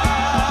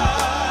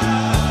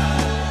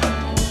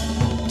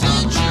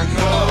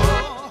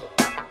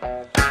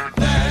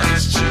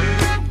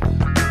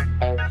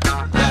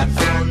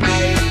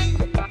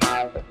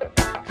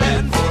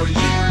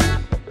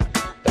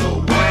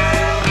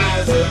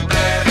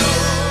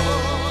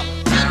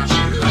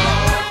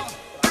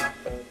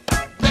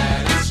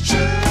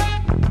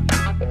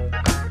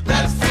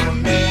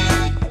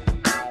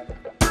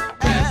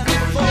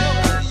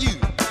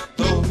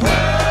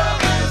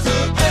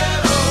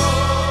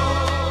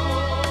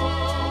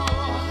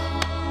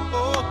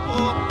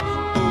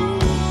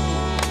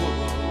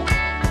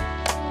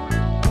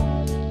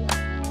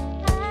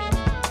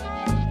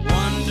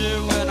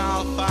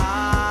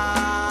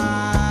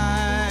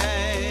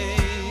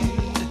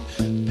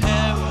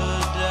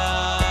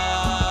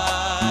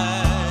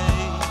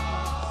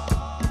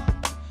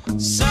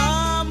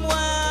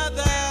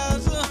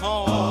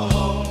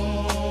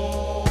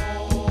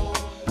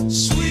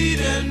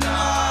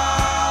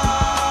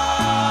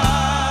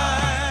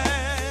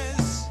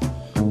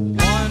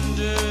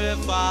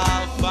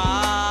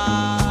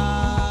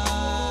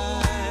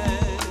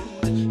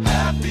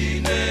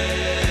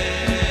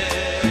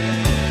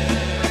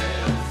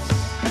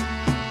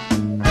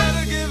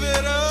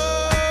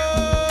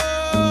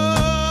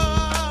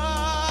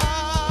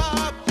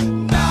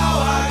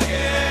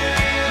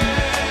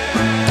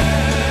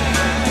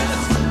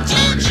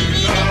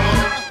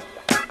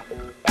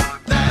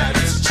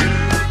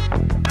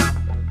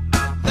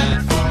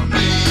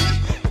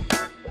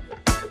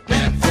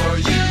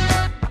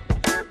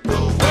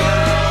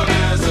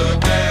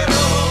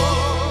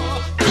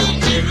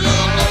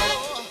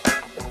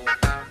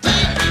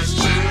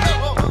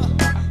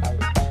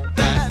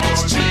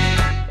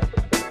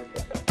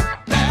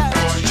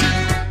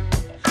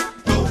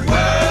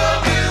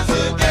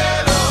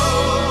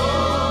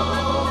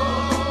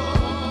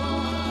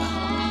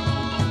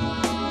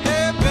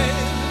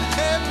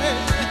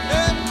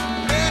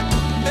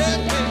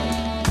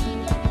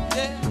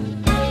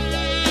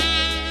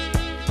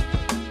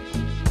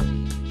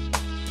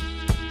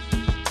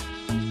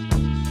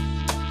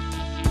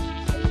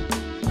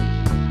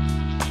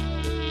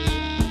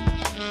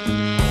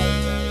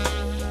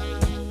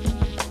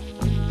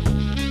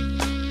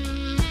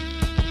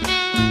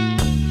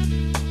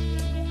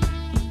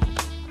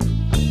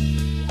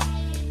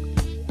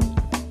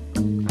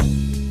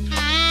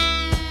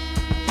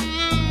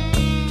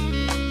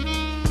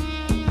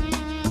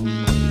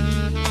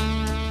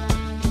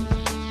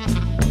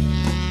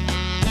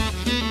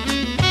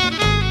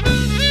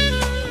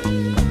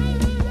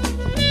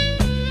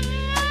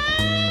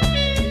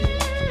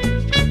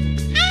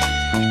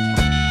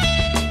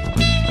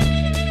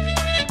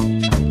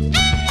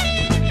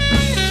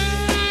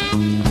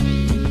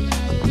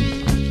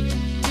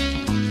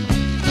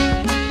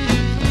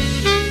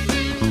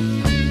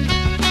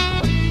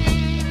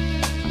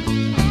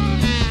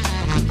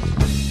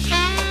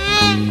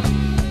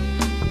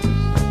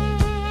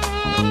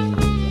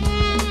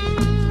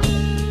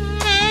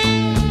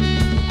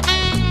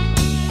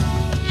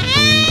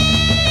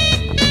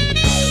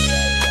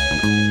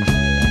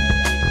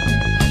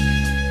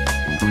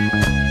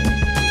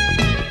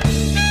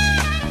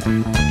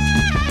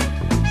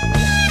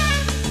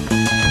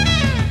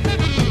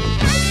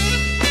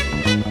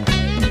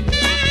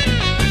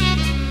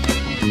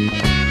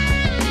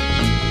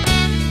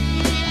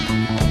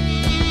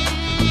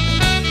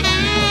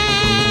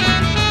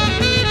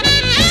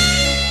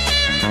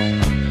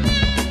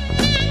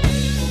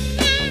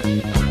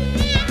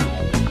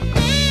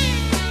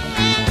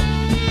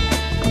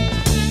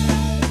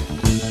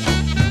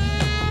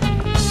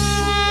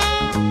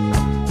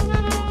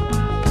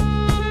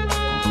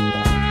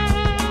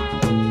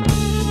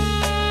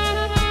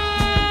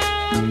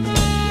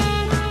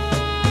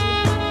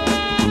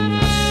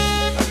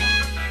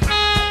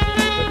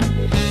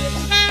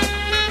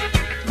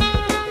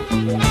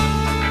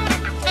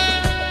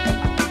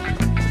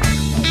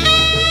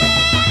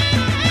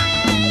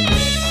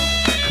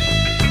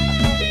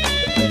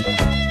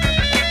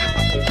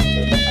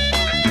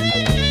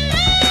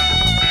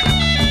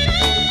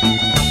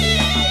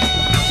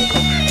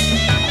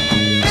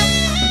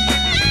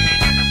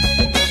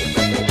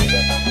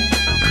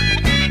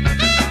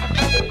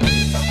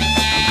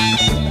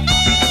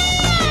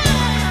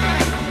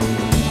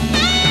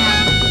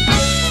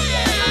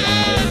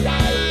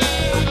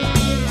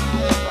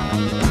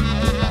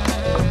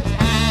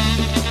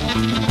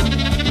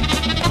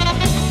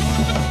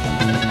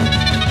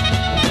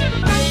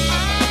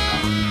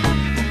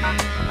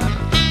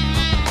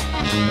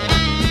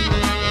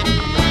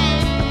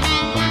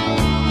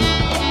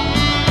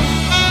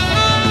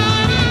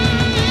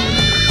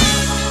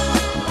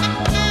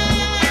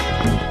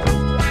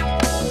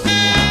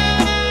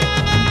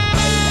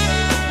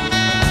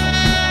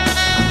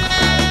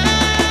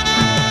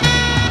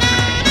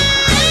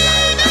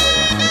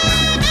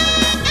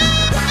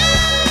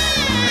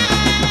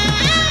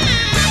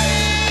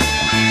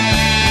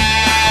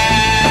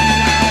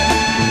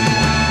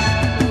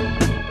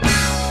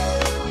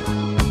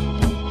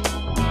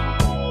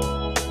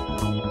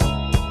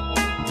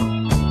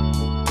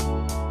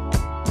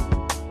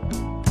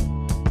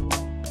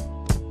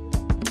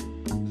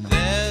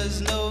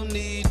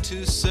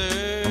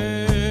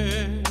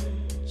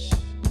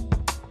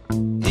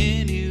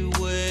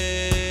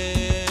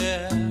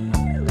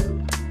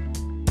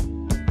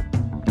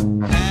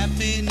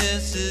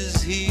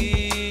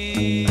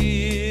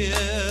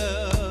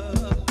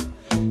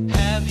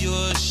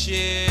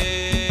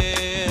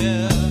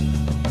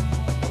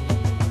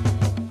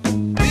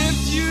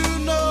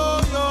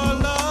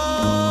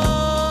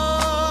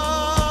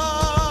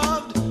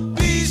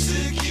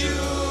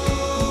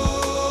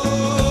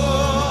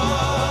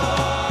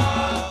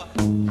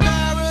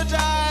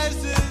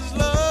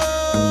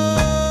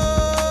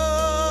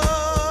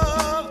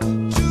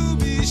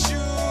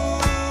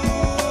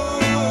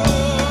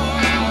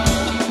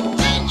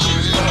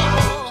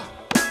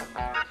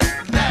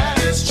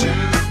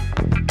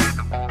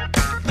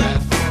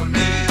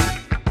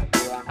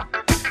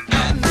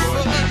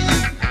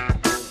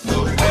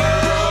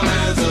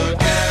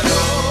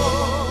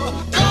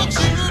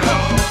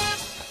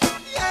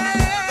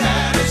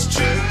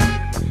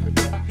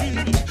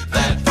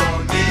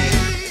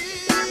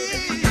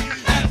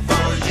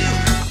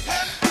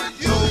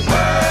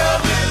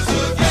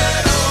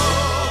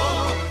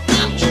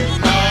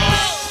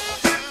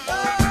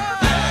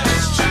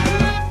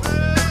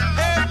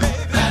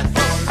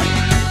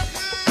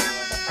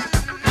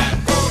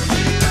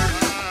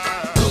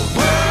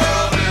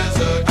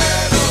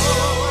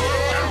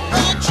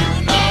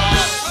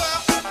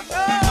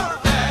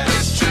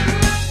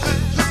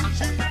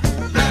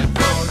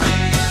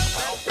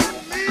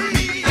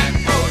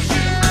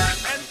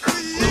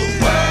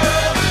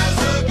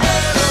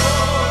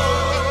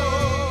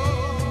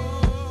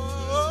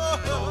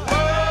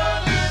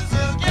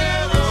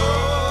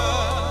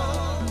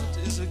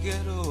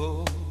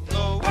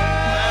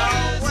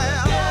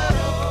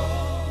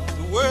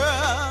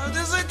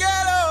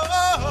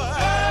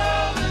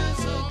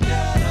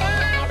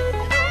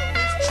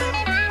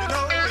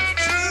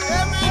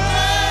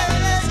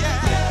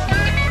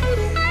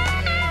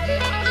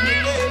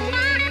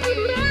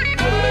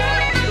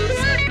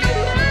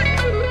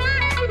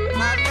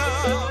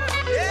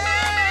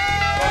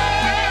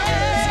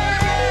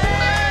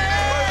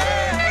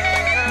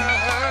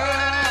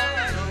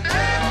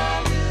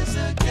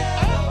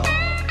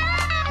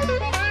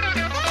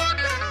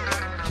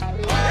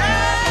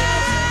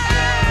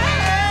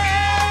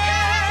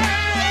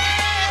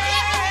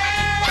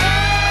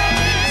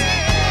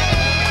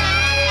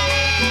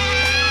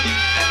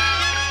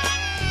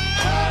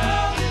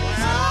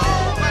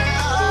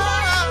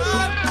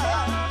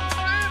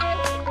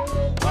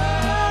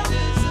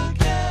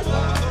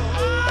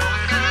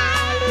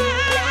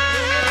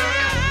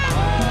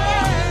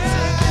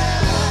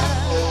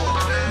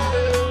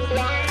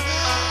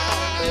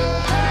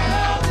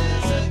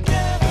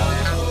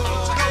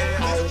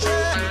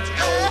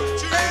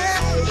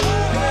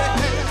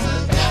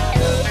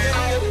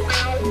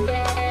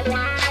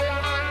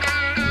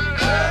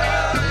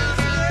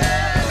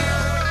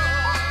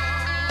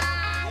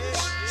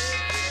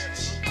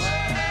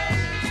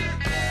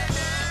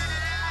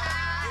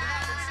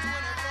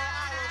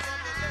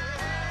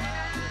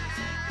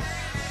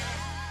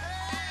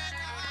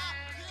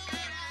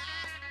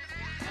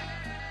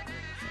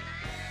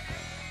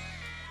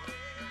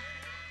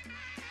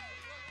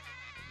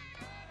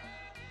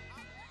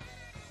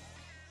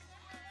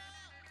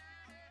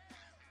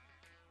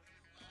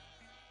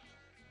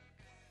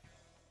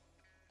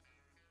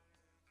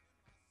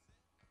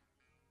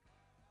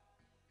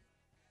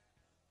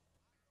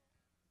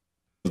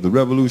 The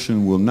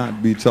revolution will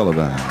not be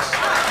televised.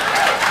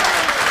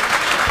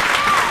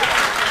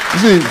 You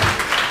see,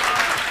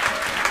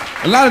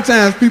 a lot of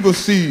times people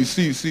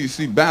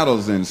see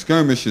battles and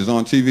skirmishes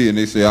on TV and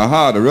they say,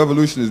 aha, the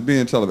revolution is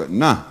being televised.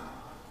 Nah,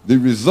 the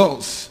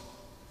results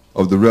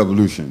of the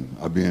revolution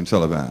are being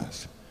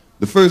televised.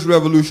 The first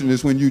revolution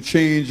is when you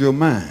change your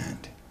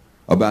mind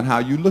about how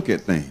you look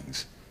at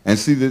things and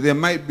see that there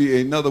might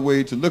be another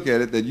way to look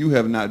at it that you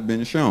have not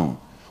been shown.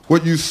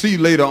 What you see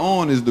later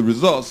on is the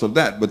results of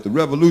that, but the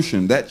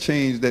revolution, that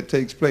change that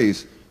takes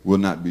place, will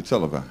not be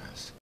televised.